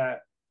thing: is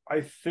that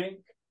I think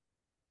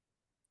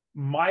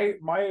my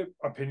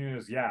opinion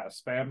is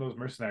spam those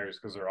mercenaries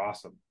because they're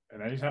awesome,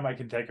 and anytime I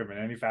can take them in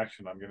any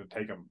faction, I'm going to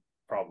take them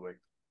probably.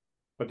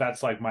 But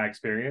that's like my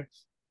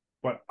experience.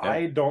 But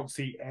I don't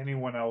see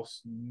anyone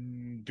else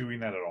doing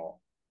that at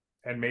all,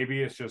 and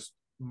maybe it's just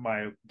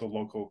the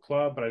local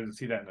club, but I didn't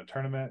see that in the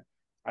tournament.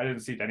 I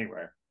didn't see it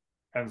anywhere.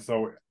 And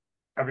so,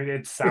 I mean,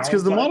 it sounds. It's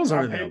because the models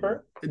aren't available.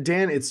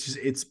 Dan,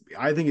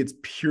 I think it's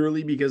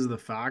purely because of the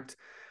fact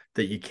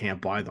that you can't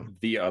buy them.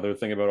 The other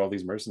thing about all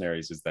these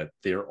mercenaries is that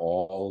these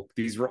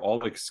were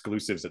all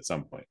exclusives at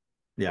some point.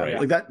 Yeah, right?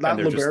 Like that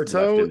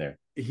Liberto,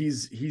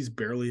 he's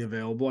barely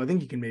available. I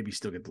think you can maybe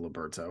still get the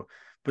Liberto,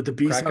 but the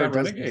Beast Hunter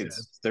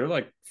Renegades, they're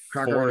like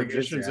 4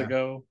 editions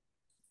ago.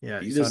 Yeah,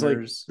 there's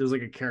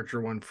like a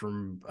character one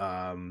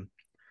from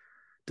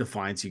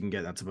Defiance you can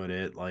get. That's about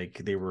it. Like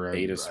they were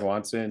Ada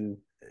Swanson,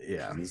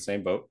 in the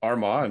same boat.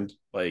 Armand,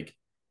 like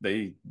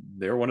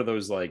they're one of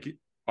those like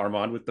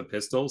Armand with the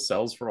pistol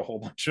sells for a whole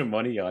bunch of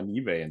money on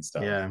eBay and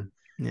stuff.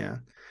 Yeah.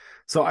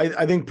 So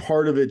I think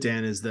part of it,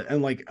 Dan, is that,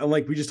 and like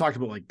we just talked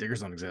about, like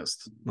diggers don't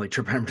exist, like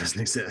Trip Hammer doesn't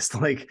exist.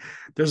 Like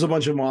there's a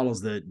bunch of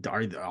models that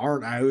aren't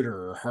out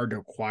or hard to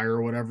acquire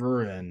or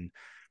whatever, and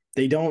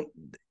you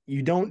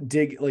don't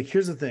dig. Like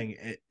here's the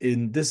thing,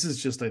 and this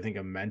is just I think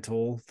a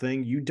mental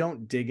thing. You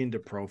don't dig into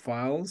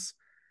profiles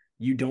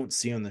you don't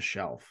see on the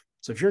shelf.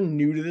 So if you're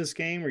new to this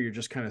game or you're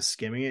just kind of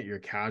skimming it, you're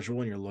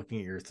casual and you're looking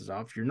at your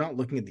stuff, you're not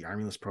looking at the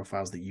army list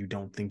profiles that you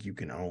don't think you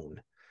can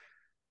own.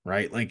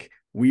 Right? Like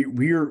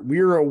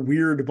we're a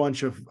weird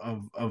bunch of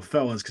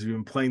fellas because we've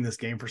been playing this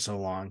game for so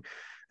long.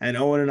 And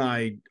Owen and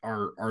I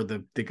are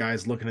the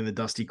guys looking in the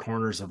dusty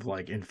corners of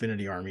like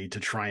Infinity Army to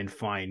try and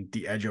find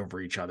the edge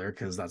over each other,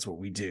 because that's what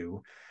we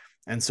do.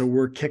 And so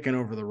we're kicking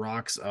over the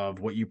rocks of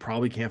what you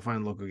probably can't find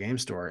in a local game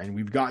store. And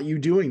we've got you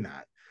doing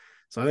that.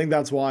 So I think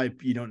that's why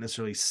you don't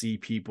necessarily see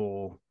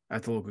people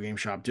at the local game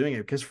shop doing it.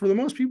 Because for the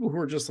most people who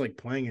are just like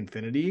playing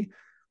Infinity,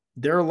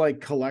 they're like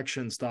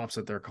collection stops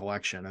at their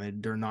collection,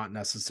 and they're not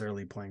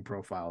necessarily playing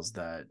profiles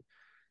that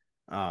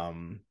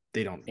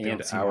they don't.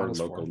 And our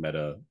local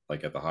meta,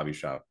 like at the hobby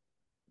shop,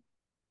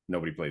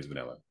 nobody plays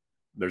vanilla.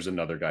 There's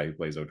another guy who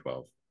plays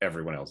O12.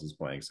 Everyone else is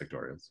playing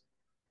sectorials.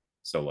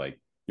 So like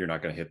you're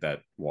not going to hit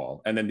that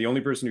wall. And then the only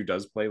person who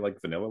does play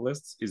like vanilla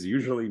lists is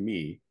usually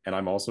me, and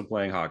I'm also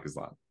playing Hawk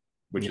Islam,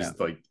 which is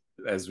like,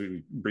 as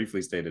we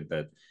briefly stated,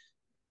 that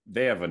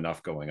they have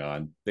enough going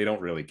on. They don't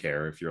really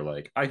care if you're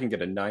like, I can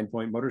get a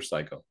 9-point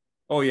motorcycle.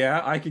 Oh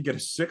yeah, I could get a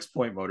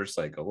 6-point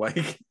motorcycle.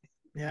 Like,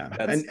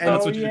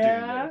 that's what you're doing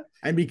there.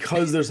 And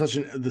because there's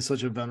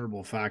such a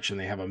venerable faction,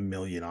 they have a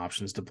million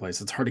options to play.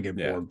 So it's hard to get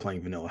bored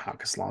playing vanilla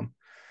Hawk Islam.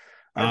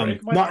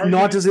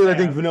 Not to say that I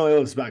think vanilla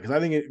Aleph is bad, because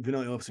I think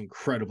vanilla Aleph is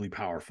incredibly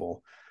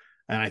powerful,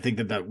 and I think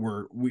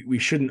that we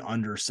shouldn't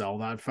undersell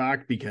that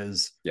fact,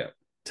 because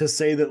to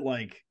say that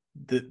like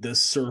the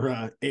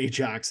Sura,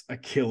 Ajax,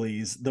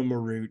 Achilles, the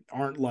Marut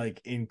aren't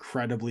like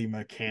incredibly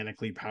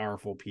mechanically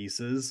powerful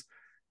pieces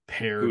Who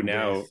paired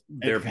now with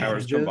their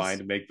powers advantages.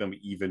 combined make them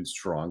even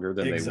stronger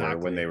than they were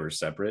when they Exactly. were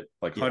separate,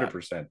 like Yeah.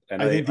 100%.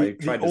 And I think I the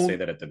tried to say only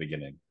that at the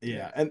beginning.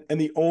 Yeah. yeah, and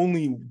the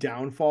only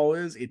downfall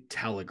is it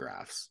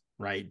telegraphs,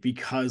 right?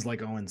 Because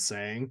like Owen's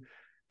saying,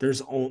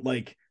 there's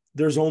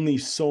only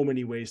so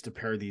many ways to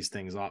pair these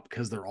things up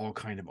because they're all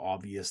kind of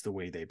obvious the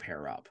way they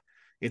pair up.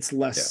 It's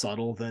less Yeah.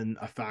 subtle than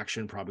a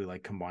faction, probably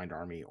like Combined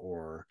Army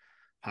or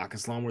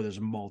Hakislam, where there's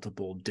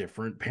multiple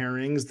different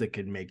pairings that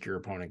could make your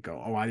opponent go,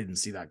 "Oh, I didn't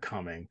see that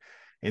coming."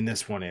 In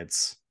this one,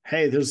 it's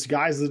hey, there's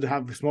guys that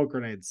have smoke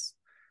grenades.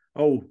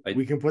 Oh, I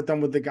we can put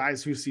them with the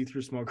guys who see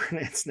through smoke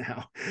grenades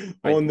now.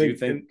 I Oh, and do they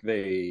think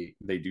they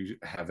do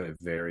have a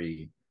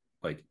very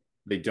like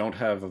they don't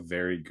have a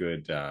very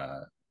good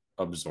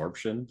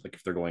absorption. Like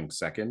if they're going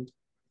second,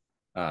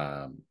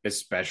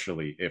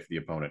 especially if the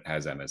opponent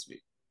has MSV,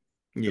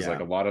 because like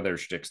yeah. a lot of their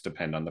shticks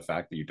depend on the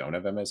fact that you don't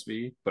have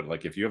MSV. But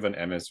like if you have an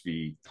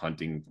MSV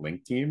hunting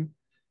link team,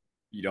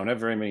 you don't have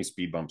very many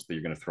speed bumps that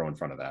you're going to throw in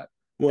front of that.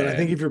 Well, and I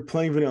think if And you're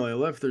playing vanilla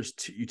Aleph,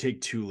 you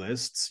take two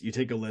lists. You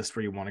take a list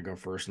where you want to go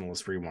first and a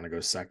list where you want to go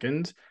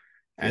second.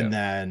 yeah, And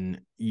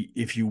then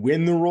if you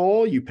win the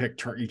roll, you pick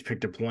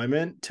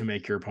deployment to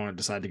make your opponent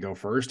decide to go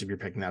first. If you're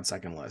picking that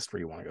second list where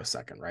you want to go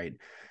second, right?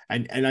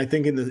 And I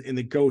think in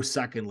the go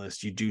second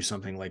list, you do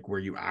something like where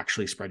you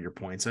actually spread your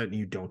points out and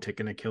you don't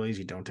take an Achilles,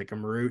 you don't take a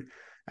Marut,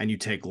 and you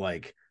take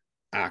like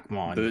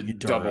Akmon, the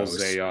double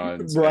Eudoros,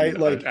 Zaons right?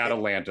 and Like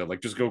Atalanta, like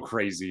just go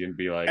crazy and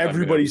be like, I'm going to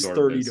everybody's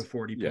absorb 30 to this.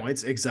 40 Yeah,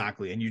 points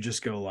exactly, and you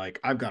just go like,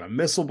 I've got a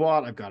missile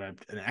bot, I've got an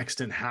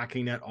extant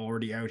hacking net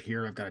already out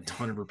here, I've got a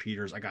ton of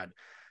repeaters, I got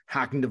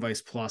hacking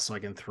device plus so I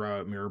can throw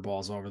out mirror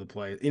balls all over the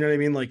place, you know what I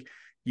mean? Like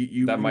that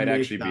you might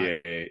make actually be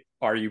that. a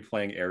are you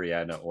playing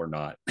Ariadna or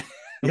not?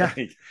 Yeah,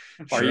 Like,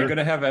 are you sure. going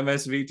to have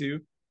MSV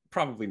too?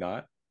 Probably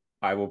not.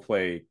 I will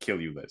play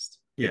kill you list.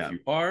 If Yeah, you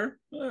are,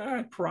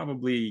 I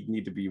probably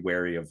need to be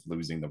wary of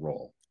losing the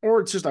role. or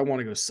it's just I want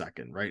to go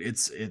second, right?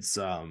 It's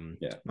Yeah,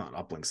 not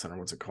uplink center,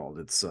 what's it called?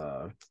 It's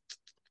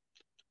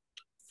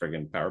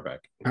friggin' power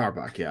back. power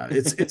back. Yeah,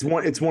 it's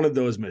one of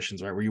those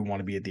missions, right, where you want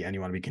to be at the end,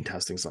 you want to be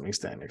contesting something,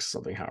 standing next to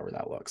something, however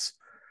that looks.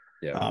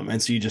 Yeah,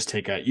 And so you just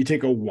take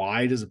a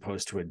wide as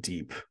opposed to a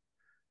deep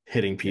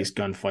hitting yeah. piece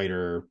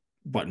gunfighter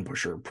button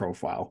pusher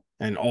profile,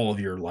 and all of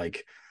your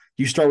like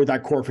you start with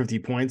that core 50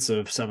 points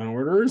of 7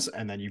 orders,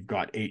 and then you've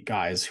got 8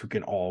 guys who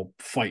can all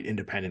fight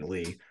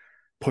independently,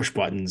 push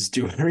buttons,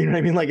 do it. You know what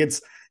I mean? Like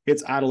it's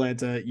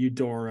Atalanta,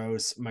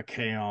 Eudoros,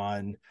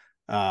 Machaon,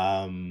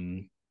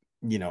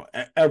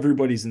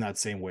 everybody's in that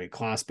same weight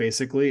class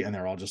basically, and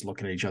they're all just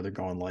looking at each other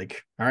going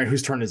like, all right,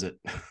 whose turn is it?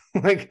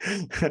 Like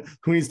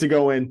who needs to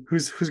go in?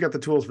 Who's got the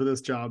tools for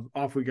this job?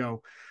 Off we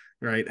go.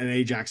 Right. And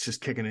Ajax just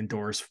kicking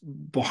indoors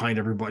behind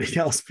everybody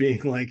else,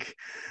 being like,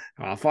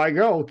 off I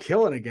go,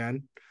 killing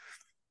again.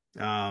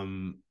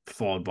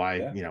 Followed by,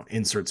 Yeah.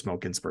 insert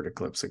smoke, insert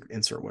eclipse,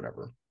 insert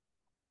whatever.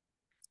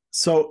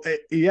 So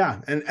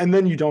yeah, and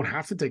then you don't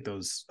have to take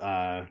those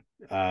couple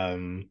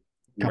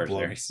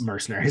of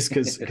mercenaries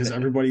because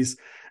everybody's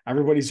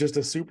just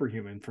a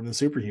superhuman from the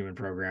superhuman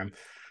program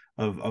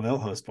of L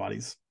host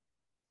bodies.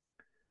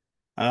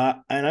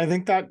 And I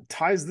think that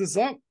ties this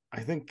up.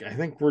 I think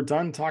we're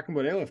done talking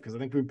about Aleph because I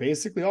think we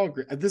basically all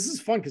agree. This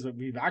is fun because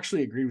we've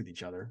actually agreed with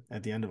each other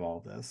at the end of all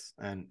of this,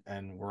 and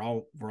we're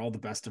all the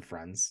best of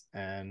friends,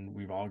 and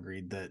we've all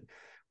agreed that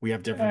we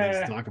have different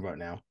things to talk about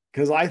now.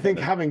 Because I think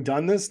having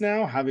done this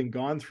now, having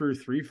gone through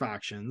 3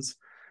 factions,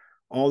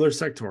 all their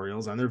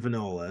sectorials and their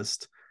vanilla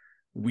list,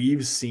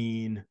 we've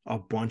seen a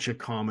bunch of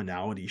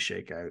commonality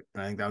shake out.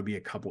 I think that would be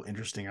a couple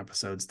interesting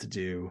episodes to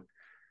do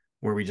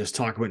where we just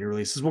talk about new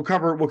releases. We'll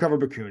cover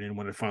Bakunin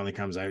when it finally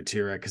comes out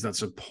too, because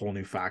that's a whole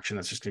new faction.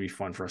 That's just gonna be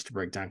fun for us to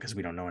break down because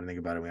we don't know anything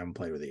about it. We haven't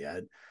played with it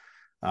yet.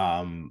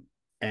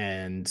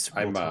 And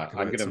I'm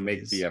gonna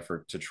make the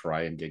effort to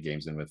try and get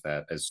games in with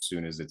that as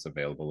soon as it's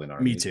available in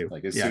Army. Me too.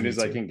 Like as soon as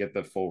I can get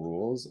the full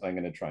rules, I'm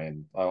gonna try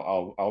and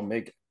I'll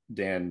make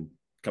Dan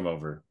come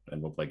over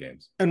and we'll play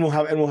games. And we'll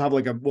have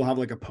like a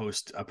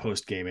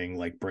post gaming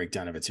like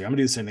breakdown of it too. I'm gonna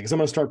do the same thing because I'm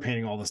gonna start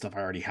painting all the stuff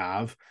I already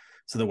have,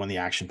 so that when the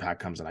action pack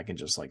comes in, I can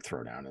just like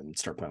throw down and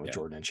start playing with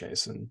Jordan and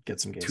Chase and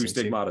get some games. 2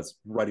 stigmatas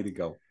ready to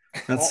go.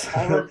 That's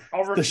I'll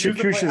the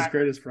Shakusha's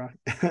greatest proxy.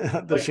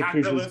 The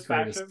Shakusha's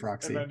greatest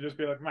proxy. And then just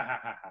be like,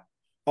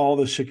 all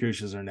the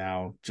Shakushas are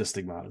now just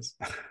stigmatas.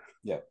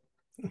 Yeah.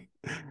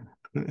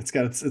 It's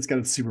got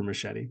its super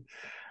machete.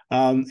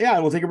 Yeah,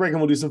 we'll take a break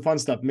and we'll do some fun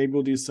stuff. Maybe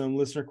we'll do some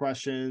listener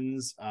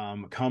questions.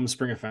 Come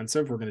Spring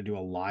Offensive, we're going to do a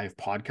live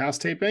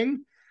podcast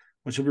taping,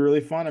 which will be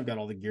really fun. I've got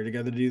all the gear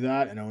together to do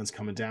that, and Owen's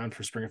coming down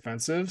for Spring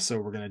Offensive, so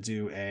we're going to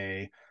do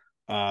a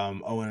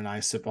Owen and I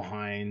sit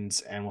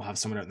behind, and we'll have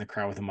someone out in the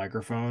crowd with a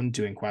microphone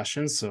doing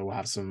questions. So we'll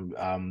have some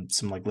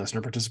like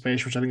listener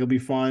participation, which I think will be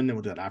fun, and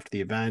we'll do that after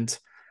the event,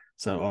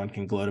 so Owen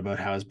can gloat about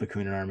how his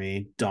Bakunin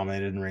army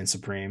dominated and reigned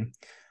supreme.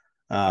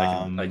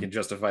 I can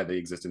justify the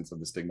existence of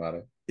the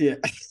stigmata. Yeah,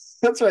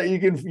 that's right. You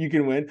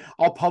can win.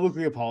 I'll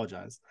publicly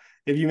apologize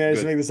if you manage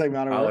to make the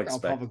stigmata work. I'll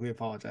publicly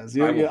apologize.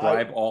 I will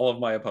bribe all of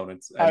my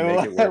opponents and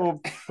make it work. I will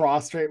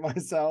prostrate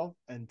myself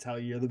and tell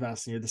you you're the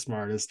best and you're the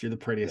smartest, you're the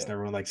prettiest, and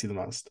everyone likes you the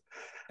most.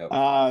 Yep.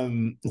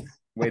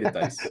 Weighted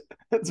dice.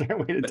 That's right.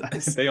 Weighted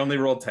dice. They only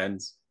roll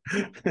 10s.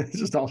 It's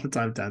just all the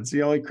time 10s.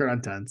 You only crit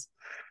on 10s.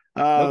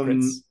 No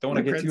crits. Don't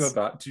want to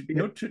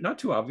get not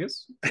too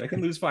obvious. I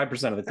can lose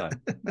 5% of the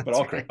time, but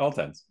all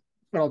 10s.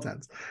 But all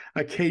 10s.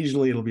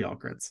 Occasionally it'll be all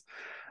crits.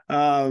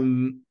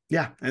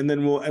 Yeah, and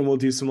then we'll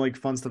do some like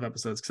fun stuff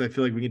episodes, because I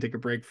feel like we can take a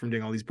break from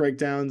doing all these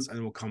breakdowns and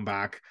we'll come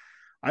back.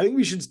 I think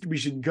we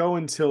should go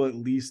until at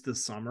least the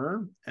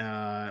summer.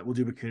 We'll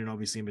do Bakunin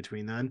obviously in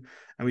between then,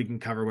 and we can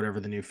cover whatever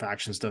the new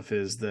faction stuff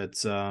is that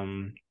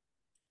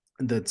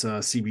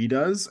CB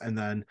does, and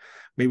then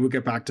maybe we'll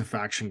get back to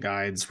faction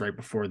guides right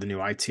before the new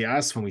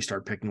ITS, when we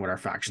start picking what our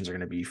factions are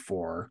going to be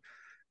for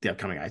the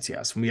upcoming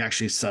ITS, when we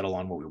actually settle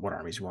on what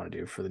armies we want to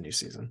do for the new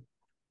season.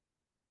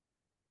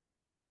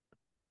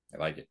 I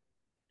like it.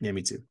 Yeah,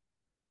 me too.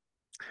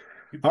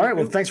 All right,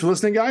 well, thanks for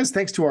listening, guys.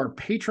 Thanks to our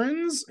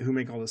patrons who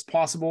make all this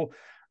possible.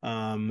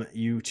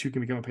 You too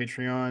can become a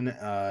Patreon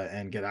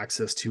and get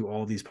access to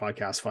all these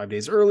podcasts 5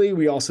 days early.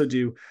 We also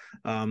do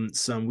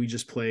some We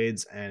Just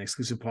Playeds and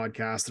exclusive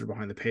podcasts that are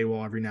behind the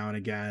paywall every now and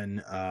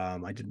again.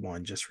 I did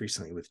one just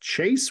recently with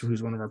Chase,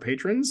 who's one of our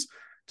patrons,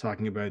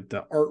 talking about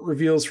the art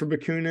reveals for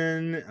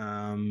Bakunin.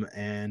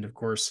 And of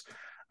course,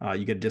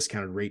 you get a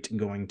discounted rate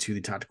going to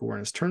the Tactical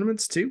Awareness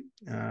tournaments too.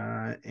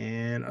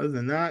 And other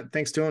than that,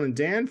 thanks Dylan and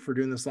Dan for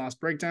doing this last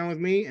breakdown with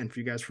me, and for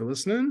you guys for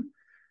listening.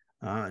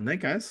 Night,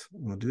 guys.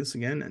 We'll do this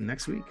again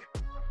next week.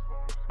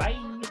 Bye.